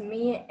good as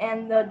me,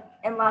 and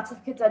lots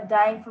of kids are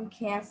dying from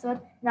cancer.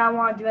 Now I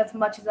want to do as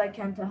much as I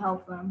can to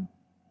help them.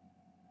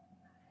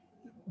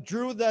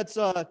 Drew, that's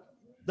a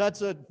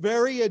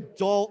very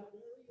adult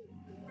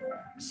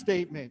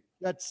statement.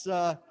 That's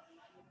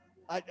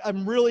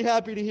I'm really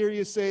happy to hear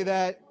you say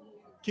that.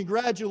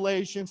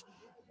 Congratulations.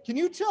 Can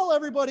you tell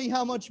everybody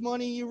how much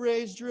money you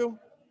raised, Drew?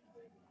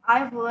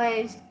 I've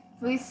raised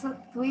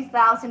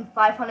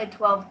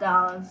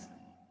 $3,512.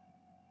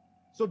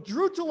 So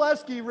Drew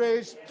Tuleski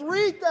raised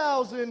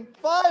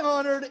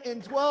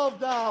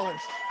 $3,512.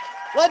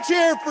 Let's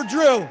hear it for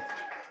Drew.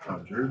 Oh,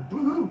 Drew.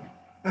 Woo-hoo.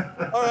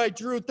 All right,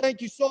 Drew,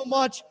 thank you so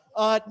much.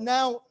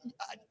 Now,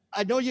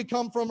 I know you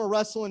come from a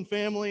wrestling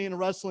family and a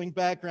wrestling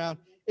background.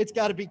 It's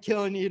got to be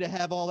killing you to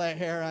have all that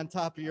hair on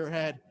top of your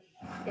head.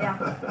 Yeah.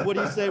 What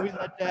do you say we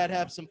let Dad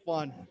have some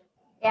fun?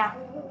 Yeah.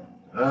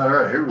 All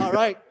right, here we All go.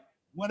 right.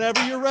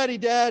 Whenever you're ready,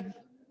 Dad.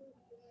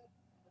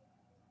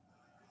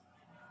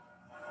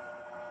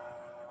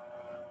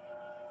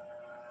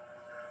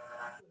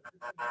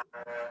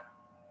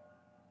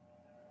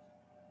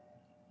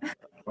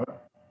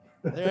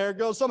 There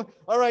goes some.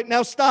 All right,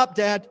 now stop,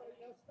 Dad.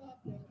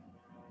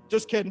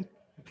 Just kidding.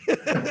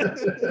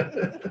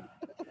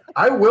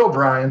 I will,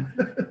 Brian.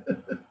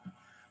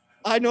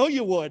 I know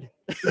you would.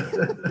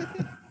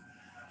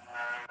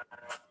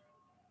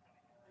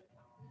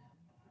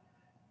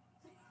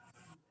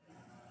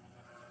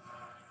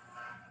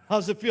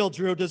 How's it feel,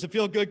 Drew? Does it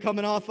feel good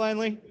coming off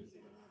finally?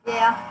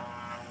 Yeah.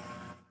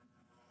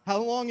 How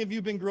long have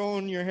you been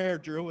growing your hair,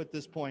 Drew, at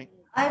this point?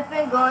 I've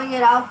been growing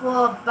it out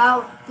for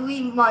about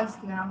 3 months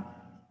now.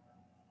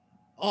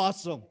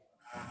 Awesome.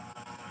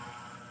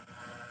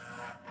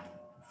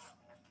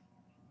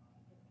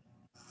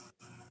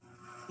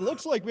 It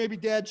looks like maybe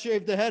Dad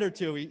shaved a head or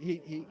two.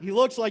 He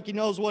looks like he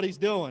knows what he's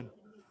doing.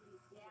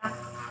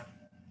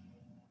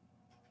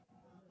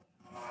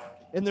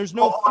 And there's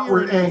no fear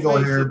awkward in your angle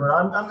face. here, but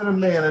I'm going to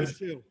manage.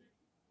 Too.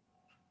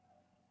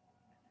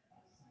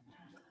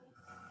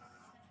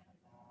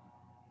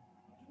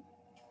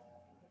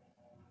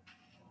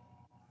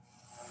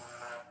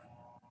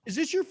 Is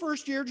this your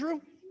first year,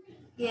 Drew?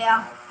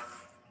 Yeah.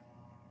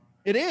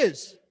 It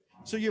is.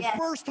 So your Yes.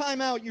 first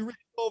time out, you raised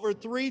over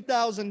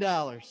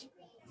 $3,000.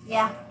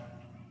 Yeah.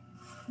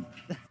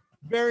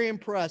 Very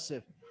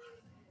impressive.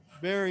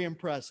 Very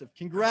impressive.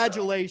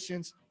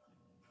 Congratulations.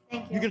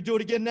 Thank you. You gonna do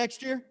it again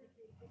next year?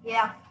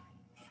 Yeah.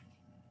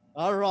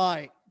 All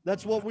right.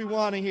 That's what we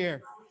want to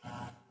hear.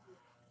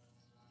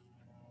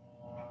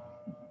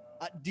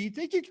 Do you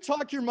think you could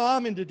talk your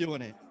mom into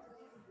doing it?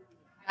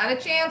 Not a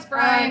chance,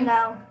 Brian.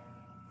 No.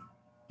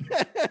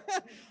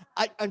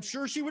 I'm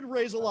sure she would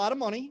raise a lot of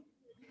money.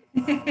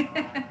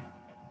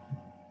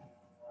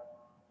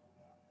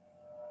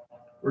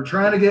 We're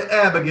trying to get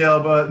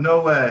Abigail, but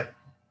no way.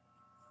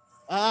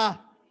 Well,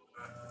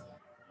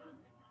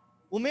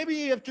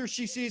 maybe after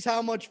she sees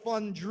how much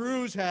fun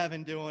Drew's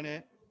having doing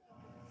it.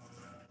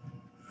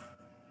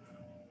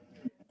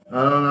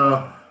 I don't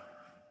know.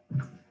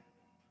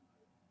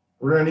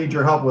 We're going to need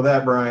your help with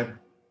that, Brian.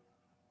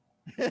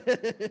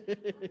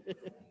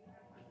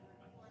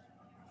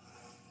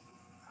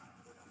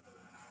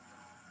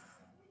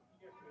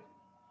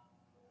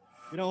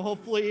 You know,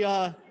 hopefully,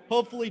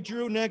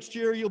 Drew, next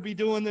year you'll be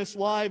doing this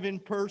live in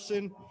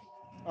person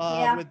with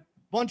a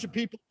bunch of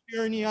people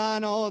cheering you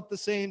on all at the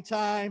same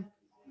time.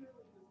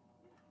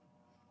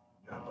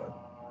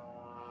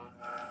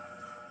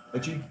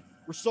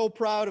 We're so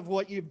proud of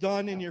what you've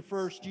done in your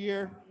first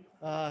year.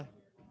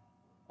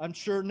 I'm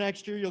sure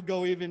next year you'll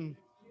go even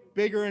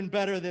bigger and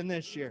better than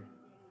this year.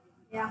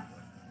 Yeah.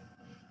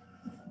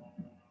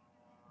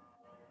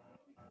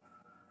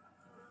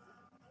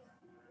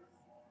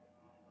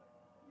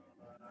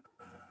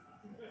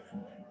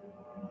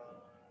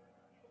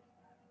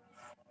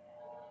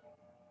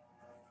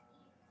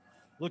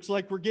 Looks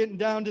like we're getting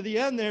down to the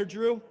end there,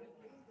 Drew.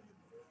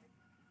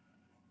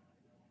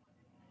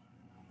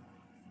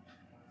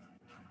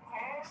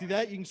 See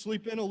that? You can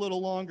sleep in a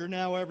little longer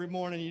now every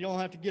morning. You don't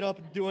have to get up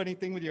and do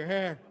anything with your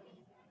hair.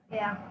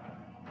 Yeah.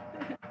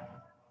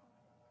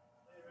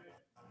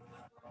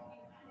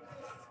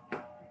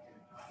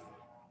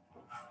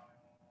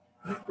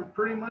 I think we're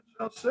pretty much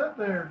all set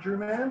there, Drew,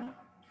 man.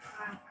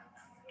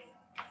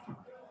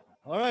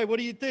 All right, what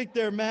do you think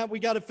there, Matt? We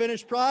got a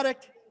finished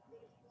product?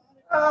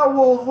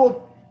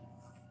 We'll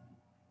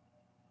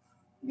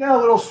got a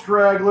little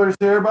stragglers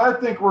here, but I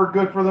think we're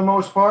good for the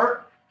most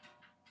part.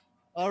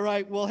 All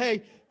right, well,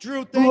 hey,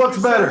 Drew, thank looks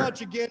you better? so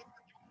much again.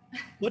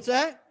 What's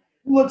that?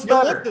 Who looks You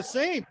better? look the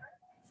same.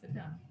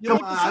 You Come look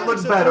the on, I same, look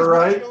except better, he's much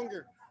right?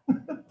 younger.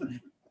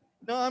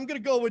 No, I'm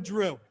going to go with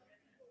Drew.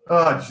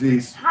 Oh,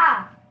 jeez.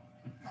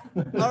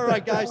 All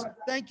right, guys.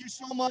 Thank you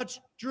so much.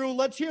 Drew,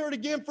 let's hear it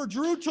again for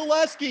Drew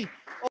Tuleski.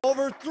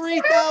 Over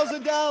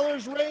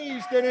 $3,000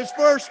 raised in his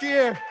first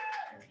year.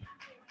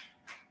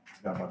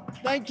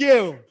 Thank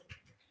you.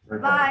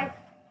 Bye.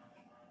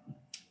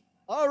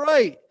 All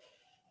right.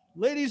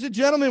 Ladies and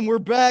gentlemen, we're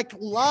back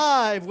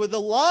live with a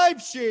live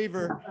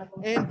shaver.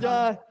 And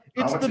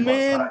it's the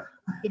man,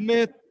 the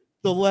myth,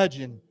 the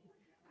legend.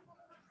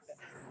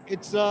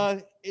 It's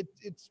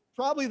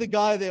probably the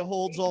guy that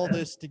holds all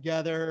this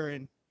together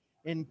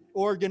and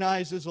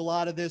organizes a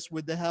lot of this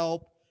with the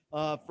help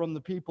from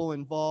the people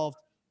involved.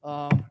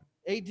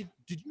 Hey, did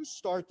you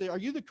start there? Are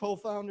you the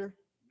co-founder?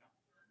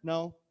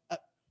 No.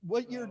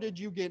 What year did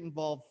you get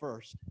involved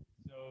first?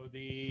 So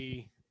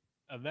the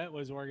event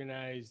was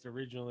organized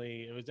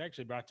originally. It was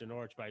actually brought to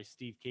Norwich by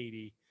Steve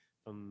Cady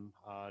from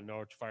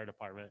Norwich Fire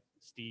Department.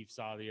 Steve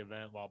saw the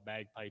event while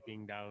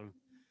bagpiping down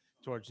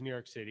towards New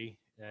York City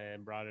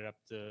and brought it up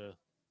to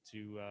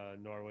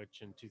Norwich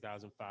in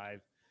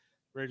 2005.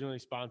 Originally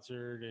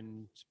sponsored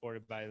and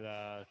supported by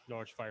the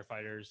Norwich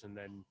firefighters, and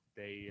then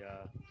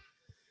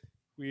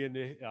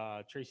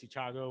Tracy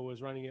Chago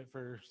was running it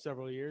for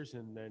several years,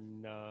 and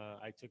then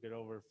I took it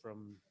over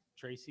from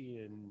Tracy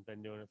and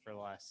been doing it for the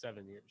last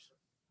 7 years.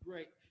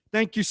 Great.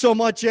 Thank you so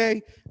much,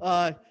 Jay.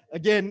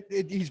 Again,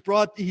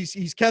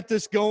 he's kept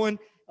this going.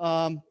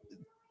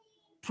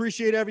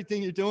 Appreciate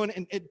everything you're doing,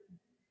 and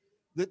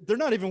they're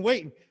not even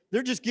waiting.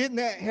 They're just getting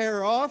that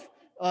hair off.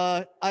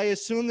 I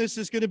assume this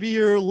is going to be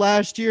your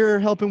last year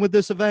helping with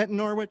this event in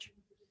Norwich?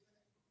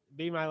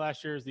 Be my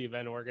last year as the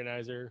event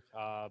organizer,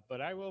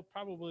 but I will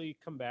probably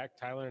come back.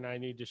 Tyler and I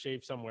need to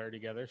shave somewhere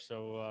together,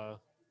 so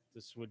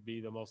this would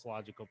be the most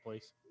logical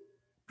place.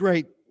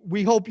 Great.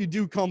 We hope you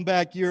do come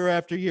back year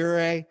after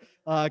year,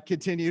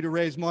 continue to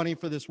raise money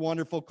for this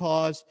wonderful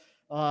cause,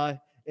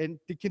 and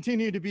to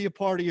continue to be a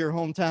part of your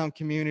hometown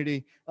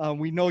community.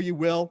 We know you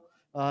will.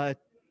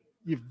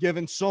 You've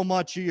given so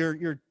much of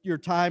your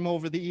time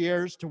over the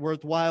years to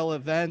worthwhile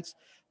events,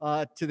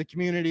 to the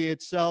community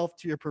itself,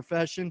 to your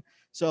profession.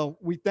 So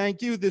we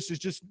thank you. This is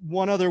just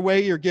one other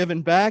way you're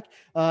giving back.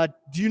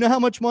 Do you know how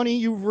much money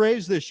you've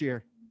raised this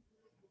year?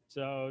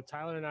 So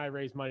Tyler and I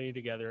raised money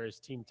together as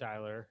Team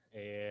Tyler,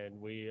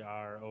 and we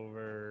are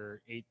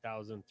over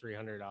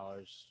 $8,300.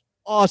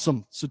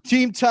 Awesome. So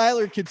Team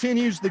Tyler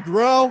continues to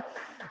grow.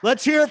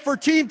 Let's hear it for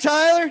Team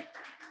Tyler.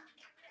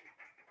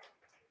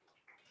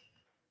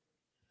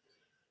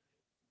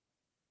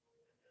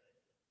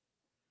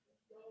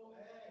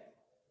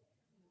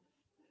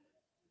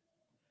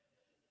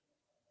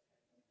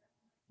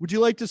 Would you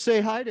like to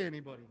say hi to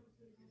anybody?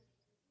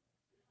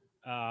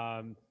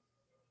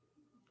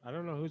 I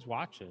don't know who's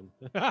watching.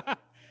 The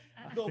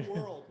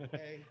world.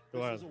 Hey,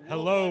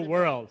 hello,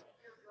 world.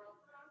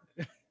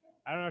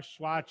 I don't know if she's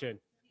watching.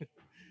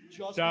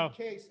 Just So, in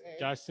case.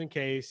 Just in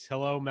case.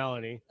 Hello,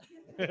 Melanie.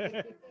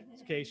 In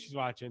case she's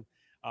watching.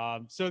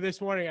 So this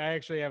morning, I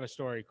actually have a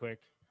story quick.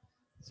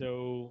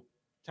 So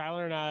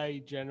Tyler and I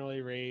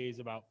generally raise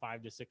about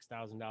 $5,000 to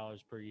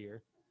 $6,000 per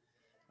year.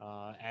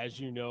 As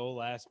you know,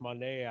 last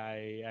Monday,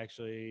 I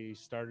actually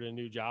started a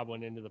new job,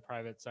 went into the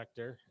private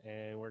sector,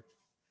 and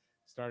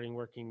starting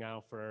working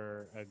now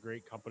for a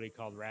great company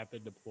called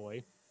Rapid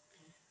Deploy.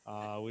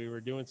 We were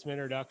doing some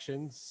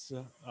introductions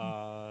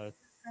at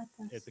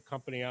the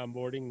company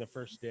onboarding the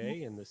first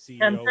day, and the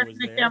CEO was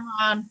there.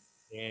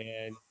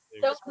 And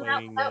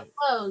explaining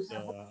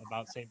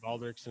about St.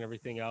 Baldrick's and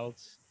everything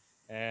else.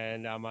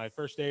 And on my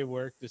first day of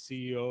work, the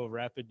CEO of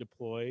Rapid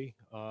Deploy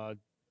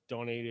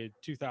donated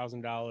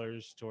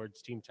 $2,000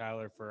 towards Team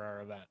Tyler for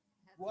our event.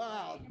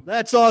 Wow,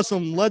 that's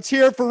awesome. Let's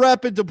hear it for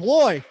Rapid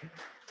Deploy.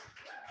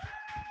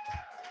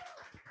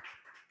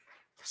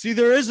 See,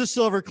 there is a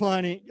silver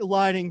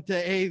lining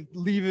to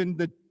leaving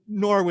the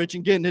Norwich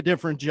and getting a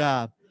different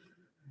job.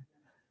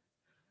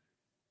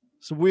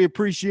 So we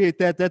appreciate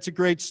that. That's a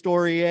great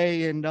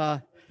story, and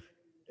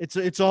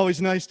it's always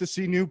nice to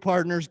see new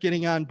partners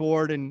getting on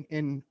board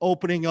and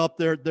opening up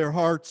their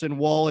hearts and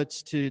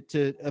wallets to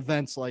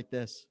events like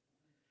this.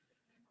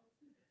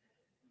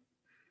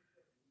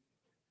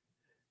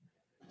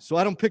 So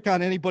I don't pick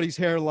on anybody's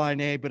hairline,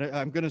 but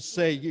I'm going to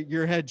say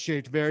your head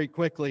shaved very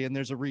quickly, and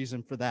there's a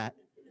reason for that.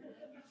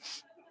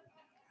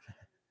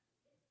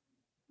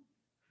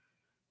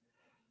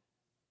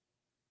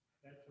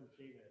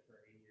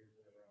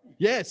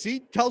 Yeah, see,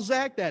 tell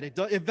Zach that it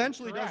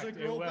eventually Correct. doesn't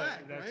It grow will.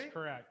 back, That's right?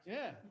 correct.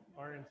 Yeah.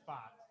 Or in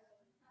spots.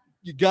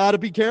 You got to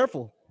be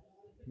careful.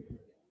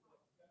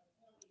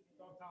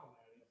 Don't tell him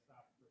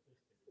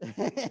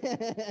that. He'll stop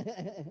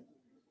persisting.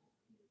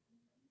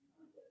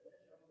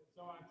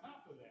 So on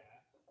top of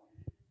that,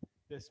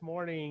 this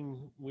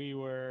morning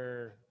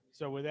with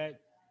that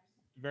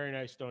very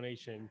nice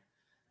donation,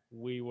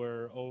 we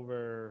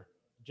were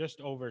just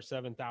over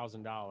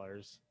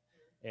 $7,000,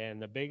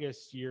 and the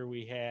biggest year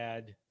we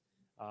had,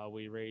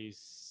 we raised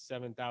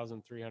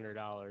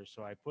 $7,300.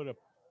 So I put a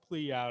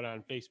plea out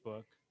on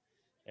Facebook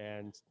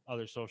and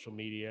other social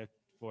media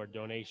for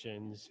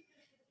donations,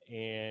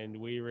 and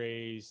we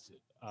raised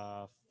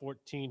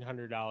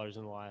 $1,400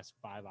 in the last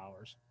 5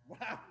 hours.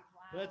 Wow.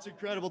 That's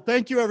incredible.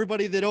 Thank you,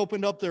 everybody that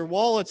opened up their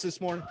wallets this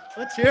morning.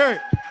 Let's hear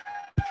it.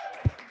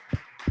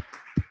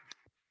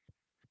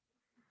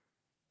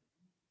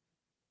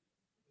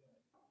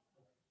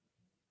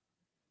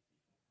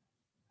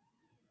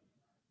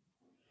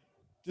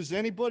 Does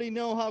anybody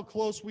know how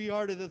close we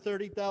are to the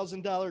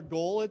 $30,000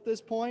 goal at this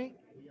point?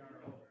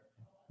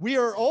 We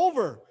are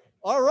over.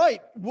 All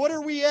right. What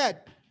are we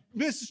at?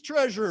 Mrs.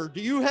 Treasurer, do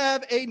you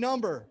have a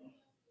number?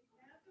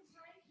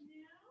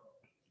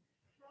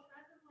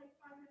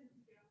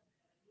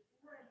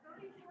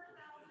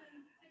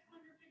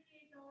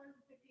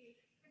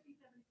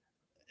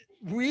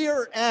 We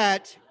are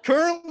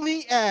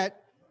currently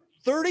at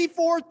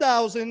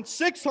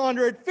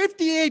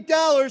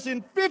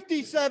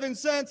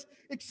 $34,658.57,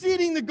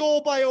 exceeding the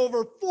goal by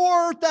over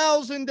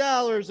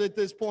 $4,000 at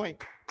this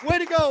point. Way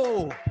to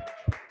go.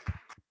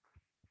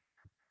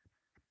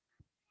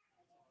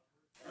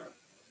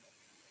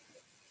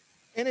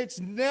 And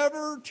it's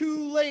never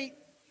too late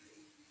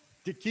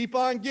to keep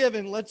on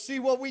giving. Let's see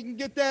what we can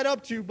get that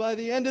up to by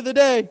the end of the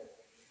day.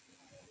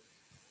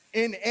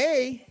 In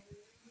A,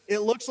 it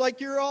looks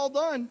like you're all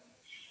done.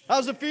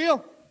 How's it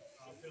feel?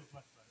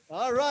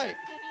 All right.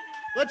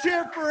 Let's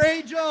hear it for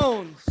A.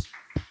 Jones.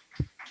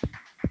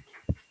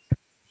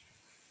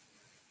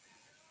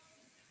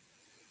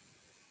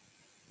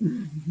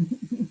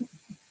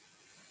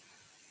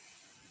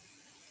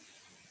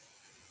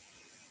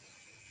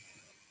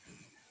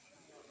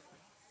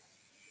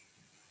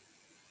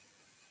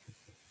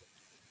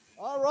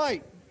 All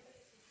right.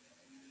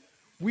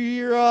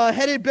 We're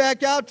headed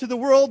back out to the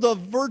world of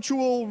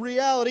virtual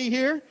reality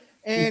here.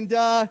 And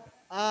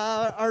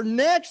our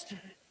next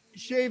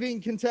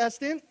shaving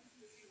contestant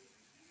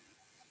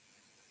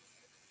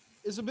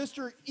is a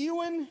Mr.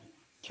 Ewan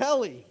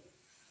Kelly.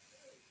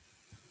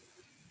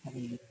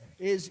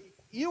 Is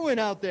Ewan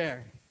out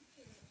there?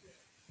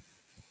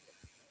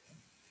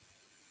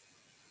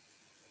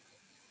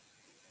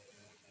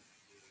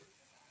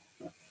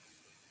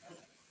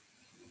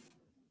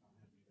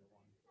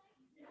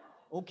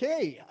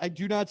 Okay, I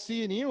do not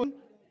see an Ewan.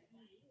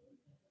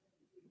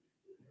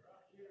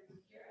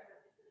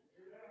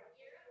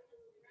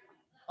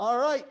 All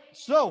right,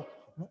 so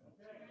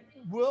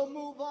we'll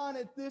move on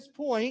at this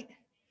point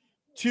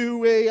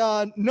to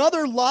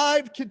another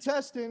live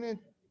contestant in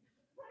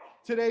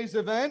today's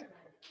event.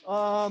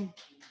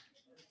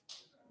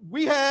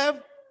 We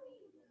have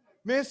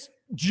Miss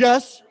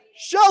Jess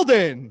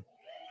Sheldon.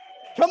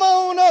 Come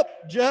on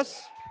up,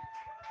 Jess.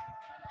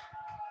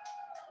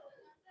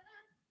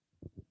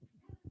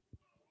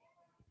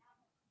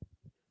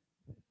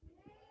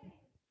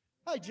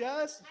 Hi,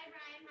 Jess. Hi,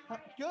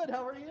 Ryan. Good.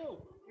 How are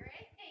you? Great.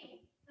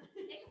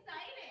 Excited.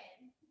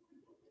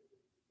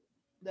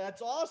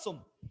 That's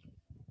awesome.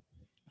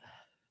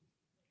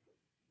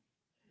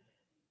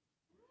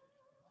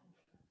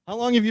 How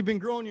long have you been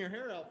growing your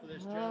hair out for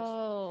this, Jess?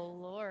 Oh,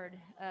 Lord.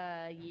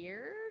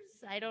 Years?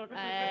 I don't,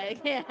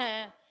 at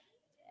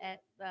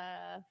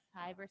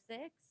 5 or 6,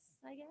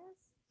 I guess.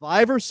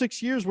 5 or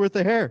 6 years worth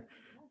of hair,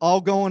 all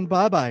going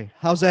bye-bye.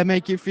 How's that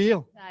make you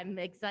feel? I'm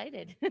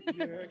excited.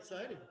 You're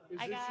excited. Is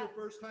this your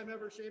first time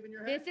ever shaving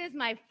your head? This is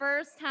my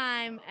first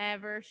time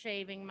ever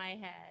shaving my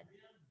head.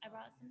 I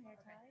brought some hair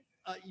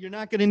ties. You're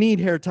not going to need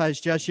hair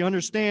ties, Jess. You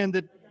understand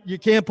that you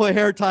can't put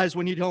hair ties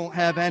when you don't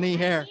have any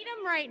hair. I need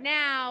them right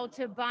now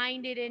to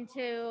bind it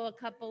into a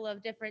couple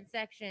of different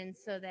sections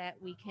so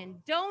that we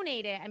can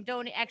donate it. I'm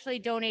actually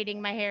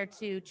donating my hair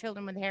to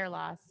children with hair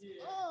loss.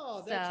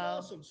 Oh, that's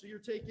awesome. So you're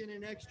taking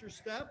an extra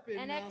step.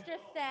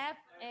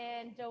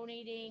 And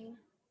donating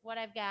what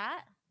I've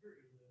got.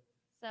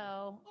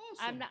 So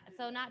awesome.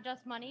 Not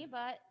just money,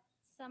 but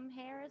some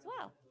hair as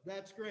well.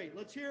 That's great.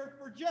 Let's hear it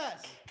for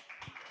Jess.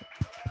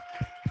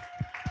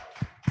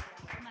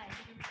 My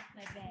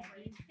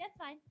baggie. That's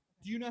fine.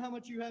 Do you know how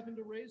much you happen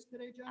to raise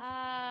today,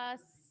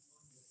 Jess?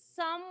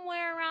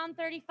 Somewhere around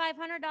 $3,500.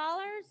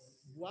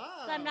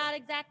 Wow. So I'm not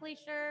exactly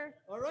sure.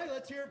 All right,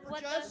 let's hear it for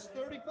Jess.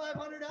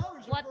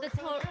 $3,500. What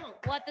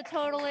the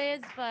total is,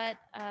 but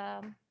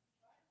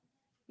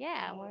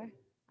yeah,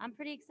 I'm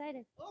pretty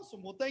excited.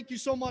 Awesome. Well, thank you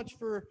so much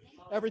for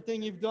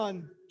everything you've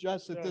done,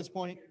 Jess, at this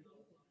point.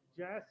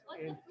 Jess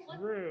and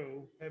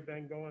Drew have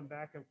been going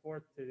back and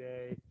forth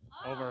today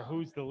over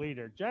who's the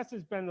leader. Jess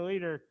has been the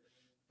leader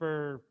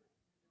for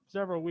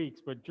several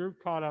weeks, but Drew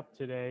caught up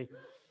today.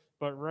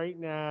 but right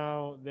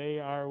now they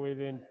are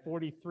within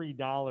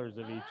 $43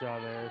 of each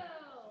other.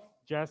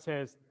 Jess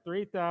has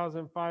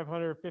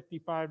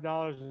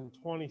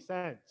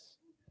 $3,555.20.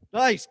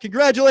 Nice.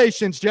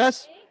 Congratulations,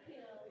 Jess.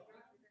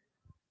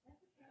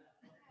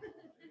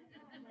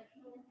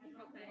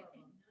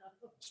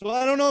 So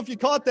I don't know if you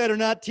caught that or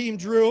not, Team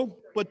Drew,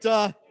 but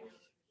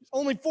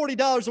only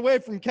 $40 away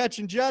from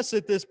catching Jess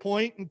at this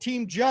point. And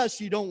Team Jess,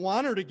 you don't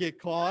want her to get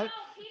caught.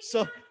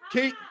 So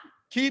keep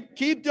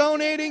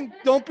donating.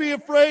 Don't be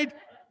afraid.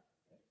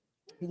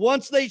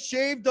 Once they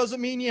shave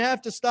doesn't mean you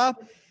have to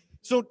stop.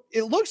 So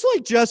it looks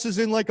like Jess is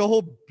in like a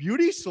whole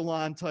beauty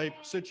salon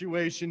type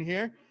situation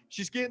here.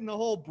 She's getting the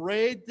whole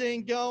braid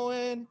thing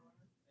going.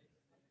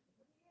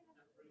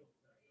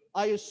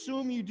 I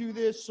assume you do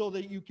this so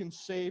that you can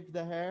save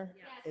the hair.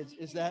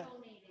 Is that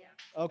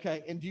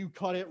okay? And do you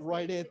cut it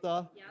right at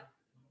the?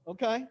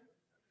 Okay.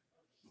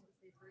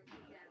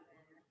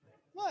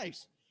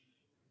 Nice.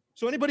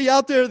 So anybody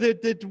out there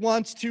that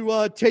wants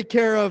to take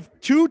care of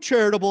two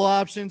charitable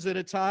options at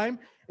a time,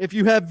 if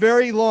you have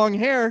very long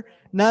hair,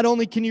 not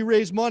only can you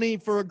raise money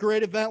for a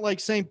great event like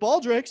St.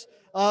 Baldrick's,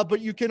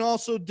 but you can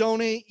also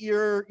donate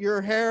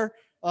your hair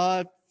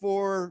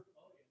for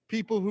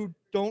people who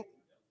don't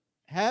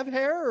have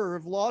hair or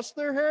have lost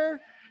their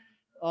hair.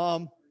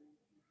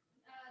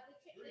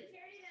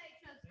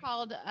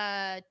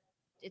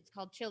 It's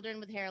called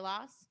Children with Hair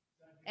Loss,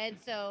 and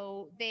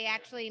so they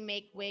actually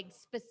make wigs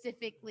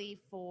specifically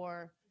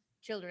for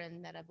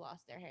children that have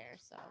lost their hair.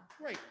 So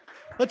great.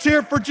 Let's hear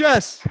it for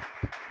Jess.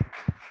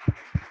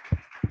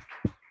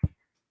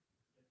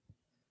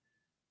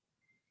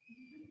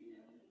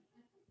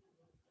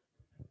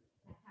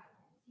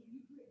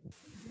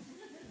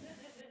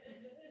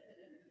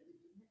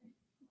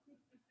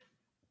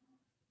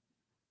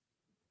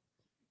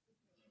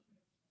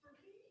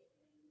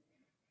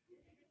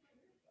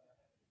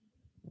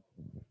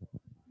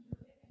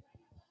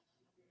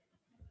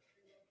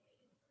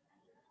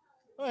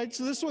 All right,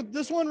 so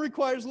this one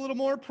requires a little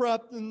more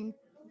prep than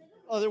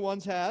other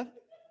ones have,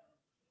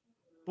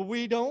 but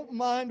we don't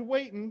mind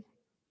waiting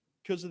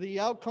because the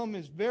outcome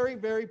is very,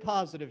 very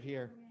positive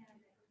here.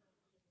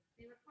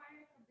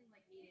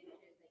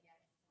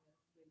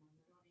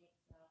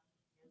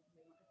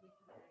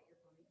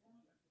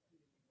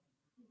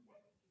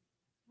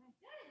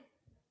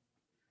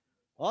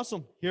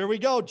 Awesome. Here we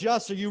go.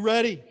 Jess, are you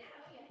ready?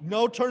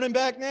 No turning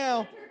back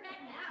now.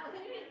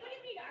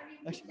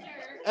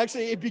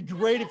 Actually, it'd be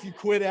great if you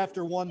quit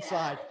after one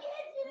side.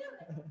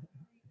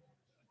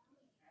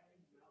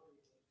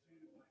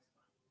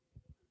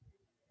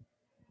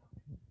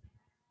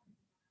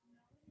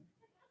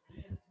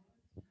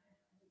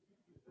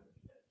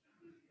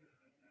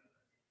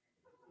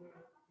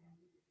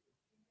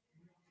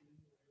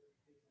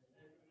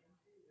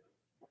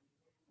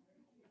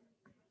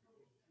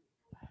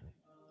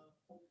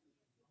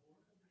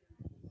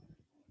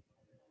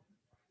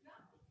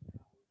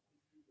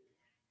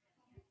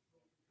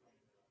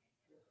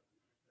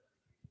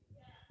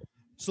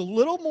 It's a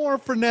little more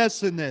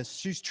finesse in this.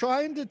 She's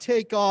trying to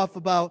take off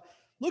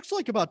looks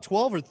like about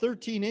 12 or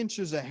 13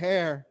 inches of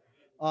hair.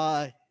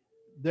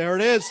 There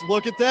it is.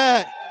 Look at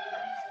that.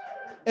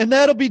 And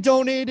that'll be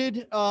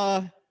donated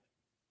to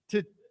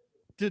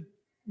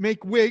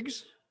make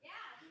wigs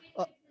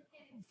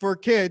for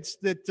kids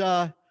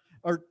that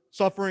are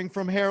suffering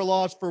from hair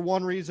loss for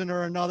one reason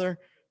or another.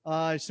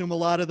 I assume a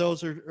lot of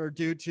those are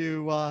due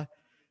to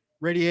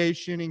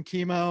radiation and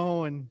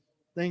chemo and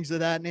things of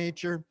that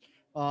nature.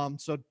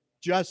 So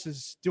Jess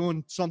is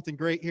doing something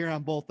great here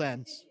on both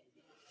ends.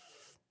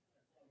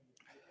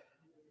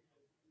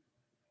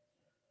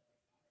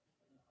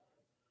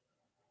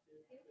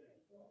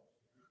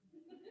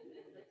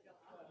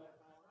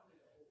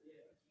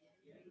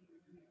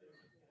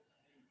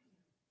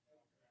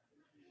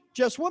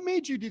 Jess, what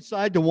made you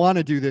decide to want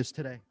to do this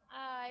today?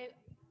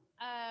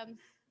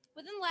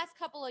 Within the last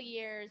couple of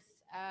years,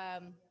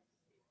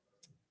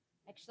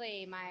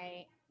 actually,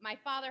 my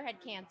father had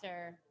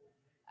cancer.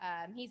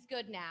 He's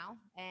good now,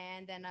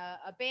 and then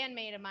a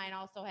bandmate of mine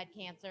also had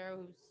cancer,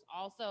 who's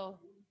also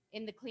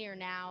in the clear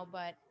now.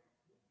 But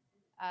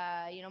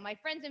my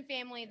friends and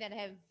family that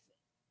have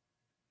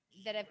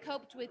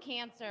coped with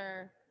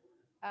cancer,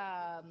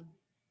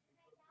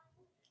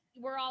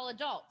 we're all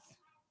adults,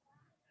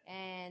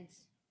 and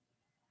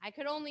I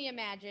could only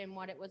imagine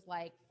what it was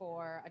like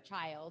for a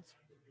child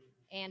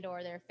and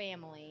or their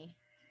family,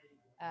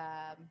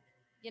 to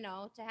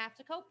have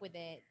to cope with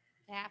it,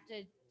 to have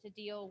to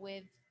deal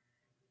with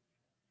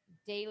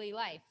daily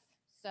life.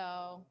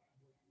 So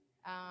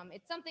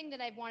it's something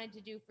that I've wanted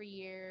to do for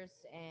years,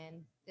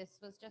 and this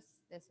was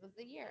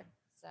the year.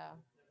 So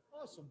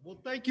awesome. Well,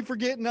 thank you for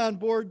getting on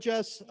board,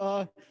 Jess.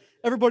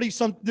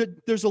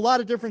 There's a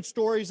lot of different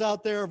stories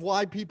out there of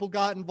why people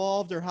got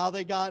involved or how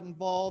they got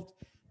involved.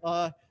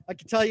 I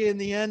can tell you in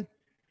the end,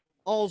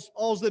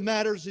 all that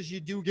matters is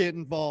you do get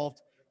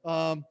involved.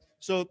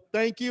 So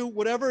thank you.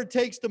 Whatever it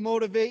takes to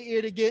motivate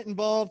you to get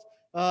involved.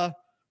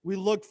 We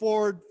look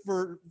forward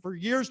for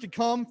years to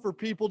come for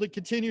people to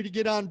continue to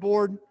get on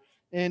board.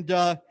 And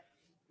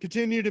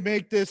continue to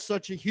make this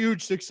such a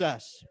huge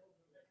success.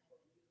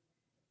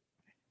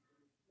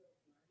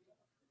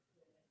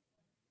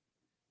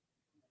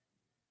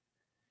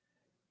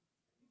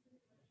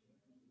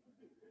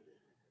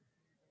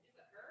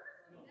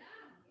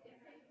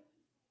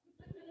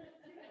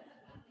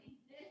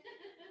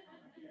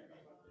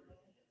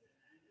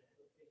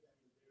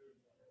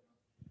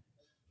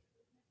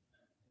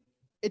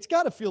 It's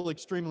got to feel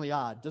extremely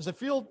odd. Does it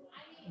feel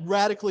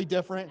radically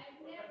different?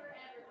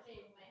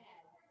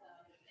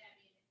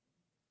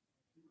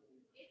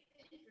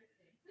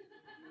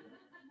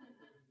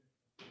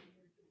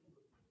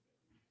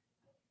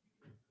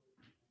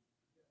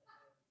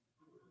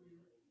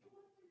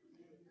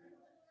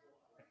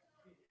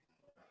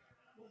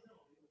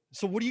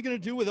 So what are you going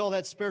to do with all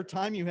that spare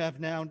time you have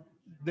now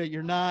that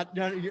you're not,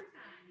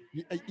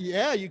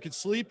 yeah, you could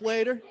sleep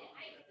later.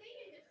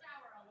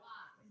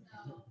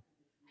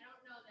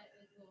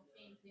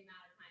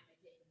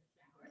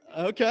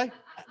 Okay.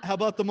 How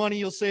about the money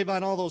you'll save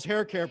on all those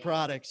hair care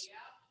products?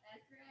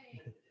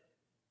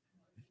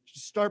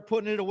 Just start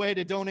putting it away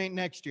to donate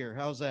next year.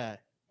 How's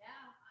that?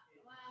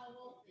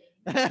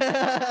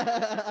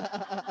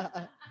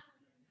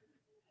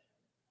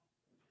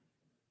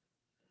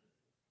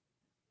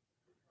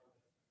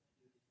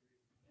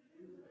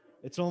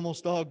 It's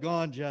almost all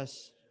gone,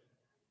 Jess.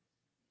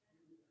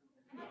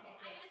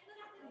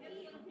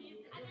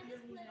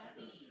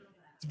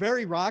 It's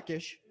very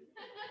rockish.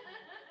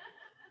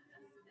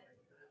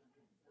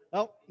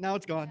 Oh, now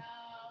it's gone.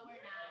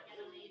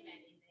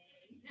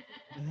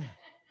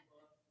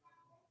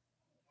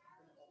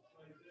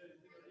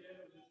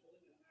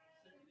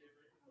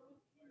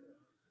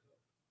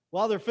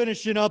 While they're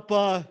finishing up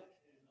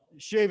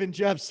shaving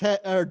Jeff's head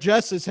or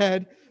Jess's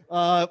head,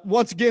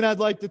 once again, I'd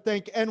like to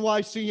thank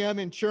NYCM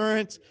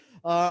Insurance,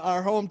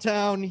 our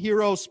hometown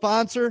hero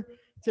sponsor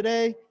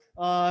today.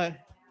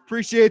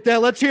 Appreciate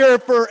that. Let's hear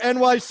it for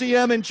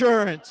NYCM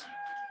Insurance.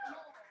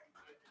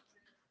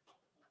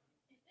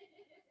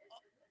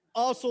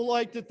 Also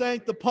like to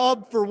thank the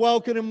pub for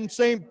welcoming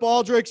St.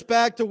 Baldrick's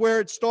back to where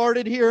it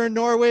started here in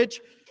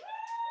Norwich.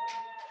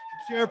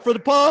 Let's hear it for the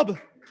pub.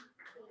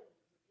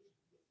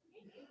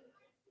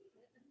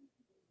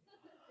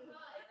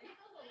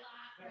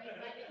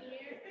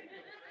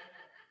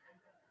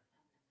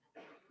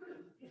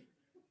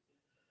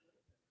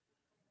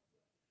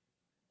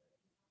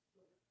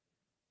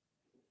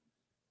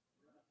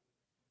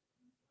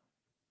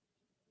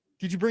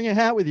 Did you bring a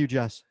hat with you,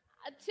 Jess?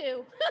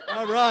 Two.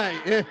 All right.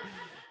 Yeah.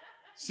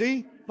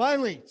 See,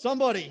 finally,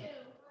 somebody.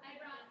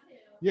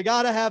 You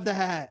got to have the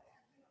hat.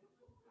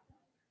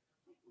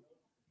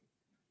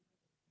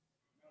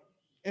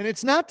 And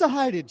it's not to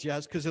hide it,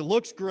 Jess, because it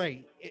looks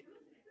great.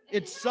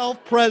 It's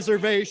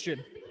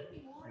self-preservation.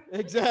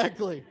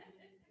 Exactly.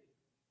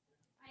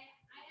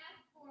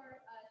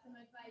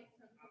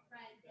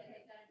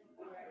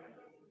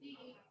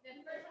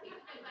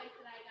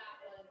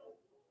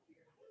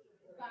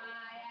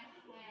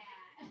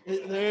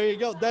 There you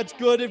go. That's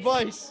good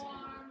advice.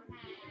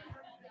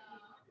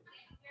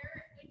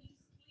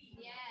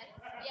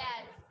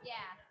 Yes, yeah.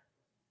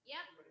 Yep.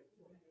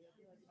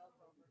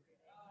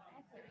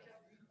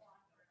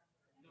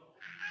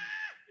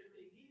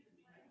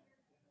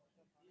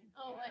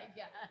 Oh my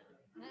God.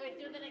 Wait,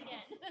 do that again.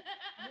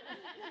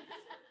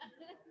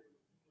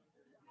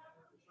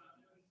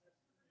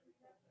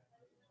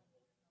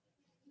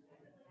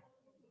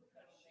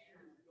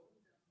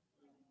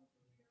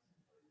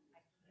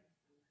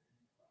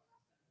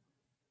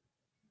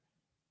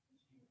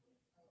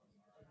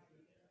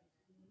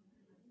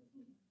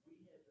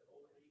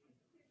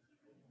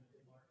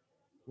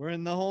 We're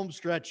in the home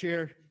stretch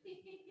here.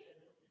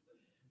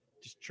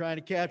 Just trying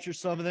to capture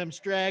some of them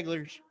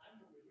stragglers.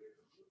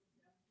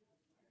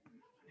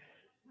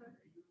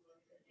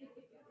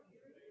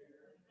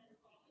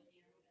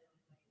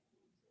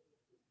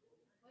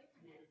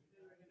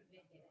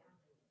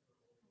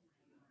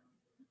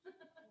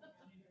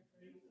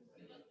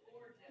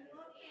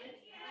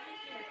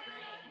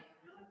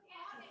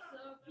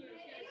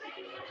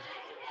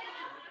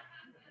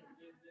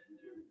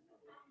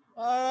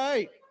 All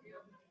right.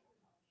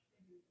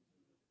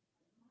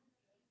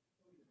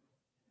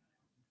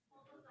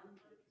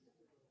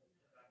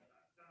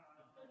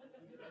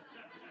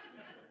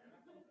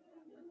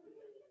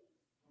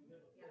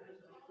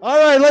 All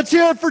right, let's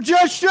hear it for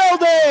Jess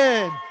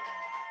Sheldon.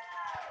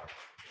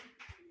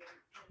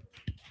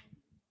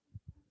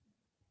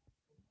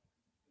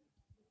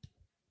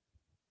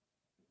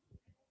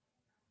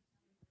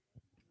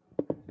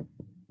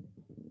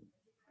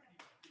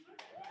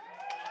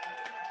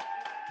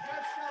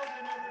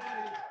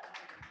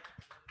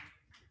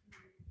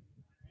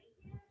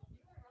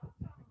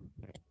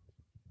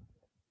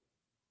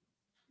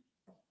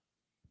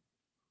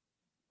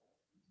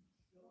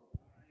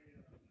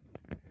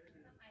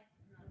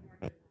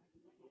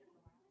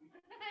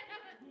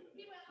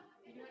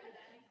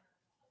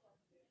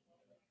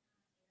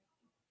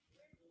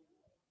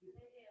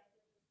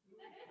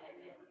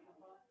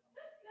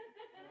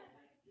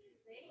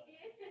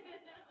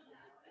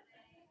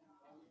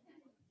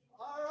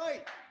 All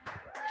right.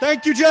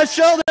 Thank you, Jess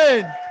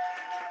Sheldon.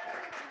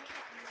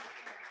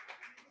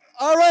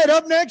 All right,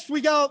 up next,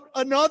 we got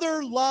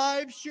another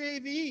live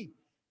shavee.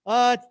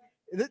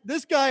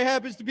 This guy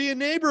happens to be a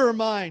neighbor of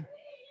mine.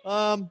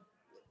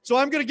 So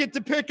I'm going to get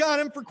to pick on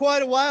him for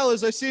quite a while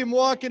as I see him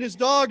walking his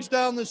dogs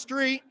down the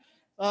street.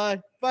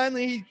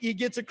 Finally, he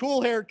gets a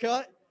cool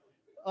haircut.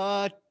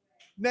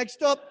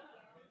 Next up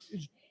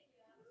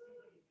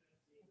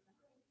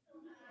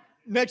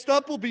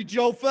will be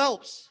Joe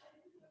Phelps.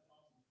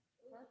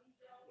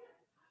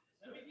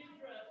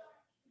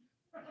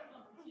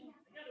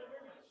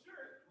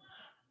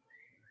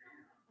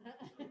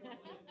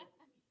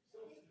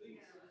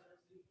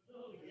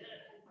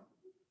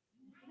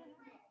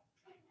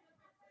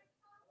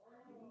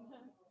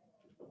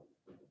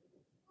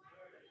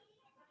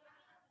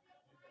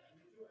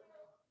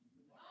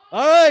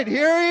 All right,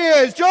 here he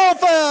is, Joe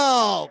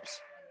Phelps.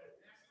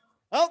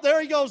 Oh, there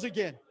he goes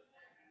again.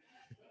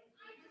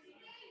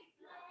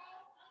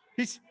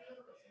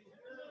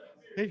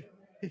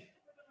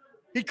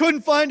 He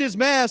couldn't find his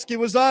mask. It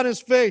was on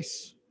his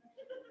face.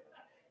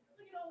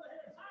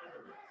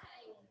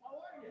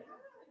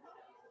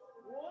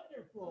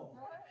 Wonderful.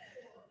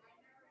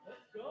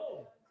 Let's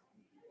go.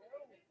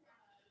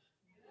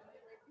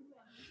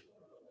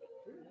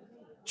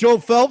 Joe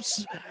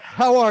Phelps,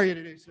 how are you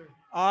today, sir?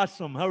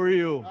 Awesome. How are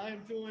you? I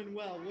am doing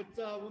well.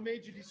 What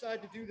made you decide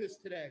to do this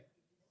today?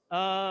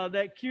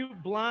 That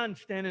cute blonde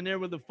standing there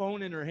with a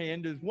phone in her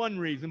hand is one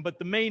reason, but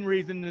the main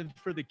reason is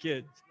for the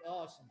kids.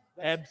 Awesome.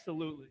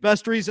 Absolutely.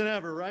 Best reason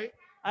ever, right?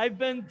 I've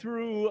been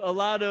through a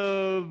lot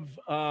of,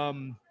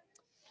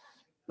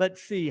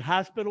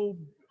 hospital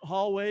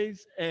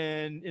hallways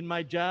and in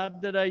my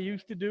job that I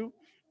used to do.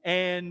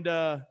 And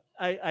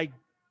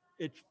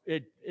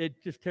it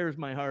just tears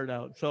my heart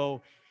out.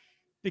 So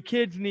the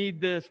kids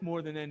need this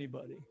more than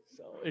anybody.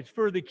 So it's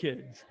for the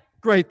kids.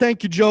 Great.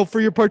 Thank you, Joe, for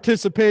your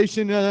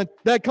participation.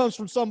 That comes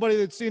from somebody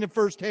that's seen it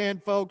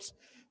firsthand, folks.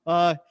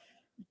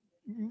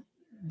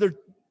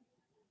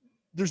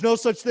 There's no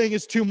such thing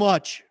as too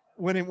much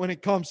when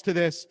it comes to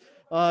this.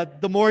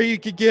 The more you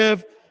can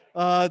give,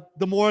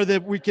 the more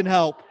that we can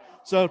help.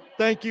 So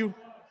thank you.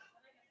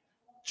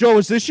 Joe,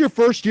 is this your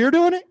first year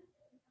doing it?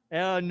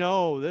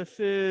 No, this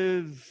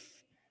is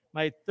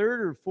my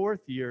third or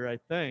fourth year, I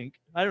think.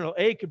 I don't know.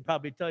 A could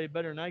probably tell you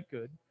better than I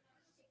could.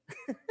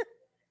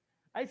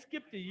 I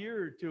skipped a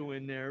year or two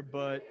in there,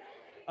 but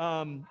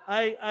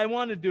I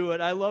want to do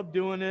it. I love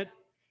doing it.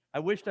 I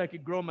wished I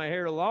could grow my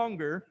hair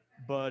longer,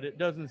 but it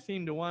doesn't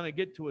seem to want to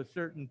get to a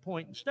certain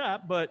point and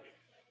stop. But,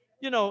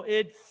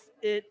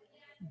 it's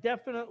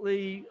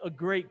definitely a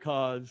great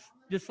cause.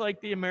 Just like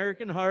the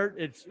American Heart,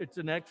 it's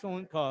an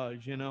excellent cause,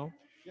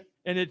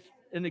 And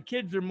the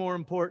kids are more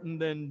important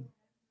than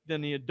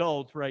the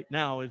adults right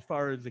now as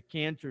far as the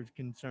cancer is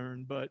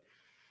concerned. But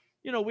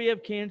we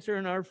have cancer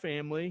in our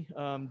family.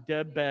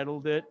 Deb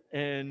battled it.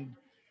 And,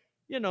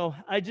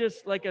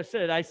 like I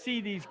said, I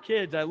see these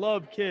kids. I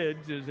love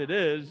kids as it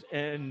is.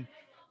 And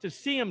to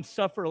see them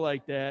suffer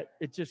like that,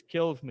 it just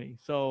kills me.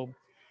 So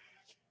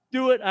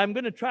do it. I'm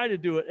going to try to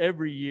do it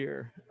every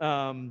year.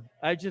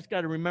 I just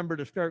got to remember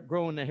to start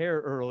growing the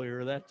hair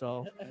earlier. That's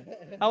all.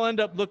 I'll end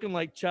up looking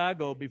like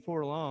Chago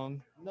before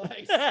long.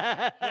 Nice.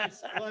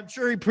 Nice. Well, I'm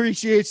sure he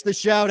appreciates the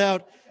shout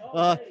out.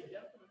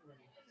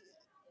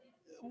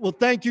 Well,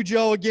 thank you,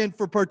 Joe, again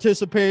for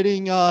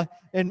participating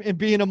and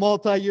being a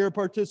multi-year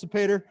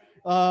participator.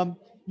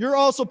 You're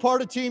also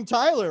part of Team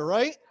Tyler,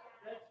 right?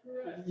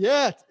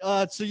 Yeah.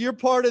 So you're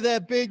part of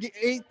that big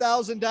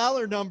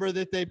 $8,000 number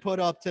that they put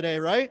up today,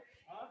 right?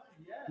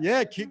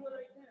 Yeah.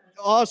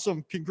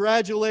 Awesome.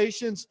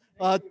 Congratulations.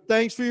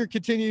 Thanks for your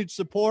continued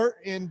support,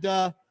 and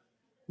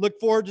look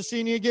forward to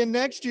seeing you again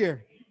next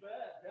year.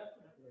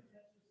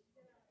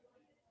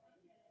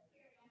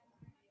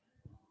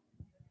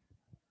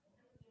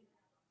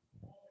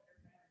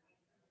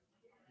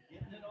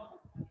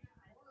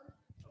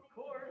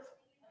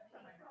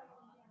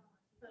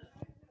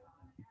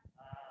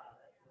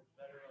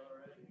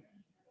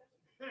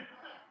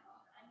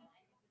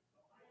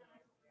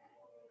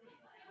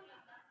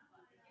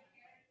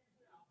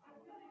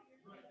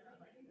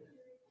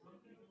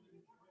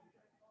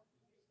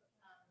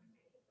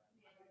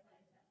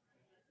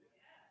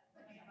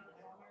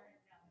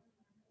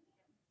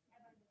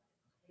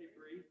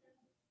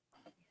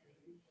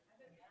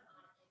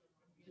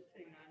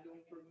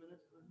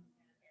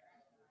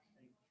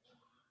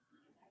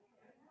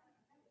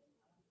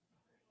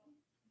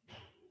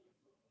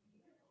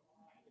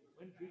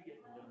 When's he getting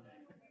done?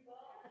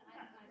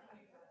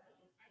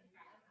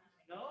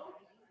 No?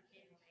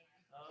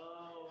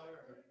 Oh, all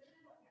right.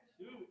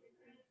 Shoot.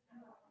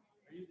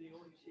 Are you the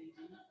only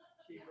shaver?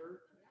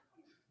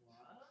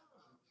 Wow.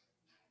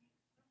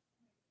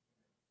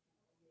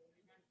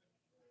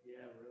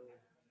 Yeah, really.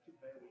 Too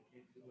bad we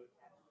can't do it.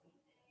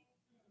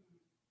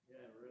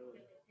 Yeah, really.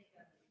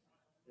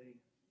 Thanks.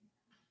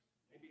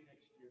 Maybe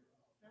next year.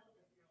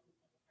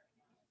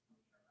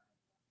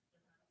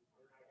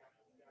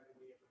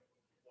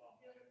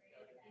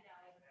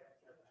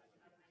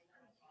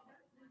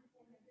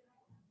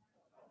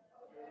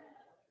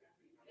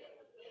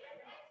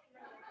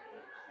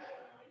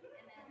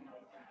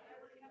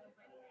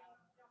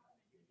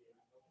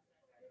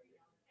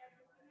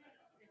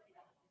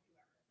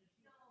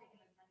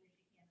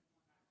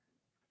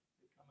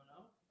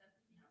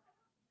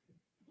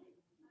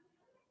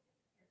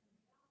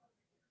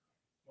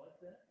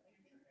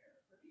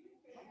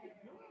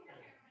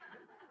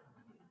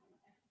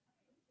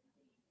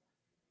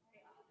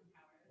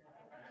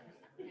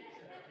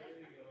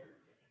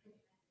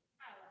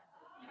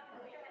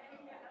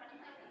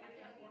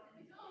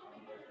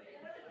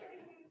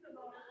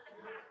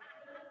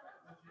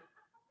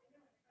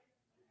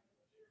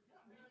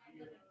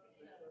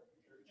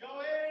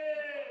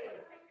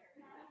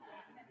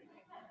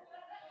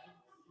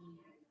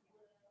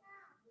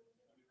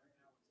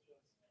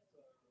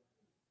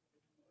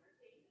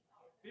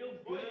 Feels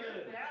good.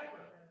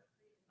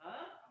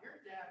 Huh?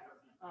 You're dapper.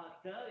 I'll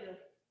tell you.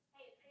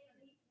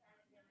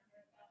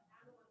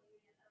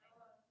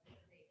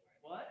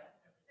 What?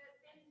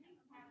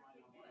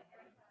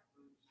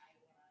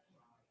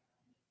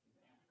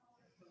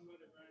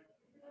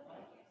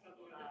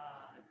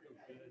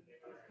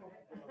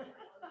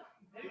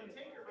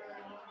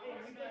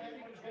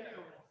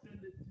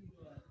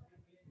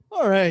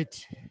 All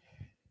right.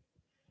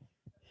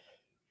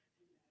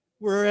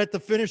 We're at the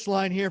finish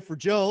line here for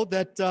Joe.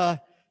 That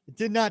it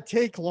did not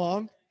take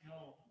long.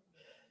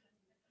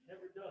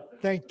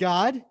 Thank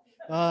God.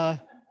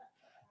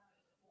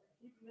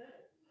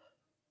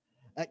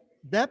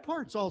 That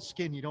part's all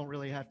skin. You don't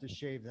really have to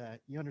shave that.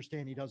 You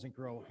understand he doesn't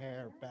grow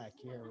hair back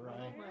here,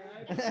 right?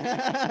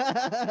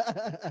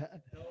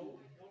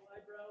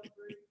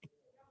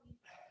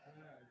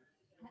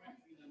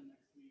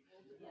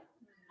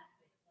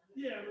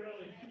 Yeah,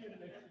 really.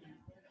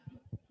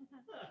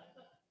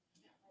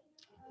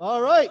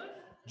 All right.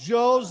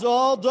 Joe's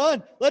all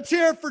done. Let's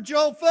hear it for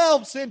Joe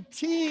Phelps and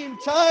Team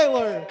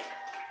Tyler.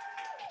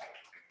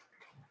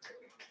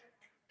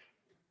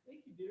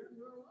 Thank you, dear.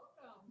 You're welcome.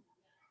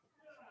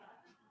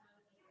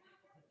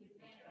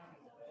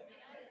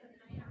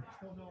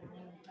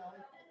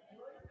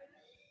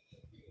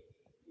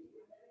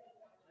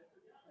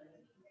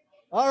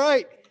 All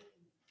right.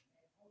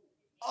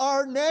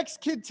 Our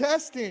next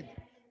contestant,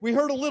 we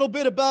heard a little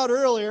bit about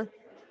earlier.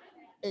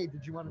 Hey,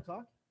 did you want to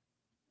talk?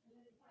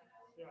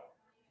 So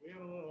we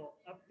have a little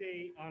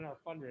update on our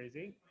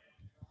fundraising.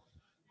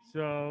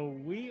 So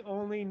we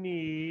only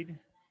need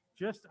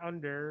just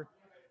under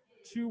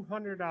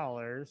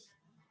 $200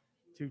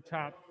 to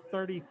top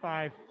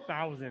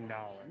 $35,000.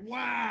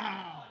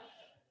 Wow.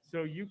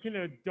 So you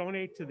can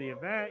donate to the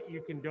event.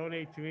 You can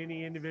donate to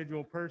any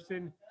individual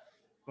person,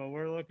 but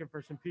we're looking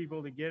for some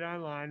people to get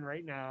online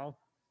right now,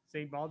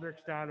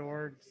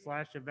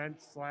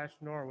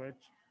 stbaldricks.org/events/Norwich,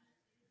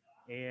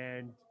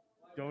 and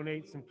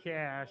donate some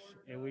cash,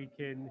 and we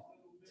can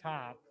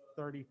top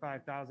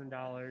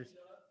 $35,000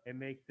 and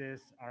make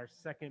this our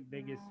second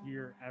biggest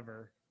year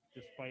ever,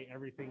 despite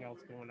everything else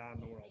going on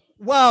in the world.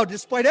 Wow,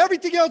 despite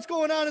everything else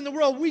going on in the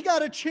world, we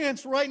got a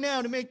chance right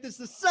now to make this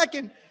the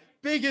second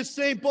biggest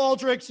St.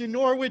 Baldrick's in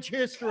Norwich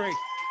history.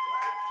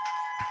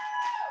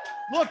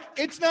 Look,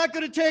 it's not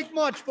going to take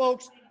much,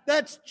 folks.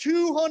 That's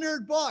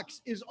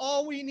 $200 is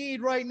all we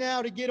need right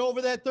now to get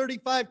over that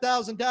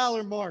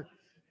 $35,000 mark.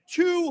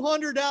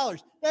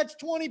 $200. That's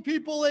 20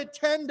 people at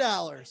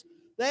 $10.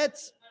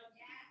 That's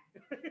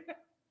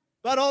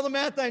about all the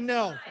math I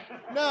know.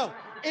 No,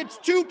 it's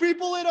 2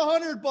 people at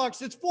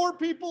 $100. It's 4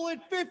 people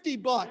at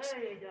 $50.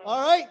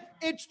 All right?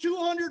 It's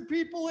 200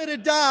 people at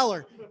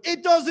 $1.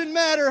 It doesn't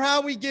matter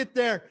how we get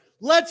there.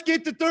 Let's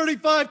get to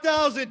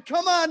 35,000.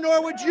 Come on,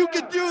 Norwich, you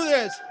can do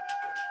this.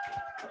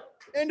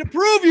 And to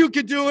prove you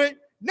could do it,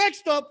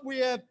 next up we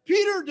have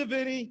Peter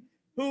DeVinny,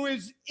 who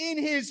is in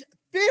his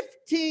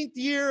 15th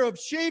year of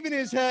shaving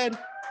his head,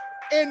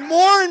 and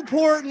more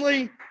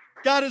importantly,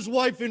 got his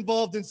wife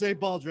involved in St.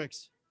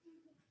 Baldrick's.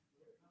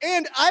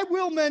 And I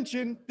will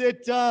mention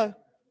that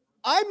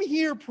I'm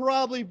here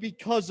probably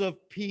because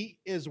of Pete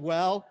as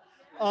well.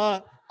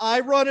 I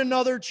run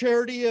another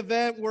charity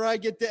event where I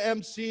get to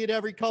MC it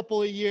every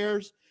couple of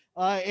years.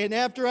 And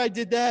after I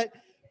did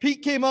that,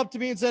 Pete came up to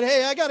me and said,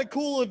 "Hey, I got a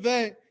cool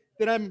event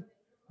that I'm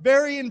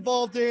very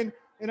involved in,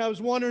 and I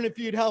was wondering if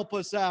you'd help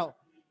us out."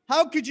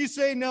 How could you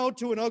say no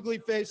to an ugly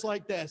face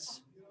like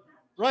this?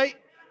 Right?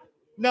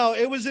 No,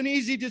 it was an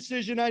easy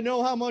decision. I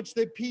know how much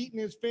that Pete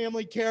and his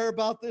family care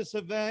about this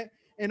event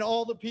and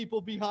all the people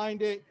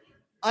behind it.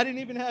 I didn't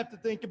even have to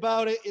think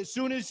about it. As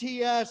soon as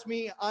he asked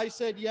me, I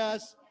said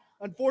yes.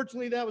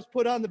 Unfortunately, that was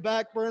put on the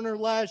back burner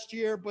last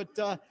year, but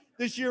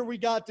this year we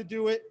got to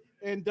do it.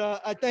 And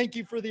I thank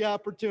you for the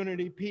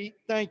opportunity, Pete.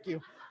 Thank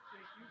you.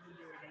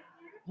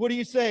 What do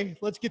you say?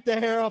 Let's get the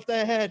hair off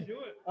that head. Do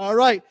it. All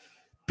right.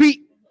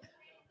 Pete,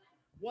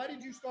 why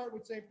did you start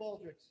with St.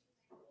 Baldrick's?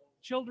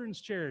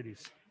 Children's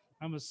charities.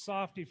 I'm a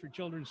softie for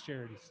children's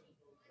charities.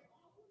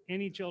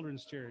 Any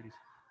children's charities.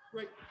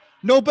 Great.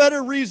 No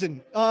better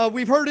reason.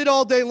 We've heard it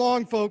all day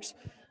long, folks.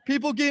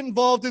 People get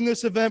involved in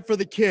this event for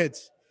the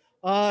kids.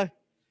 I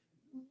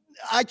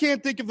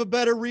can't think of a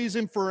better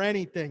reason for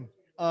anything.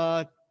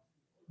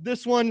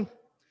 This one,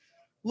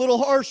 a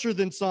little harsher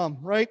than some,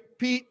 right,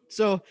 Pete?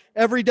 So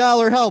every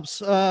dollar helps.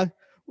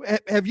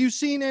 Have you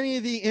seen any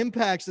of the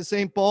impacts that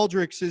St.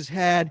 Baldrick's has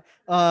had,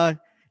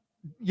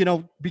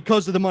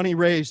 because of the money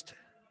raised?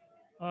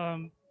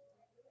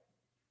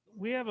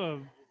 We have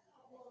a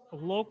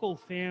local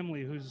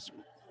family who's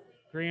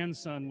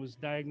grandson was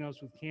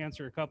diagnosed with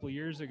cancer a couple of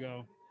years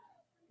ago,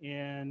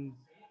 and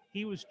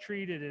he was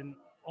treated in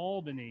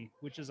Albany,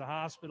 which is a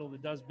hospital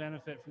that does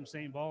benefit from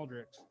St.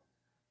 Baldrick's.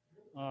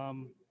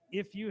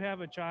 If you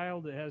have a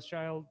child that has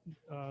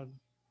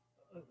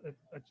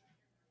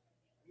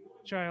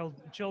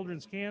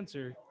children's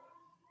cancer,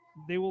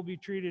 they will be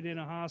treated in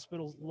a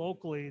hospital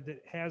locally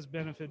that has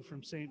benefit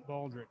from St.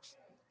 Baldrick's.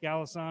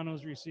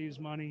 Galisano's receives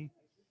money.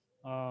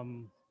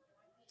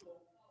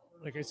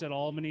 Like I said,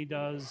 Albany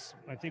does.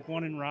 I think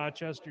one in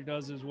Rochester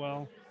does as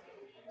well.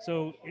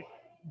 So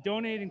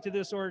donating to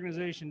this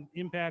organization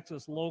impacts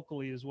us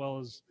locally as well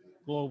as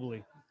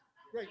globally.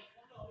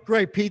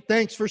 Great, Pete.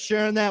 Thanks for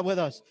sharing that with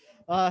us.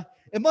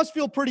 It must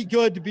feel pretty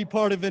good to be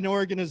part of an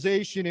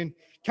organization and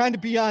kind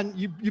of be on,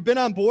 you've been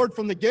on board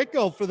from the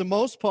get-go for the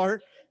most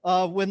part,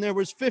 when there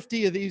was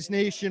 50 of these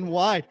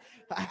nationwide.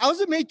 How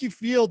does it make you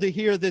feel to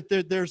hear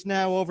that there's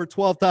now over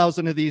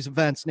 12,000 of these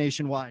events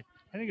nationwide?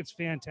 I think it's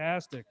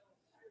fantastic.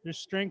 There's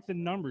strength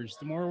in numbers.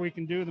 The more we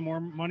can do, the more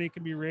money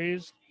can be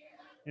raised,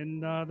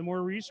 and the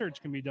more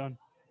research can be done.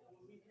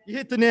 You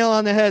hit the nail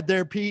on the head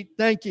there, Pete.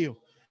 Thank you.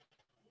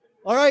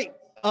 All right.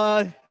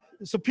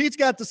 So Pete's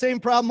got the same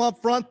problem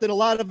up front that a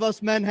lot of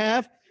us men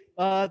have.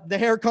 The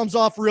hair comes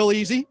off real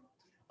easy,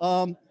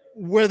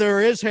 where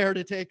there is hair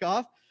to take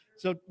off.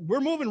 So we're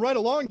moving right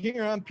along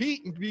here on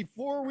Pete, and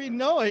before we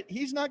know it,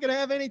 he's not going to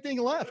have anything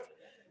left.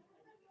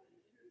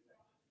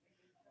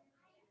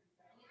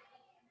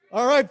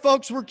 All right,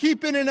 folks, we're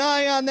keeping an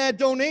eye on that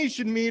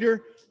donation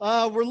meter.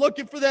 We're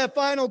looking for that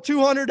final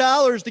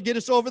 $200 to get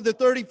us over the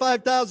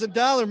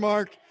 $35,000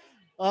 mark.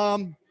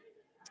 I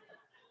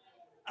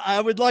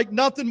would like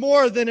nothing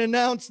more than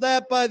announce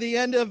that by the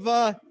end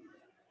of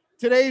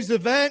today's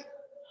event.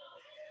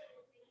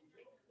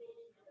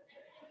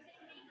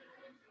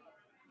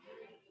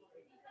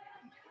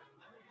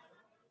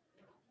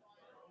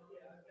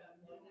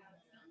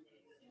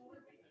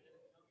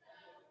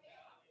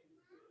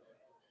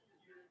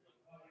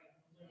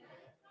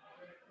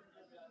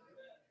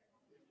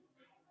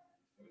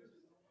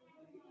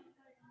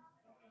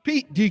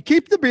 Pete, do you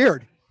keep the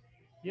beard?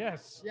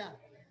 Yes. Yeah.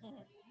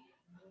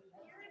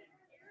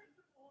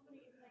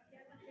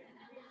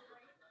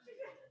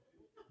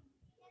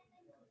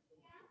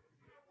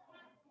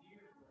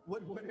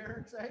 What would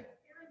Eric say?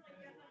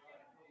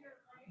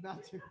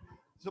 Not to.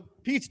 So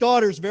Pete's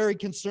daughter is very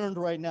concerned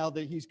right now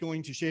that he's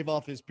going to shave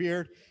off his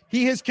beard.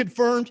 He has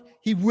confirmed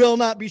he will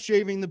not be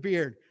shaving the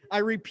beard. I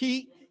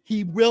repeat,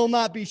 he will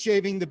not be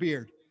shaving the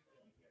beard.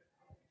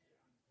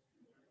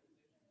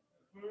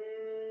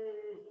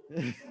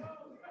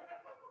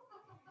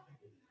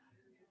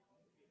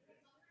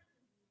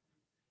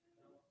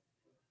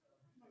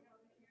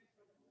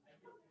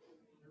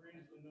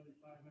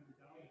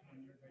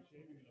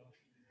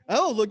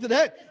 Oh, look at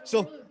that.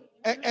 So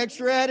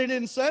extra added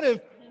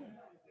incentive.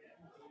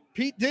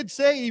 Pete did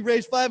say he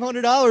raised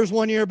 $500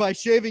 one year by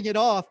shaving it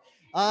off.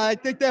 I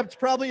think that's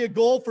probably a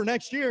goal for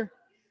next year.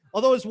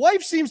 Although his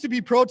wife seems to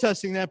be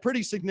protesting that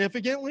pretty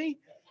significantly.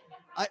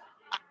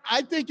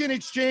 I think in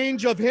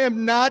exchange of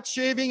him not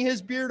shaving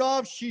his beard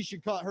off, she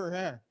should cut her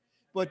hair.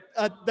 But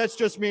that's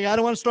just me. I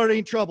don't want to start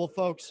any trouble,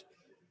 folks.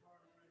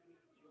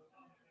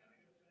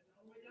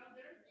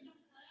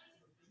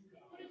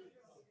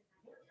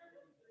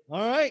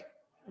 All right.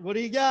 What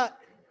do you got?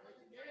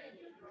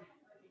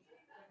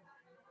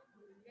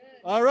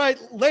 All right,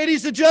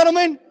 ladies and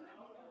gentlemen,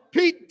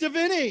 Pete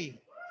Deviney.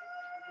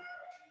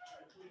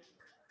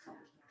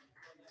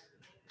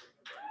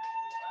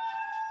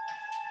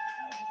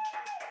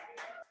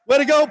 Way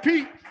to go,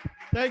 Pete.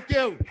 Thank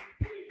you.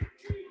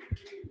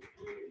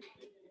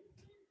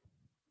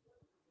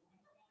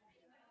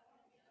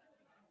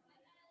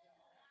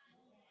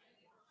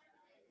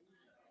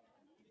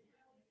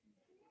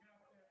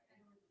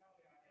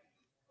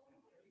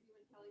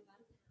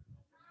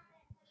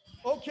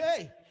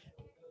 Okay.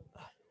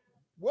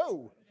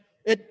 Whoa.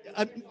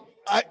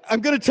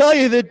 I'm going to tell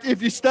you that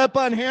if you step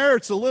on hair,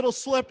 it's a little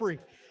slippery.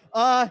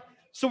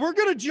 So we're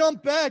going to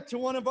jump back to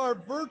one of our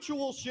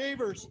virtual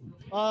shavers.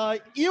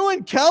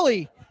 Ewan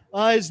Kelly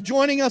is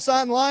joining us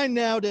online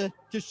now to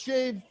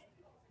shave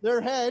their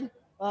head.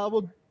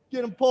 We'll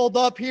get them pulled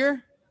up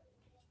here.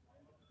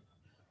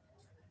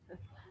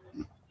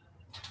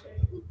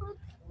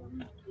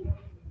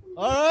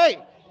 All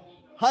right.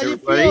 How you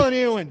feeling,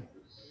 Ewan?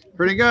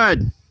 Pretty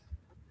good.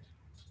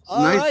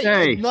 Nice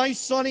day. Nice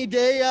sunny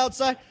day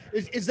outside.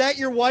 Is that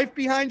your wife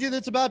behind you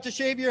that's about to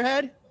shave your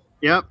head?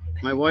 Yep,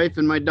 my wife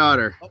and my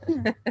daughter.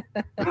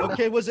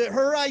 Okay, was it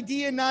her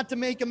idea not to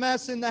make a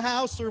mess in the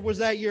house, or was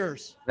that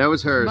yours? That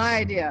was hers. My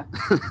idea.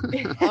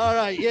 All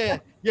right, yeah,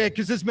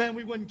 because this man,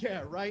 we wouldn't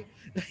care, right?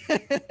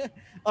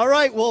 All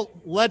right, well,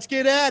 let's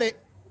get at it.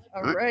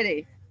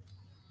 Alrighty.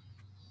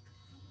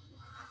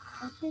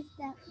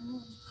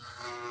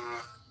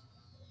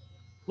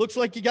 Looks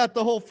like you got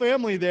the whole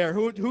family there.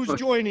 Who's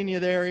joining you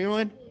there,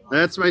 Ewan?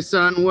 That's my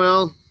son,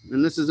 Will,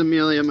 and this is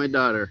Amelia, my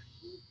daughter.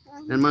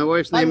 And my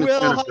wife's name is Will.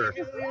 Jennifer.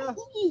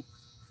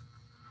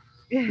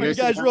 Are you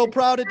guys real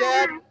proud of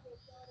Dad?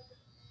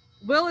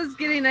 Will is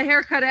getting a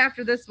haircut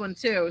after this one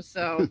too,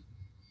 so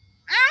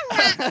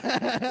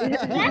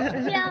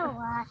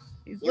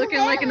he's looking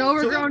like an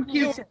overgrown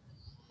Q-tip.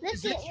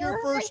 Is this your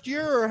first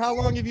year, or how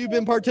long have you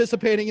been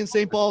participating in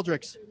St.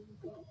 Baldrick's?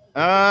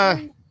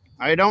 I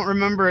don't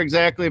remember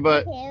exactly,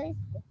 but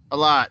a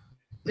lot.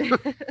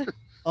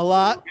 A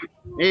lot.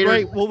 Eight or-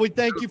 Great. Well, we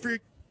thank you for your.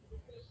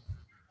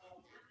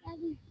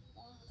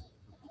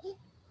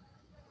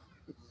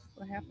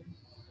 What happened?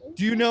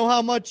 Do you know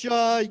how much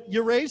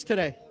you raised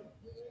today?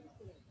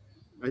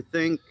 I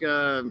think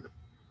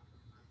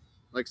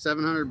like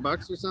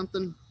 $700 or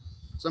something,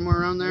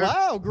 somewhere around there.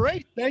 Wow,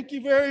 great. Thank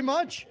you very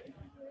much.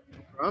 No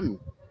problem.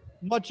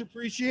 Much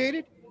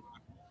appreciated.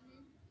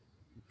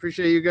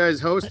 Appreciate you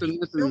guys hosting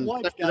this. Your and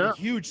wife's setting it got a up.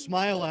 huge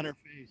smile on her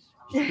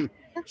face.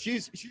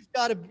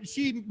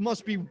 She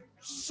must be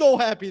so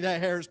happy that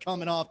hair is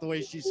coming off the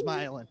way she's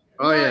smiling.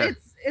 Oh Well,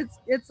 yeah.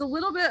 it's a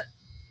little bit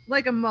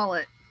like a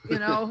mullet, you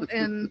know,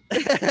 and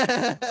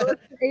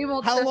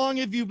able How to, long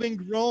have you been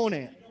growing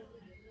it?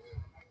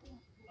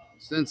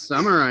 Since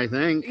summer, I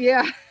think.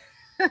 yeah.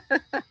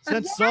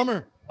 Since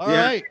summer. All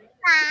Yeah. right.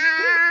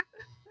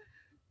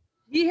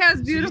 He has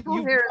So beautiful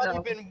you've hair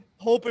probably though. been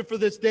hoping for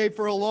this day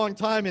for a long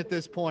time at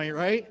this point,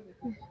 right?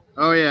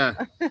 Oh yeah.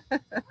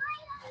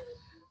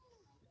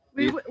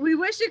 We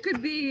wish it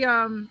could be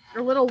a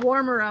little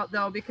warmer out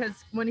though,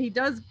 because when he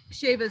does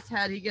shave his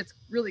head, he gets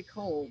really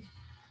cold.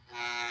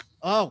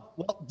 Oh,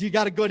 well, do you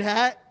got a good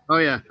hat? Oh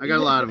yeah. I got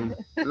a lot of them.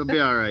 It'll be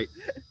all right.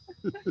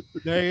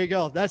 There you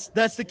go. That's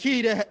the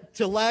key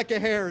to lack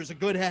of hair is a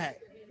good hat.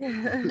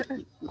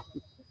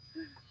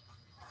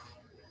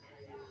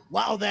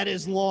 Wow, that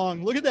is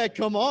long. Look at that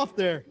come off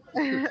there.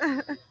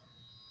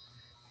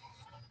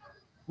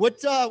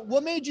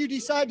 What made you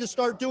decide to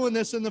start doing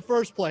this in the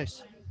first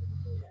place?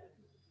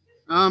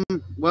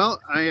 Well,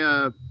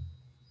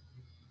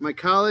 my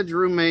college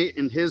roommate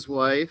and his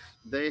wife,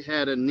 they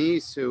had a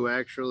niece who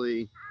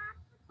actually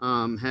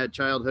had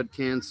childhood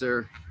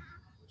cancer.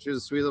 She was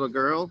a sweet little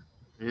girl,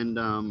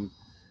 and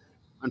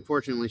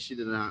unfortunately, she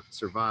did not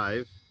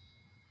survive.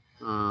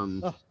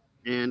 And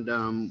I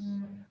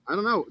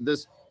don't know,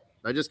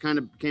 I just kind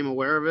of became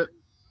aware of it.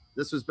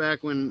 This was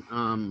back when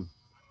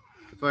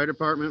the fire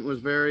department was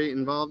very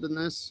involved in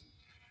this.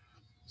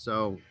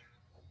 So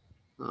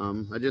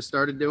I just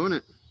started doing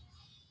it.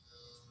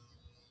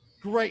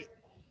 Great.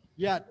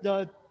 Yeah.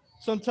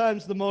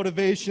 Sometimes the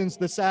motivations,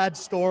 the sad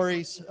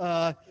stories.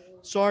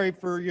 Sorry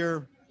for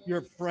your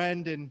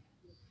friend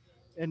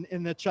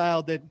and the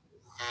child that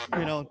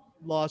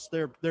lost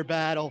their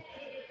battle.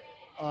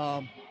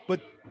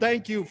 But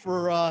thank you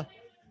for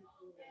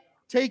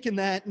taking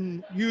that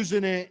and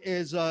using it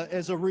as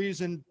a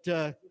reason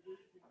to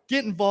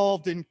get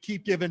involved and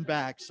keep giving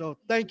back. So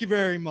thank you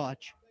very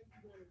much.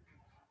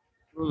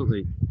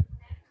 Absolutely.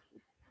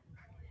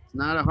 It's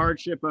not a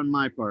hardship on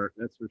my part,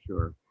 that's for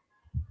sure.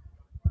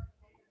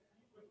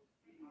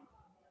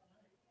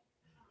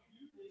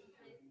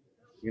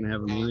 You gonna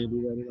have Amelia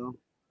do that at all?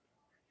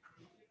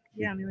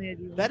 Yeah, Amelia,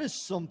 do you That is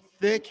some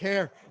thick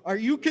hair. Are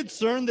you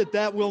concerned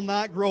that will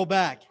not grow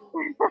back?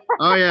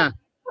 Oh yeah.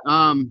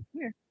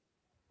 Here.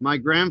 My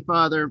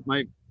grandfather,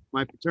 my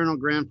paternal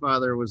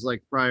grandfather was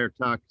like Friar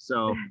Tuck.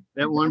 So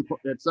at one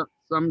point,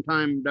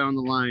 sometime down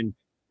the line,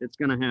 it's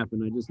gonna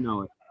happen. I just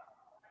know it.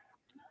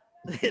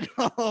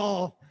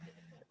 Oh,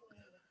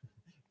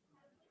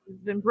 He's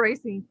been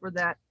bracing for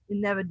that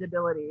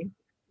inevitability.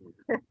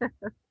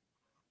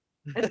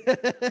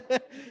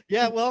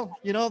 yeah. Well,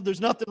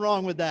 there's nothing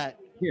wrong with that.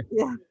 Yeah.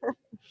 Yeah.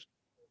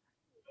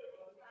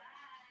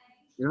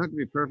 You don't have to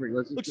be perfect.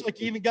 Looks like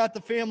you even got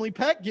the family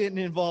pet getting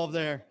involved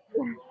there.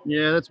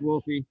 Yeah, that's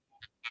Wolfie.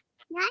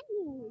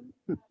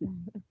 So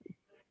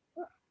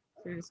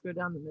you just go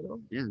down the middle.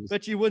 Yeah.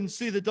 Bet you wouldn't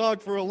see the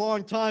dog for a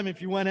long time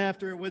if you went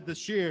after it with the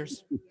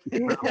shears.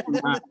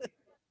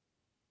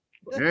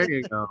 There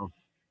you go.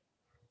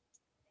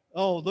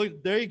 Oh,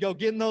 look, there you go,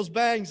 getting those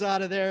bangs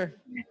out of there.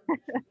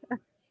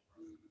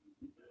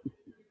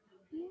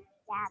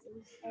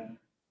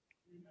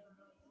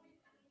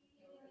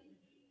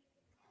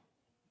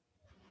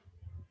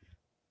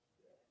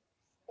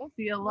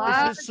 See a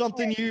lot. Is this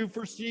something you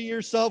foresee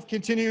yourself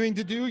continuing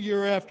to do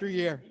year after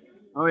year?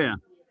 Oh yeah.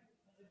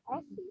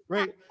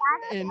 Right.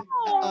 And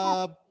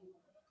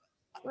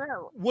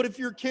what if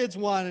your kids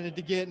wanted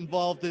to get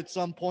involved at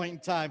some point in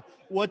time?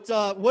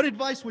 What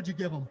advice would you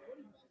give them?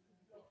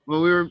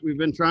 Well, we've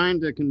been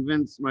trying to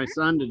convince my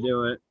son to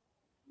do it.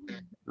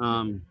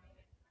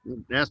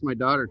 Asked my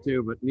daughter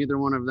too, but neither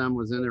one of them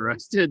was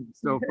interested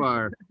so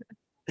far.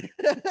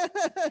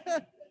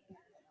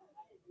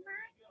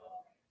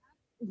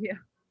 Yeah.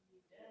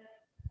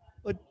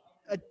 But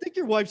I think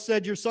your wife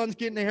said your son's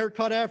getting a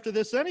haircut after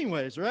this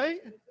anyways, right?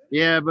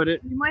 Yeah, but You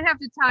might have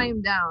to tie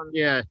him down.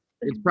 yeah,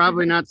 it's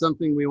probably not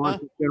something we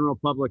want the general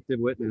public to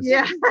witness.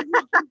 Yeah.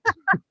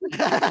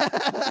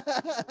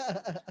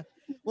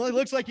 Well, it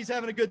looks like he's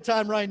having a good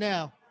time right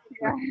now.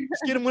 Yeah.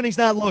 Just get him when he's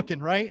not looking,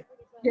 right?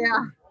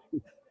 Yeah.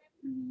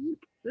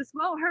 This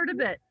won't hurt a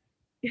bit.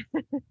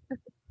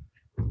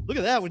 Look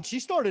at that. When she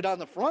started on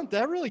the front,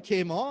 that really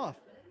came off.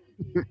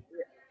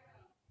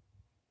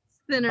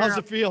 thinner. How's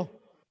it feel?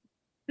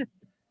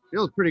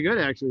 Feels pretty good,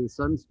 actually. The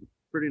sun's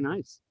pretty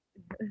nice.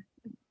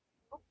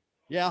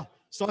 Yeah,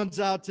 sun's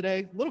out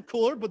today. A little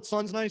cooler, but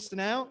sun's nice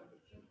and out.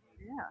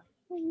 Yeah.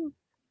 I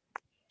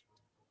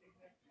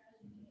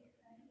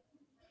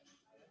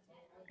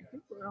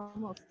think we're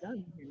almost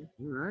done here.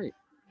 All right.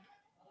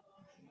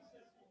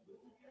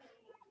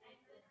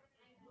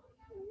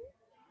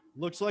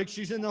 Looks like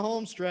she's in the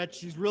home stretch.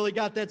 She's really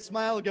got that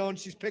smile going.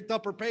 She's picked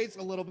up her pace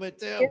a little bit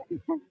too.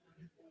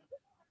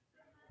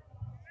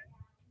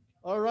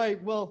 All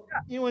right. Well,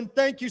 Ewan,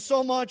 thank you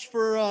so much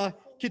for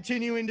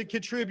continuing to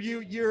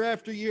contribute year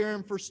after year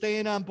and for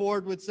staying on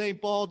board with St.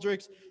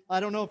 Baldrick's. I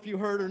don't know if you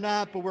heard or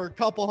not, but we're a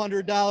couple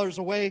 $100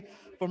 away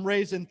from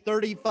raising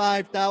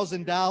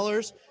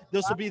 $35,000.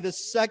 This will be the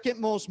second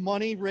most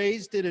money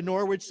raised at a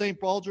Norwich St.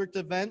 Baldrick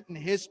event in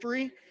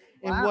history,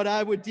 and what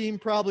I would deem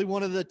probably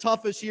one of the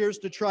toughest years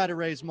to try to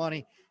raise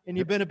money. And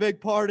you've been a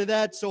big part of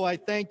that, so I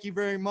thank you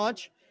very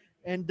much.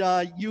 And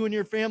you and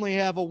your family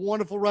have a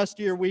wonderful rest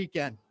of your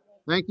weekend.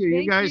 Thank you.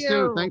 You guys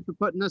too. Thanks for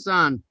putting this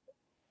on.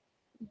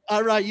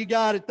 All right, you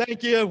got it.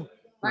 Thank you.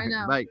 Bye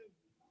now. Bye.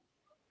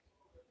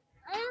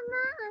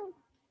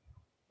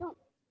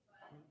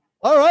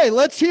 All right,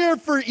 let's hear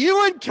for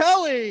Ewan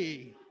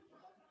Kelly.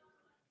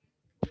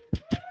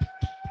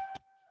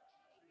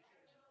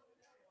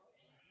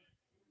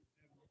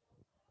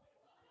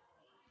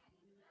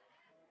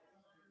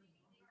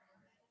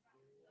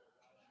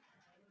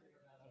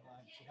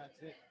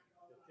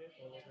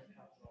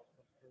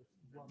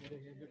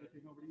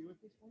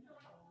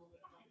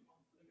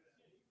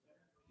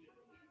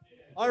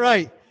 All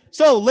right.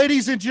 So,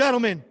 ladies and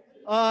gentlemen,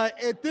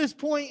 at this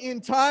point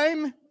in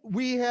time,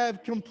 we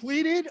have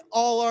completed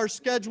all our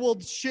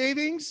scheduled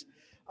shavings.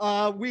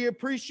 We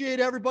appreciate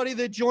everybody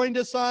that joined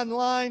us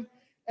online,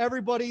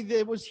 everybody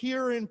that was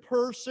here in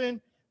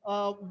person.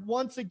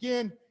 Once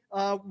again,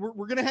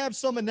 we're going to have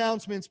some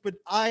announcements, but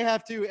I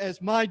have to,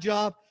 as my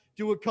job,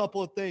 do a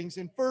couple of things.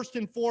 And first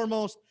and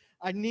foremost,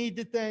 I need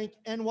to thank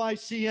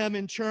NYCM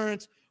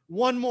Insurance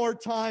one more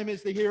time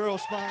as the hero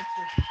sponsor.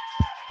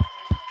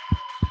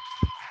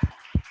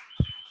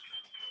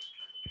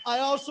 I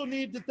also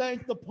need to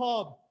thank the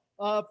pub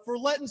for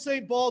letting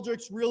St.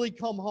 Baldrick's really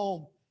come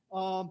home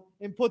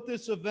and put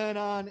this event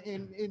on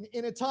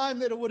in a time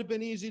that it would have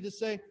been easy to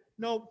say,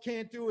 no,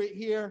 can't do it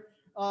here.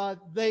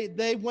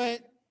 They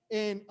went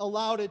and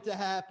allowed it to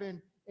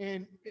happen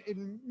and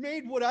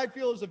made what I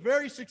feel is a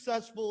very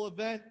successful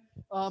event.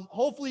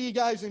 Hopefully you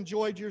guys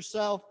enjoyed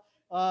yourself.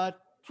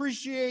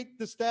 Appreciate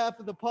the staff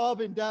of the pub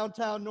in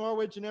downtown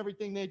Norwich and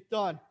everything they've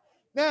done.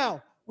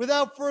 Now,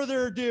 without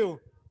further ado,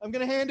 I'm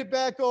going to hand it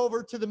back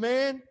over to the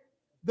man,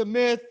 the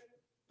myth,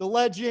 the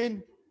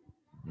legend,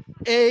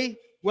 A.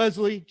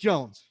 Wesley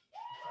Jones.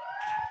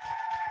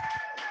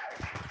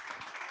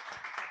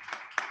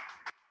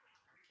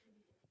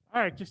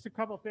 All right, just a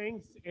couple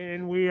things,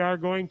 and we are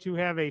going to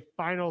have a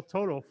final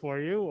total for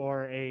you,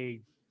 or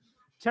a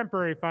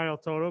temporary final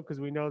total, because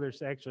we know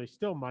there's actually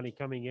still money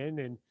coming in,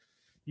 and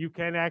you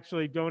can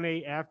actually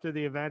donate after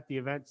the event. The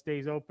event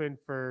stays open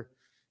for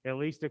at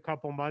least a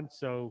couple months,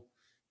 so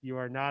you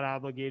are not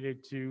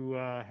obligated to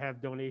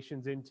have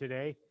donations in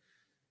today.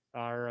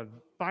 Our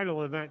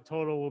final event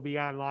total will be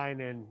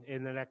online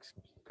in the next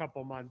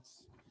couple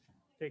months.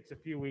 Takes a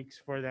few weeks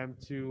for them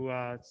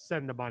to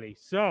send the money.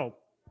 So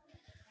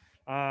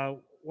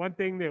one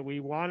thing that we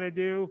want to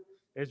do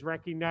is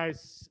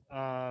recognize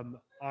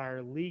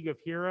our League of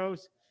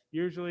Heroes.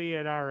 Usually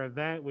at our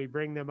event, we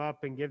bring them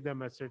up and give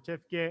them a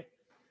certificate.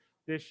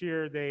 This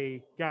year,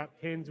 they got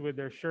pins with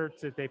their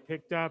shirts that they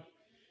picked up.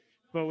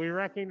 But we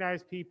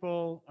recognize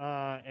people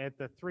at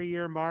the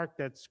 3-year mark,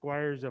 that's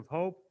Squires of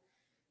Hope.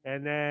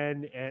 And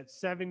then at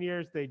 7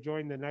 years, they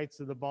join the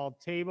Knights of the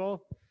Bald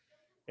Table.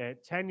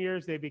 At 10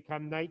 years, they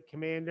become Knight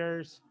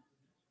Commanders.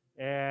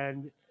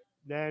 And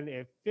then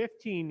at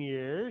 15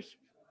 years,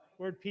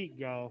 where'd Pete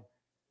go?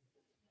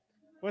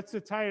 What's the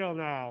title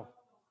now,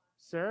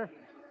 sir?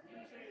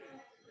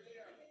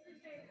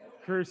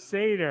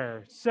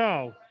 Crusader.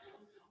 So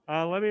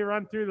let me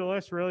run through the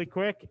list really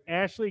quick.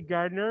 Ashley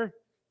Gardner,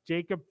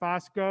 Jacob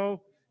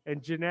Fosco,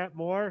 and Jeanette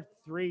Moore,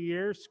 3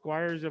 years,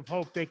 Squires of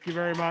Hope. Thank you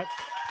very much.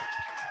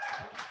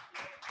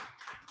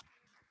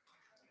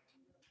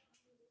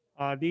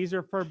 These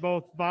are for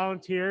both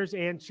volunteers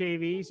and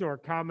shavees, or a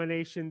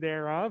combination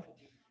thereof.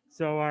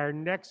 So our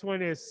next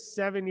one is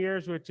 7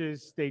 years, which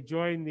is they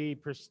join the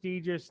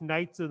prestigious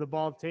Knights of the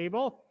Bald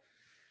Table.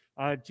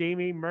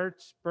 Jamie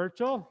Mertz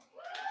Birchall,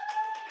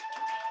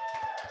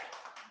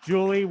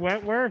 Julie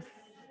Wentworth,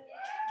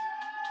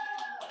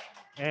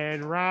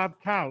 and Rob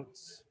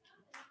Couts.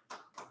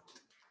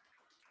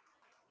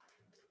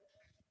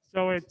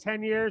 So at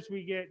 10 years,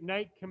 we get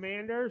Knight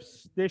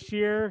Commanders. This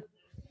year,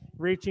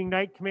 reaching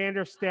Knight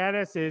Commander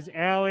status is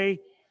Allie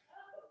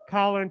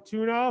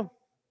Colantuno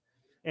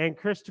and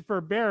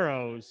Christopher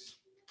Barrows.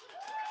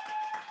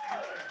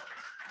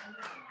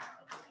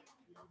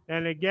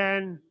 And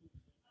again,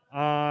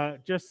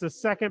 just the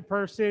second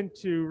person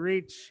to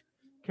reach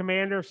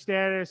Commander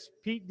status,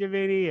 Pete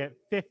Davidi at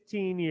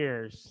 15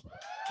 years.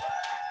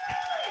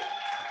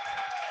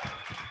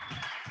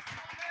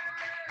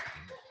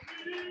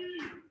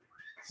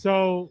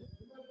 So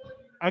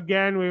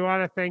again, we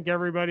want to thank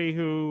everybody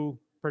who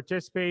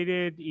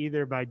participated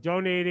either by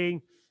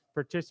donating,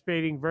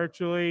 participating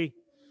virtually.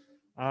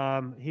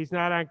 He's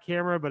not on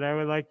camera, but I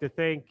would like to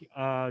thank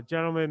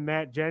gentleman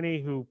Matt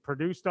Jenny, who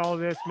produced all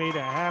this, made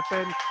it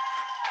happen.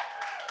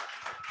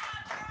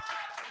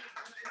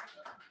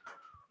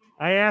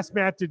 I asked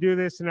Matt to do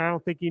this, and I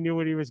don't think he knew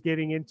what he was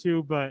getting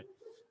into, but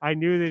I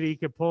knew that he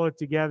could pull it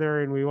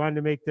together, and we wanted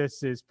to make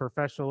this as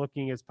professional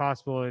looking as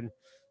possible. And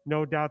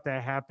no doubt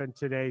that happened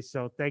today.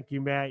 So thank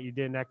you, Matt. You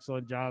did an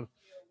excellent job.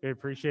 We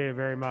appreciate it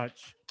very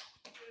much.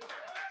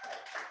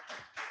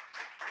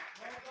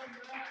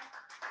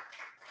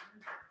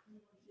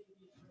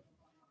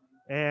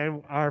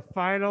 And our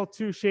final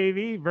two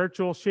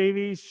virtual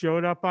shavies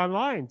showed up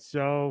online.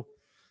 So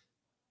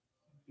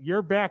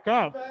you're back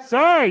up.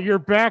 Sorry, you're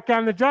back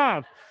on the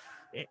job.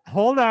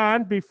 Hold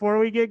on, before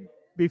we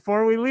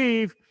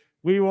leave,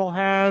 we will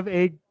have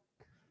a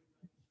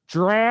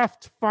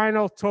draft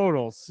final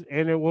totals,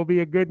 and it will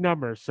be a good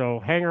number. So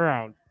hang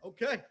around.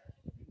 Okay.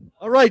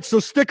 All right. So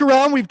stick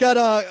around. We've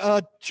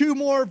got two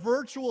more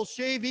virtual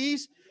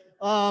shavies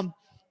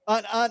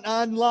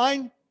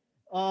online,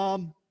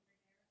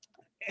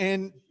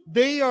 and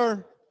they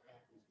are.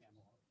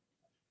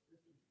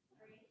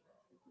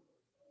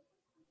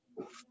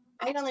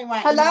 I only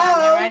want Hello? you on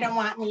there. I don't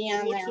want me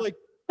on Looks there. like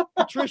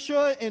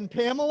Patricia and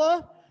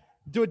Pamela.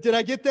 Did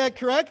I get that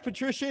correct?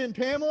 Patricia and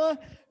Pamela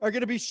are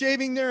going to be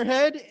shaving their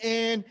head,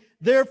 and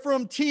they're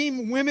from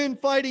Team Women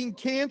Fighting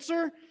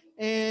Cancer,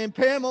 and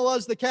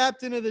Pamela's the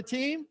captain of the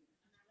team.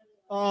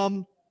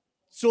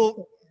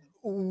 So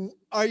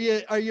are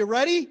you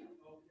ready?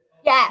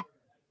 Yeah.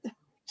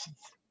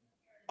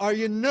 Are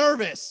you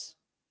nervous?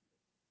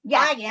 Yeah,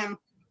 I am.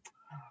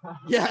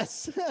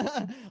 Yes.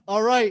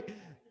 All right.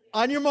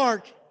 On your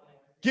mark,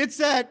 get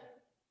set,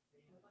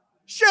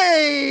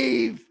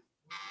 shave.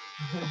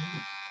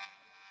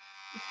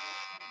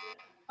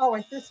 Oh,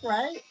 is this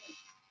right?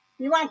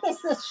 You want this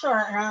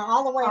short, huh?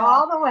 All the way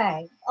all the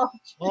way.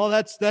 Oh,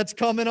 that's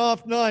coming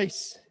off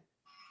nice.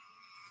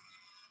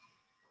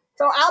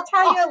 So I'll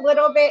tell you a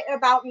little bit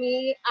about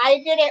me.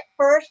 I did it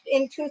first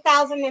in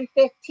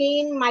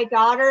 2015. My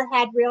daughter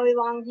had really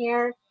long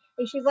hair,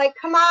 and she's like,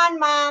 "Come on,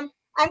 Mom,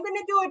 I'm going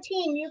to do a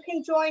team. You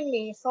can join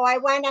me." So I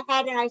went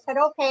ahead and I said,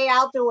 "Okay,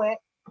 I'll do it."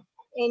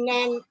 And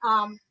then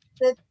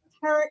the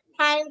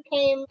time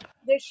came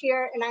this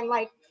year, and I'm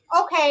like,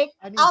 "Okay,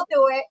 I'll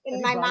do it."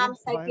 And my mom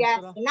said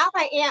yes. And now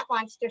my aunt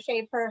wants to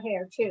shave her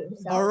hair too.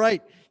 So. All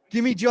right.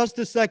 Give me just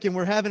a second.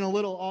 We're having a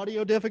little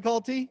audio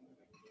difficulty.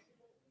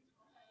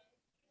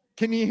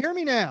 Can you hear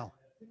me now?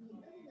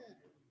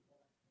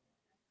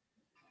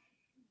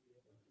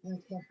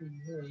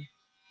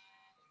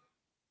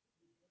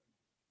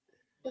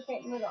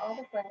 Okay, with all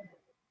the friends.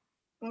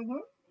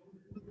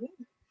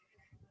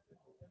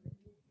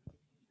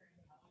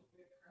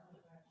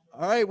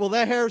 All right. Well,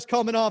 that hair is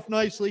coming off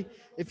nicely.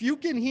 If you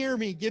can hear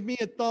me, give me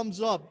a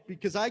thumbs up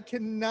because I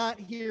cannot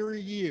hear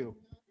you.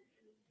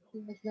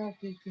 You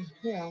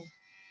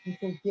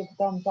can give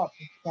thumbs up.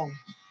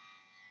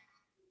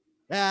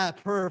 Ah,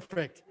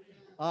 perfect.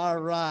 All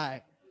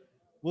right.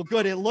 Well,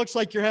 good. It looks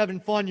like you're having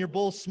fun. You're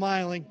both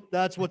smiling.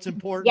 That's what's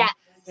important. Yeah.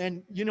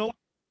 And you know,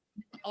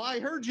 I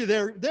heard you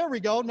there. There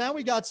we go. Now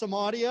we got some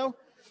audio.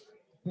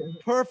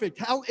 Perfect.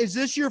 How is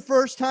this your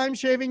first time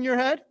shaving your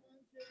head?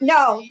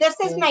 No, this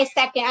is my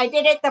second. I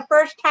did it the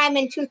first time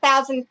in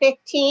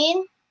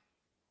 2015.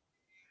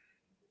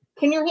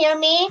 Can you hear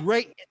me?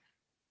 Great.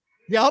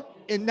 Yep.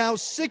 And now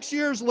 6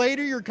 years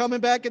later, you're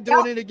coming back and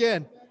doing it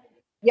again.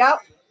 Yep.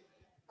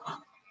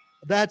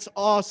 That's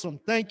awesome.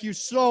 Thank you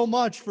so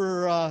much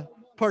for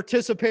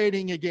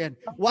participating again.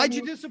 Why'd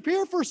you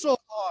disappear for so long?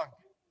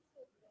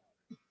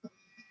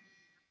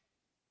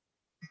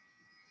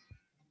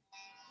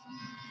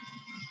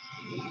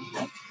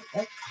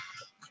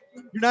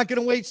 You're not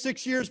going to wait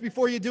 6 years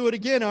before you do it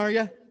again, are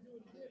you?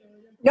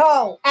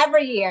 No,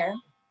 every year.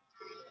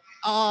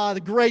 Ah,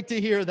 great to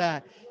hear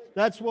that.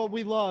 That's what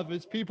we love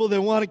is people that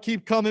want to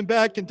keep coming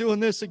back and doing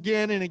this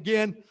again and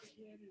again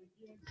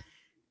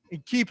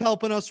and keep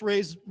helping us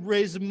raise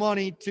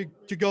money to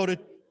go to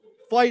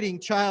fighting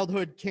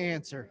childhood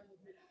cancer.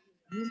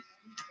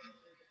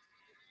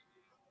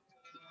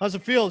 How's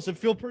it feel? Does it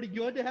feel pretty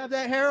good to have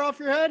that hair off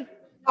your head?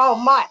 Oh,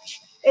 much.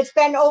 It's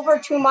been over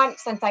 2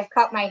 months since I've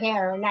cut my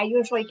hair, and I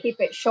usually keep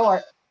it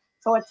short.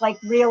 So it's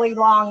like really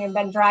long and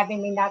been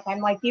driving me nuts. I'm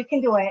like, you can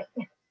do it.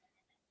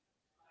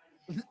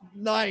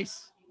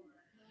 Nice.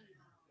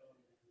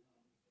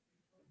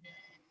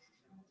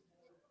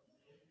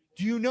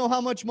 Do you know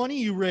how much money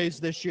you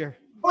raised this year?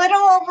 A little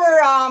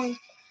over,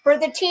 for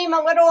the team,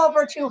 a little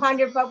over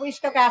 200, but we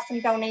still got some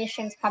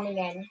donations coming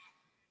in.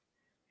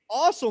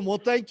 Awesome. Well,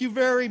 thank you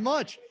very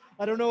much.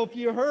 I don't know if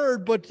you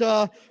heard, but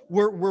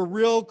we're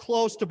real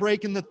close to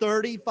breaking the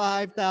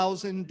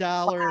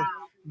 $35,000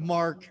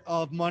 mark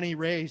of money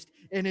raised.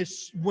 And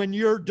when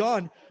you're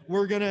done,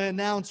 we're going to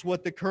announce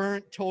what the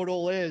current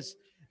total is.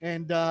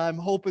 And I'm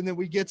hoping that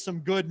we get some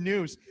good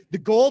news. The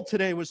goal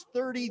today was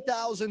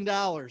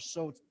 $30,000.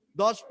 So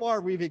thus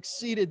far, we've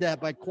exceeded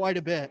that by quite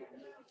a bit.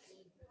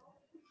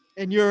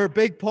 And you're a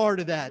big part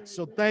of that.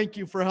 So thank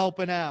you for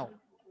helping out.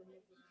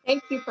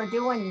 Thank you for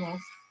doing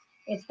this.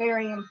 It's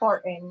very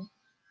important.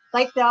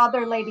 Like the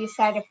other lady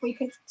said, if we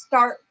could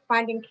start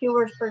finding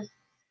cures for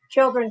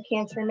children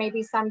cancer,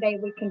 maybe someday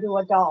we can do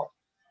adult.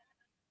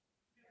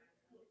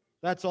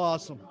 That's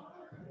awesome.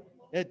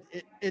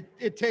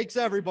 It takes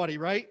everybody,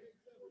 right?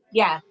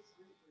 Yeah.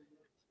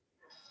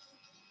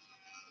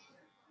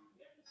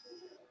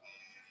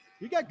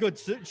 You got good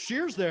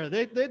shears there.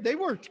 They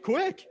worked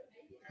quick.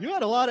 You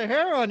had a lot of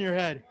hair on your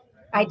head.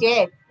 I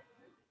did.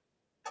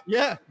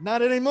 Yeah,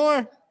 not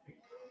anymore.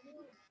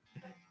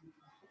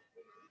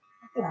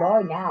 Good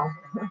boy now.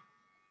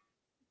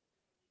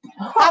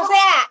 How's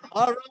that?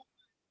 All right.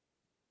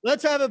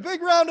 Let's have a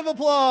big round of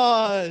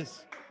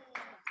applause.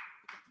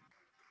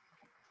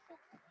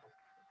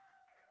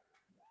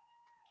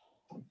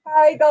 All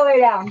right, go lay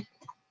down.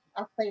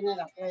 I'll clean it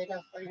up later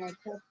for you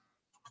too.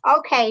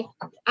 Okay,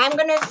 I'm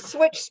gonna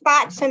switch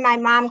spots so my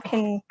mom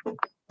can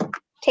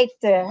take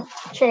the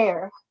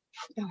chair.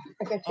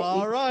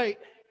 All right.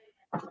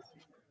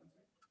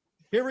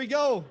 Here we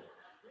go.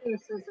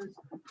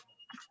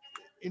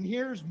 And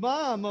here's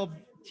mom of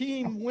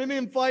Team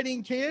Women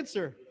Fighting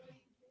Cancer.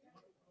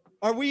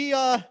 Are we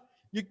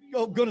you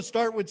going to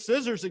start with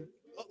scissors?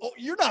 Oh,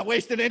 you're not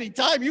wasting any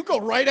time. You go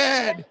right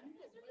ahead.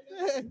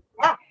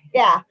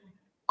 Yeah,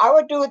 I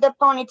would do the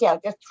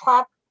ponytail. Just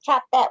chop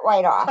that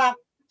right off. Chop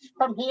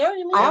from here,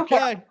 you mean? I don't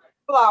care.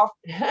 Well,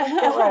 get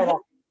rid of it.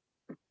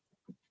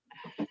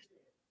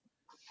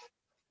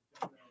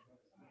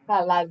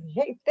 I love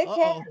you.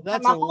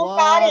 That's I'm a a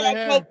lot homebody. of I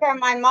hair. take care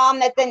of my mom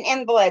that's an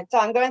invalid, so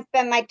I'm going to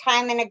spend my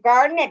time in the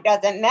garden. It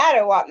doesn't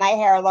matter what my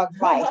hair looks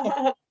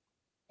like.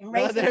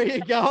 There you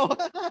go.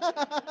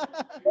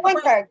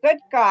 Winter, good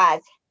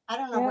cause. I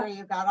don't know where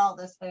you got all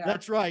this hair.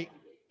 That's right.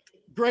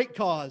 Great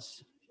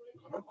cause.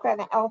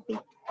 Elfie.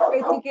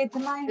 Wait to get to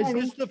my Is honey.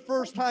 this the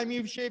first time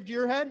you've shaved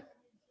your head?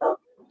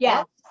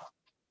 Yeah.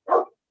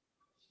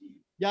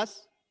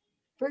 Yes.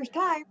 First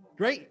time.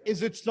 Great.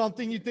 Is it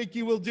something you think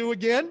you will do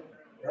again?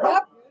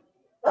 Yep.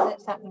 Is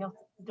it something you'll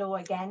do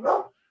again?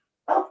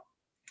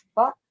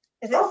 What?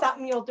 Is it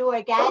something you'll do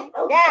again?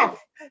 Yes.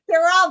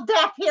 They're all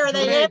deaf here.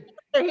 They Great.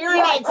 they're hearing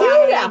aids Yeah,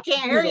 on. yeah. They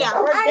can't hear you.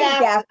 We're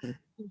deaf.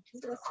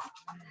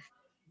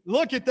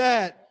 Look at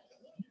that.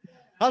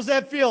 How's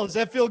that feel? Does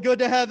that feel good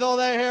to have all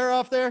that hair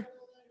off there?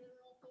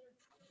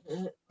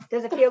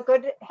 Does it feel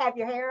good to have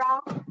your hair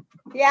off?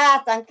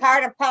 Yes, I'm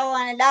tired of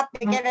pulling it up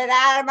to get it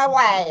out of my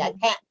way. I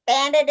can't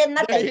stand it in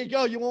my There face. you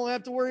go. You won't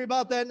have to worry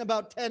about that in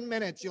about 10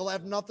 minutes. You'll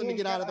have nothing to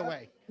get out of the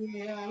way.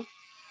 Yeah.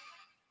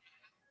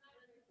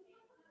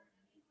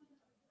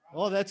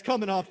 Oh, that's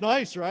coming off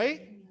nice,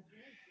 right?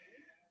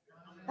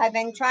 I've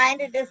been trying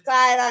to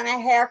decide on a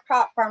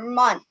haircut for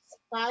months.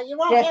 Well, you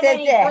won't This have is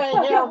any it.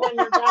 gray hair when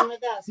you're done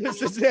with this.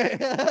 This is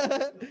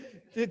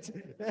it.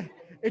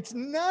 It's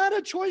not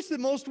a choice that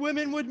most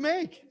women would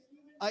make.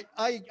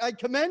 I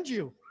commend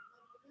you.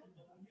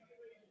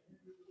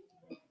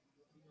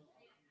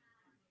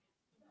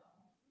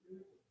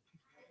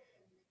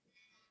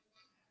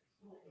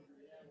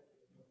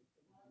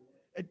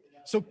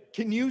 So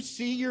can you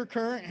see your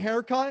current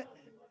haircut?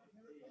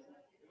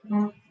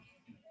 Can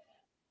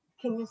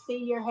you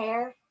see your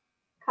hair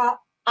cut?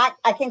 I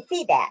can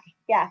see that.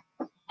 Yeah.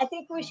 I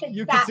think we should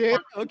You can stop see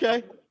it? now.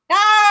 Okay.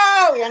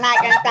 No, you're not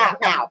going to stop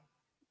now.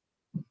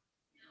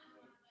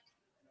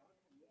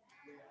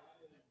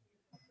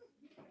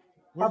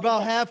 We're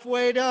about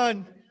halfway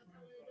done.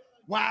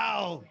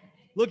 Wow.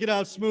 Look at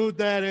how smooth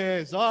that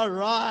is. All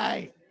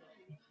right.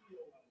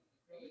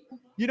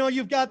 You know,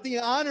 you've got the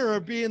honor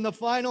of being the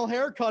final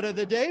haircut of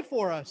the day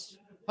for us.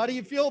 How do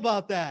you feel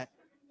about that?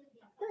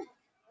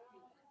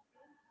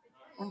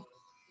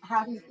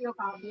 How do you feel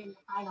about being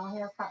the final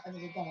haircut of the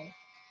day?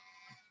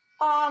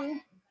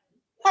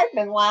 I've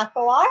been lost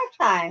a lot of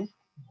times.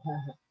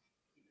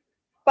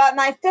 But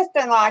my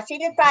sister-in-law, she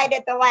decided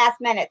at the last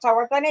minute, so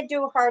we're going to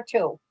do her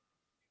too.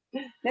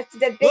 This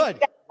is a big Good.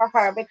 step for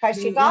her because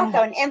she's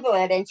also an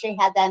invalid and she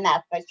has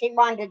MS, but she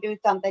wanted to do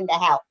something to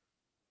help.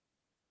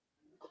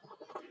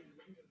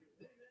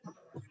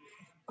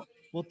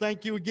 Well,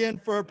 thank you again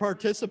for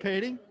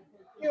participating.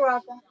 You're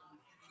welcome.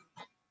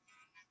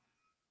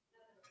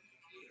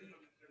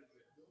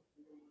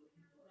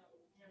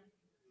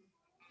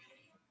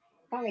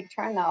 Let me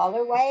turn the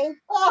other way.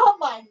 Oh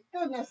my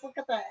goodness, look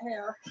at that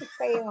hair. Which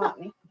way you want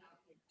me?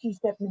 She's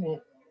stepping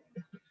in.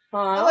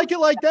 I like it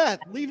like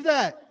that. Leave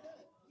that.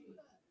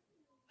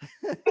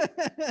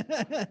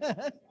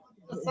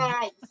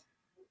 Besides.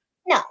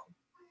 No.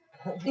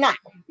 No.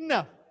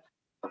 No.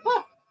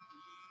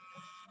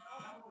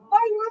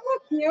 Oh, you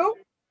look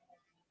cute.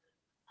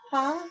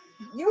 Huh?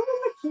 You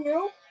look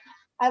cute.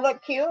 I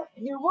look cute?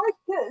 You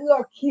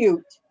look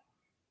cute.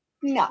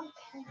 No.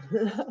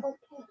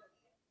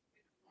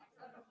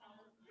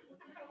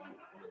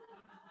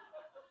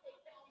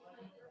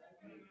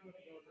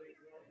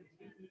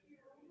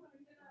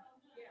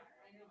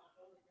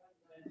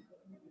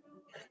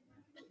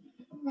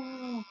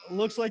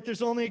 Looks like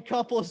there's only a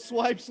couple of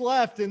swipes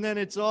left and then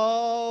it's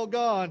all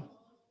gone.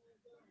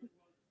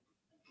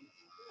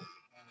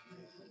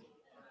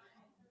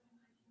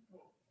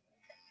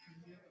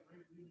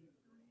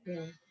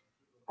 Yeah.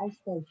 I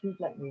suppose she'd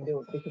let me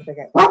do it because I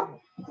got.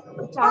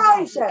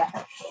 Oh, shut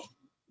up.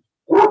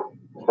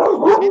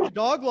 See, the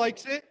dog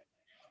likes it.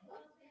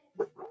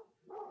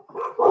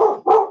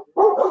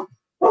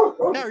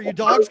 Now, are your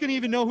dogs going to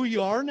even know who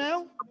you are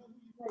now?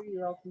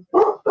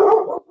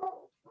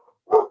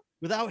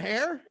 Without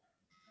hair?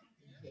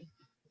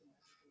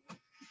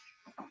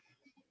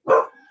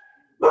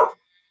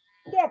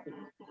 Debbie.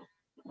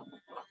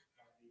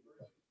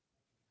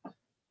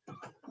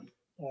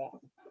 Yeah.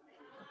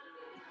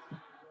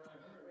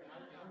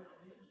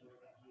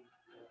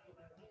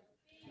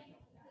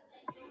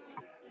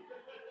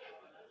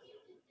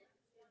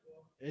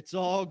 It's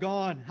all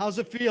gone. How's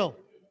it feel?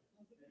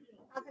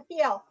 How's it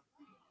feel?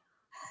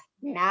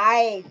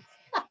 Nice.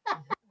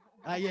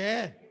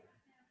 Yeah.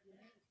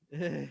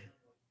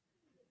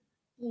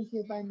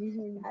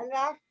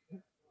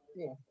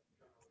 Yeah.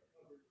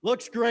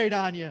 Looks great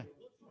on you.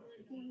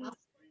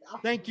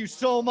 Thank you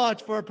so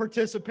much for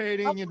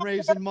participating and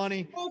raising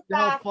money to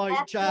help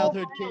fight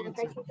childhood cancer.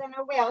 She's in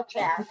a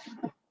wheelchair.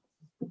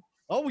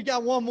 Oh, we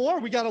got one more.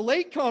 We got a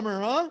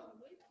latecomer, huh?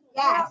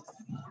 Yes.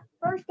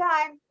 First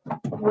time.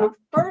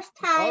 First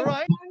time. All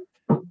right.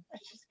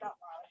 Let's just go out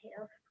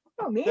here.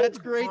 Oh, me? That's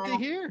great to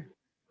hear.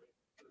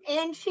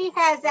 And she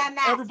has MS.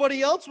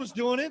 Everybody else was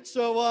doing it,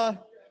 so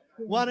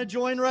want to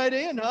join right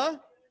in, huh?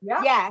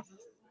 Yeah. Yes.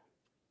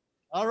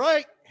 All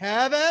right,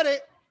 have at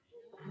it.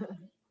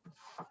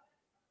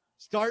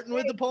 Starting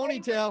with the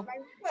ponytail.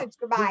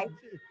 Goodbye.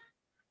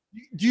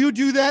 Do you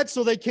do that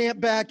so they can't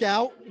back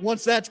out?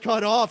 Once that's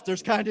cut off,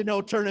 there's kind of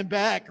no turning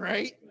back,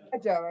 right?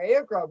 That's all right.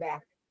 It'll grow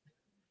back.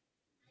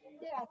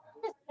 Yeah.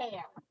 Just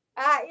hair.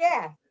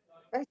 Yeah.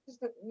 That's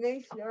just a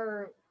nice,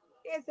 or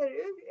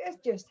it's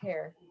just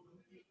hair.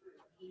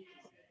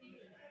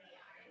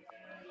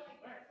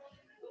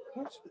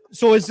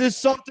 So is this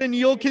something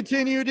you'll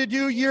continue to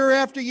do year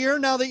after year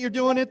now that you're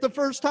doing it the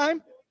first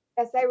time?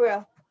 Yes, I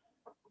will.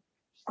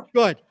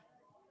 Good.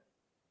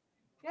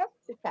 Yep.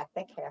 Just got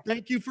thick hair.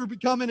 Thank you for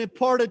becoming a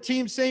part of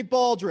Team St.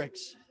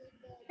 Baldrick's.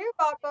 You're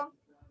welcome.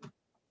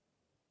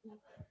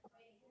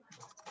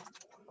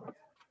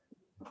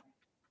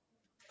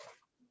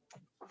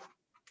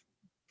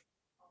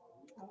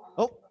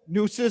 Oh,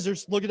 new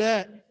scissors. Look at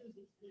that.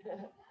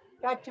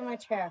 Got too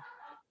much hair.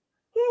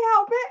 Can't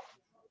help it.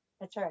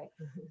 That's all right.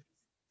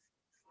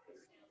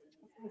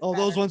 Oh,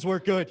 those ones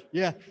work good.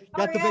 Yeah.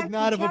 Got Oh, the yeah, big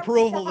nod of good job,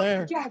 approval good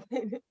there. job.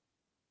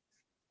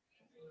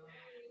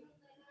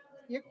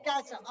 You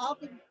guys will all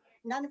be,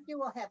 none of you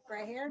will have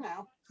gray hair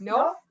now.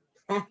 Nope.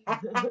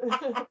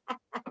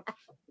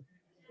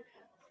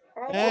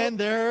 And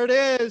there it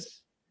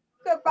is.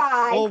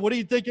 Goodbye. Oh, what do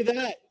you think of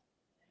that?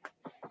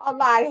 A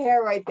lot of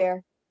hair right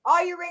there.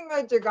 All your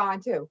ringlets are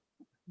gone too.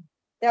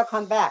 They'll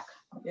come back.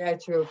 Yeah,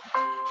 true.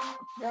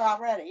 They're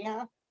already,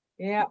 huh?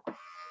 Yeah.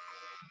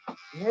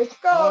 Let's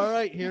go. All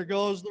right, here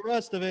goes the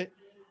rest of it.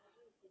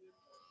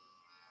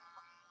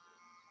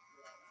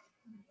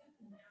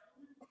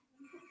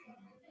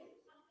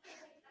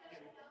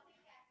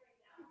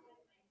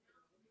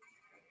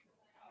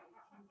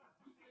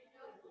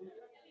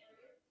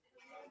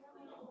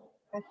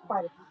 That's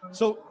quite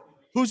So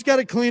who's got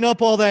to clean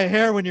up all that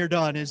hair when you're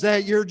done? Is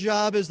that your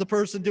job as the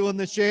person doing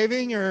the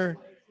shaving, or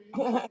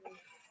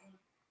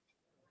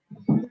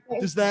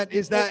is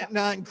that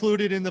not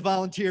included in the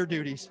volunteer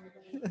duties?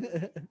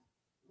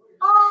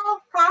 Oh,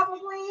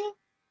 probably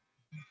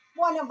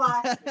one of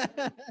us.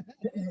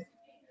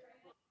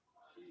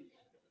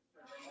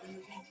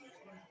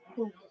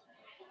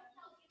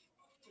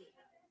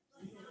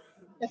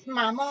 Is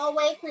Mama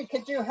awake? We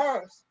could do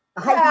hers.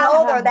 I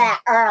told her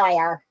that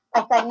earlier.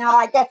 I said, no,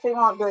 I guess we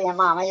won't do your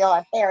Mama. You'll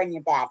have hair in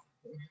your back.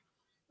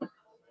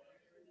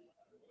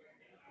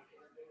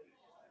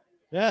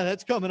 Yeah,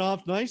 that's coming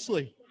off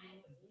nicely.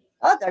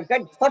 Oh, they're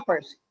good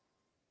clippers.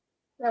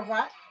 They're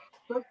what?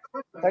 Good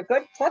clippers. They're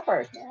good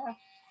clippers. Yeah.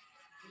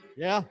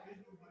 Yeah.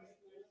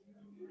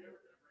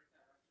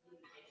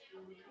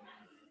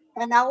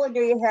 And now we'll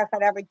do your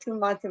haircut every 2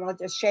 months and we'll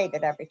just shave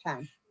it every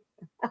time.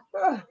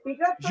 Is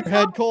your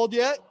head cold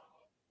yet?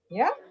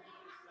 Yeah.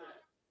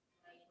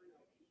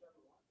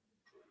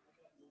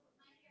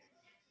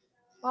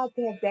 I'll have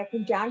to have Beck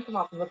and John come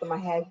up and look at my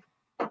head.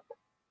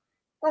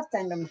 Let's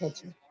send them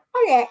pictures.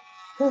 Okay.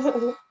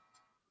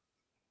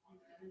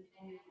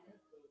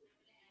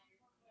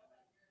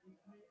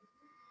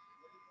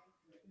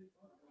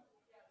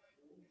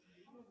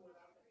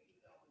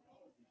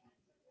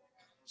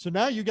 So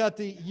now you've got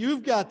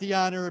the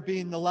honor of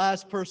being the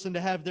last person to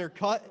have their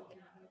cut.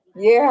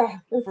 Yeah.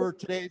 For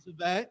today's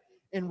event,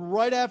 and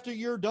right after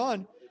you're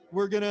done,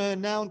 we're gonna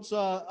announce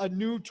a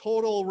new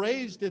total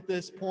raised at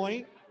this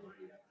point.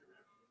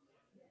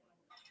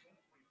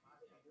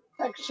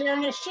 Like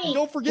sharing a sheet.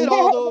 Don't forget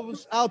all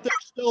those out there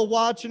still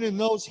watching and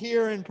those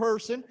here in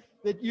person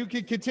that you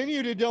can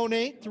continue to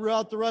donate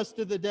throughout the rest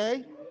of the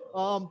day.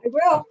 I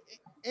will.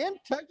 And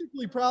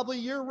technically probably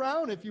year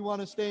round if you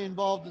want to stay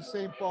involved in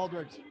St.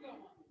 Baldrick's.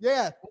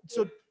 Yeah,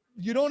 so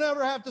you don't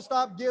ever have to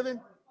stop giving.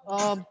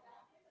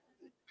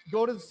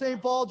 go to the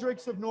St.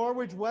 Baldrick's of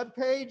Norwich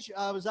webpage.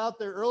 I was out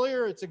there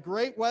earlier. It's a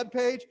great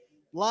webpage,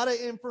 a lot of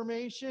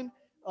information.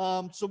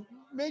 So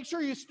make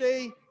sure you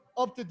stay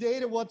up to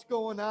date of what's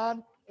going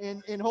on.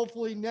 And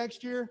hopefully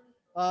next year,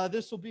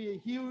 this will be a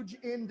huge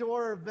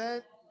indoor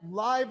event,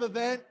 live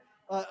event.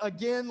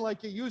 Again,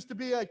 like it used to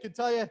be. I can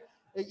tell you,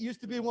 it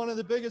used to be one of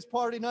the biggest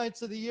party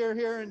nights of the year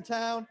here in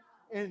town,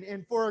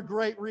 and for a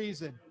great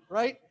reason,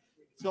 right?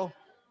 So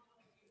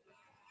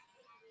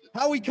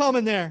how we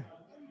coming there?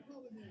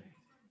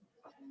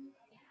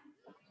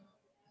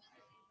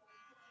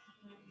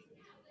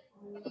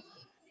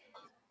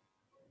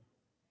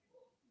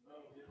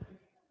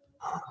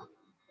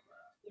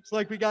 Looks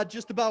like we got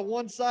just about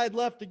one side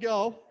left to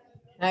go.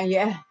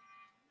 Yeah.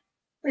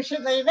 We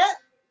should leave it?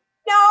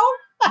 No.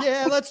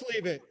 Yeah, let's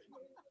leave it.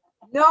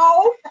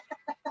 No.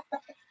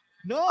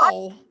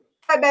 No.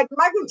 I bet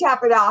I can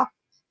tap it off.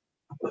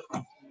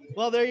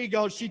 Well, there you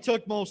go. She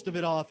took most of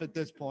it off at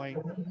this point.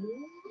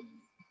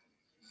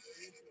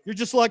 You're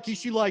just lucky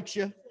she likes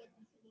you.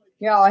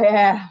 Oh,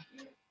 yeah.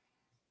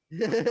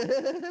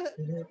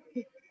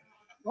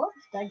 Well,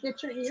 did I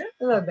get your ear?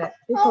 A little bit.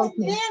 Oh,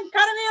 man,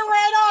 cut an ear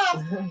right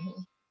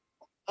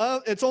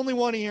off. It's only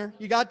one ear.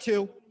 You got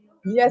two.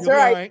 Yes, You'll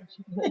be all right.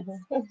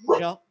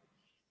 Yeah.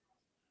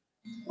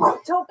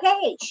 It's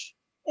okay.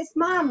 It's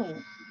mommy.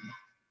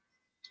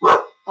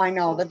 I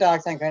know the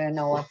dogs aren't gonna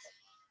know us.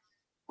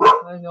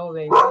 I know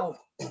they won't.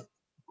 Yeah,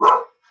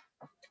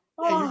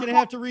 you're gonna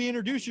have to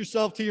reintroduce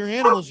yourself to your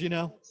animals, you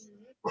know.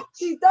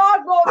 These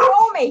dogs won't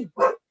know me.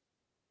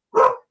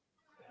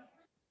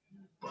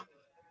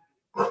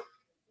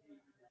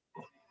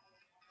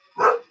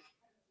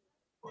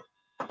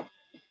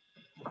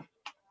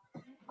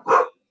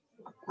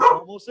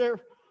 Almost there.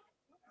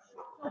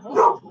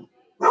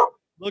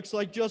 Looks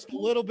like just a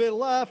little bit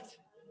left.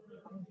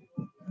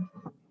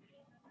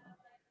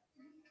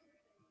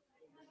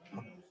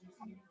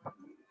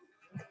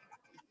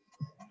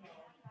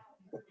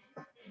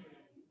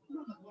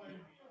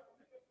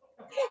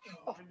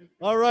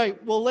 All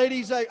right. Well,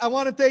 ladies, I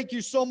want to thank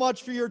you so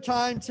much for your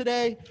time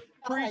today.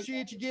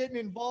 Appreciate you getting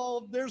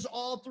involved. There's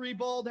all three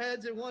bald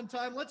heads at one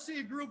time. Let's see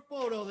a group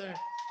photo there.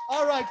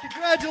 All right.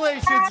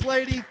 Congratulations,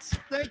 ladies.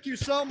 Thank you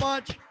so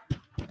much.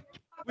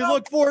 We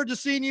look forward to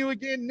seeing you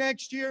again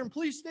next year. And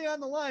please stay on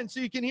the line so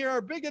you can hear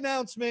our big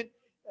announcement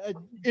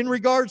in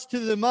regards to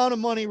the amount of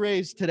money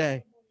raised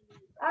today.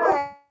 All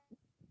right.